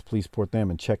support us. Please support them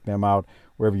and check them out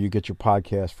wherever you get your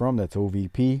podcast from. That's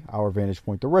OVP, Our Vantage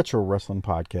Point, the Retro Wrestling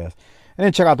Podcast. And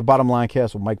then check out the Bottom Line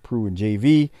Cast with Mike Prue and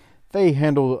JV. They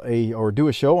handle do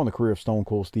a show on the career of Stone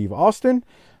Cold Steve Austin.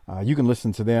 You can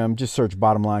listen to them. Just search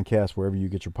Bottom Line Cast wherever you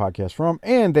get your podcast from.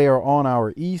 And they are on our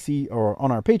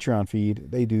on our Patreon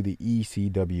feed. They do the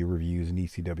ECW reviews and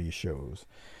ECW shows.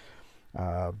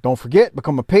 Don't forget,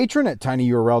 become a patron at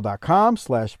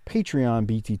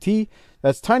tinyurl.com/PatreonBTT.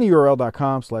 That's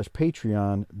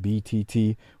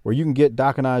tinyurl.com/PatreonBTT, where you can get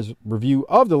Doc and I's review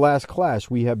of The Last Clash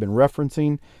we have been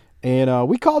referencing. And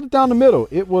we called it down the middle.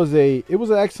 It was an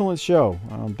excellent show.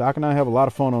 Doc and I have a lot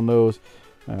of fun on those.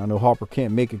 I know Harper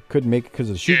couldn't make it because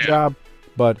of the shoot job,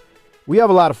 but we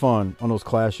have a lot of fun on those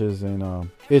clashes,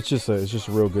 and it's just a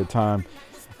real good time.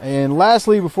 And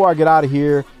lastly, before I get out of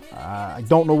here, I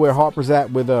don't know where Harper's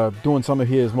at with doing some of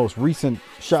his most recent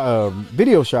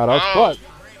video shout-outs, but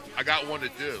I got one to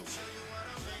do.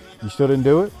 You still didn't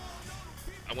do it?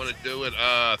 I want to do it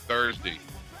Thursday.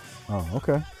 Oh,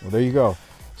 okay. Well, there you go.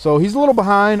 So he's a little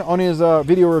behind on his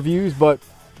video reviews, but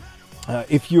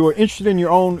if you're interested in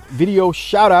your own video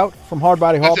shout-out from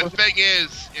Hardbody Harper. The thing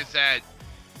is that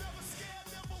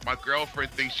my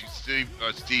girlfriend thinks she's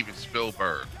Steven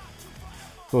Spielberg.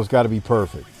 So it's got to be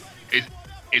perfect.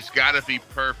 It's got to be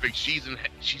perfect. She even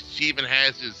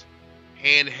has this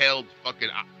handheld fucking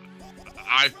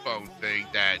iPhone thing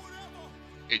that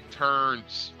it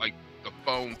turns, like the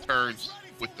phone turns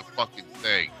with the fucking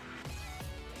thing.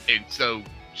 And so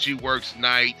she works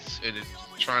nights and is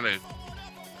trying to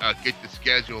get the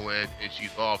schedule in, and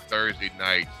she's off Thursday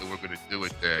night, so we're going to do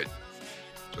it then.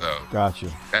 So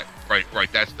gotcha. Right.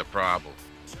 That's the problem.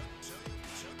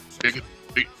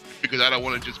 Because I don't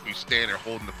want to just be standing there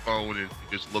holding the phone and it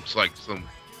just looks like some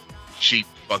cheap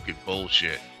fucking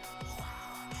bullshit.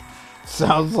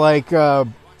 Sounds like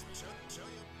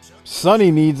Sonny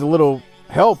needs a little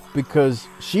help because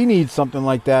she needs something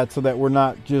like that so that we're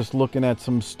not just looking at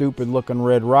some stupid looking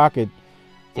red rocket.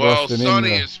 Well,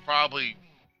 Sonny is probably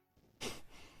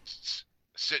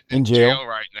sitting in jail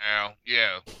right now.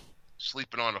 Yeah.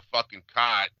 Sleeping on a fucking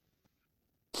cot.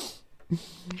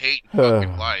 Hating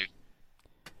fucking life.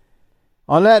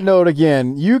 On that note,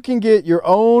 again, you can get your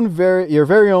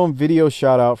very own video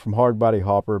shout out from Hardbody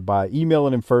Harper by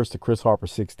emailing him first to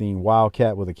ChrisHarper16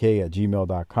 Wildcat with a K at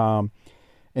gmail.com.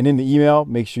 And in the email,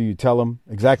 make sure you tell him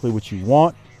exactly what you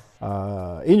want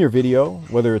in your video,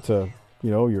 whether it's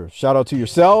your shout out to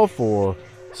yourself or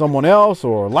someone else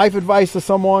or life advice to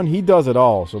someone. He does it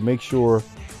all. So make sure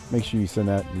you send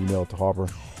that email to Harper.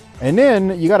 And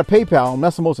then you got to PayPal, and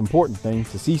that's the most important thing,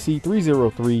 to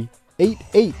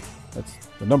CC30388. That's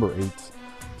the number 8.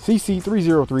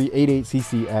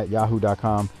 CC30388cc at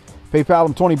yahoo.com. PayPal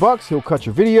him $20. He'll cut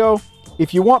your video.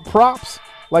 If you want props,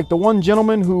 like the one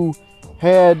gentleman who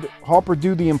had Harper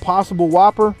do the Impossible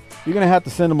Whopper, you're going to have to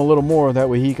send him a little more. That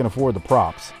way he can afford the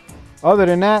props. Other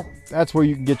than that, that's where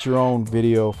you can get your own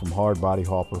video from Hardbody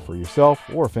Harper for yourself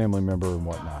or a family member and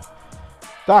whatnot.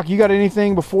 Doc, you got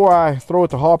anything before I throw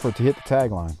it to Harper to hit the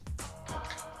tagline?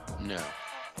 No.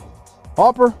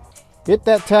 Harper, hit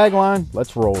that tagline.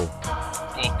 Let's roll.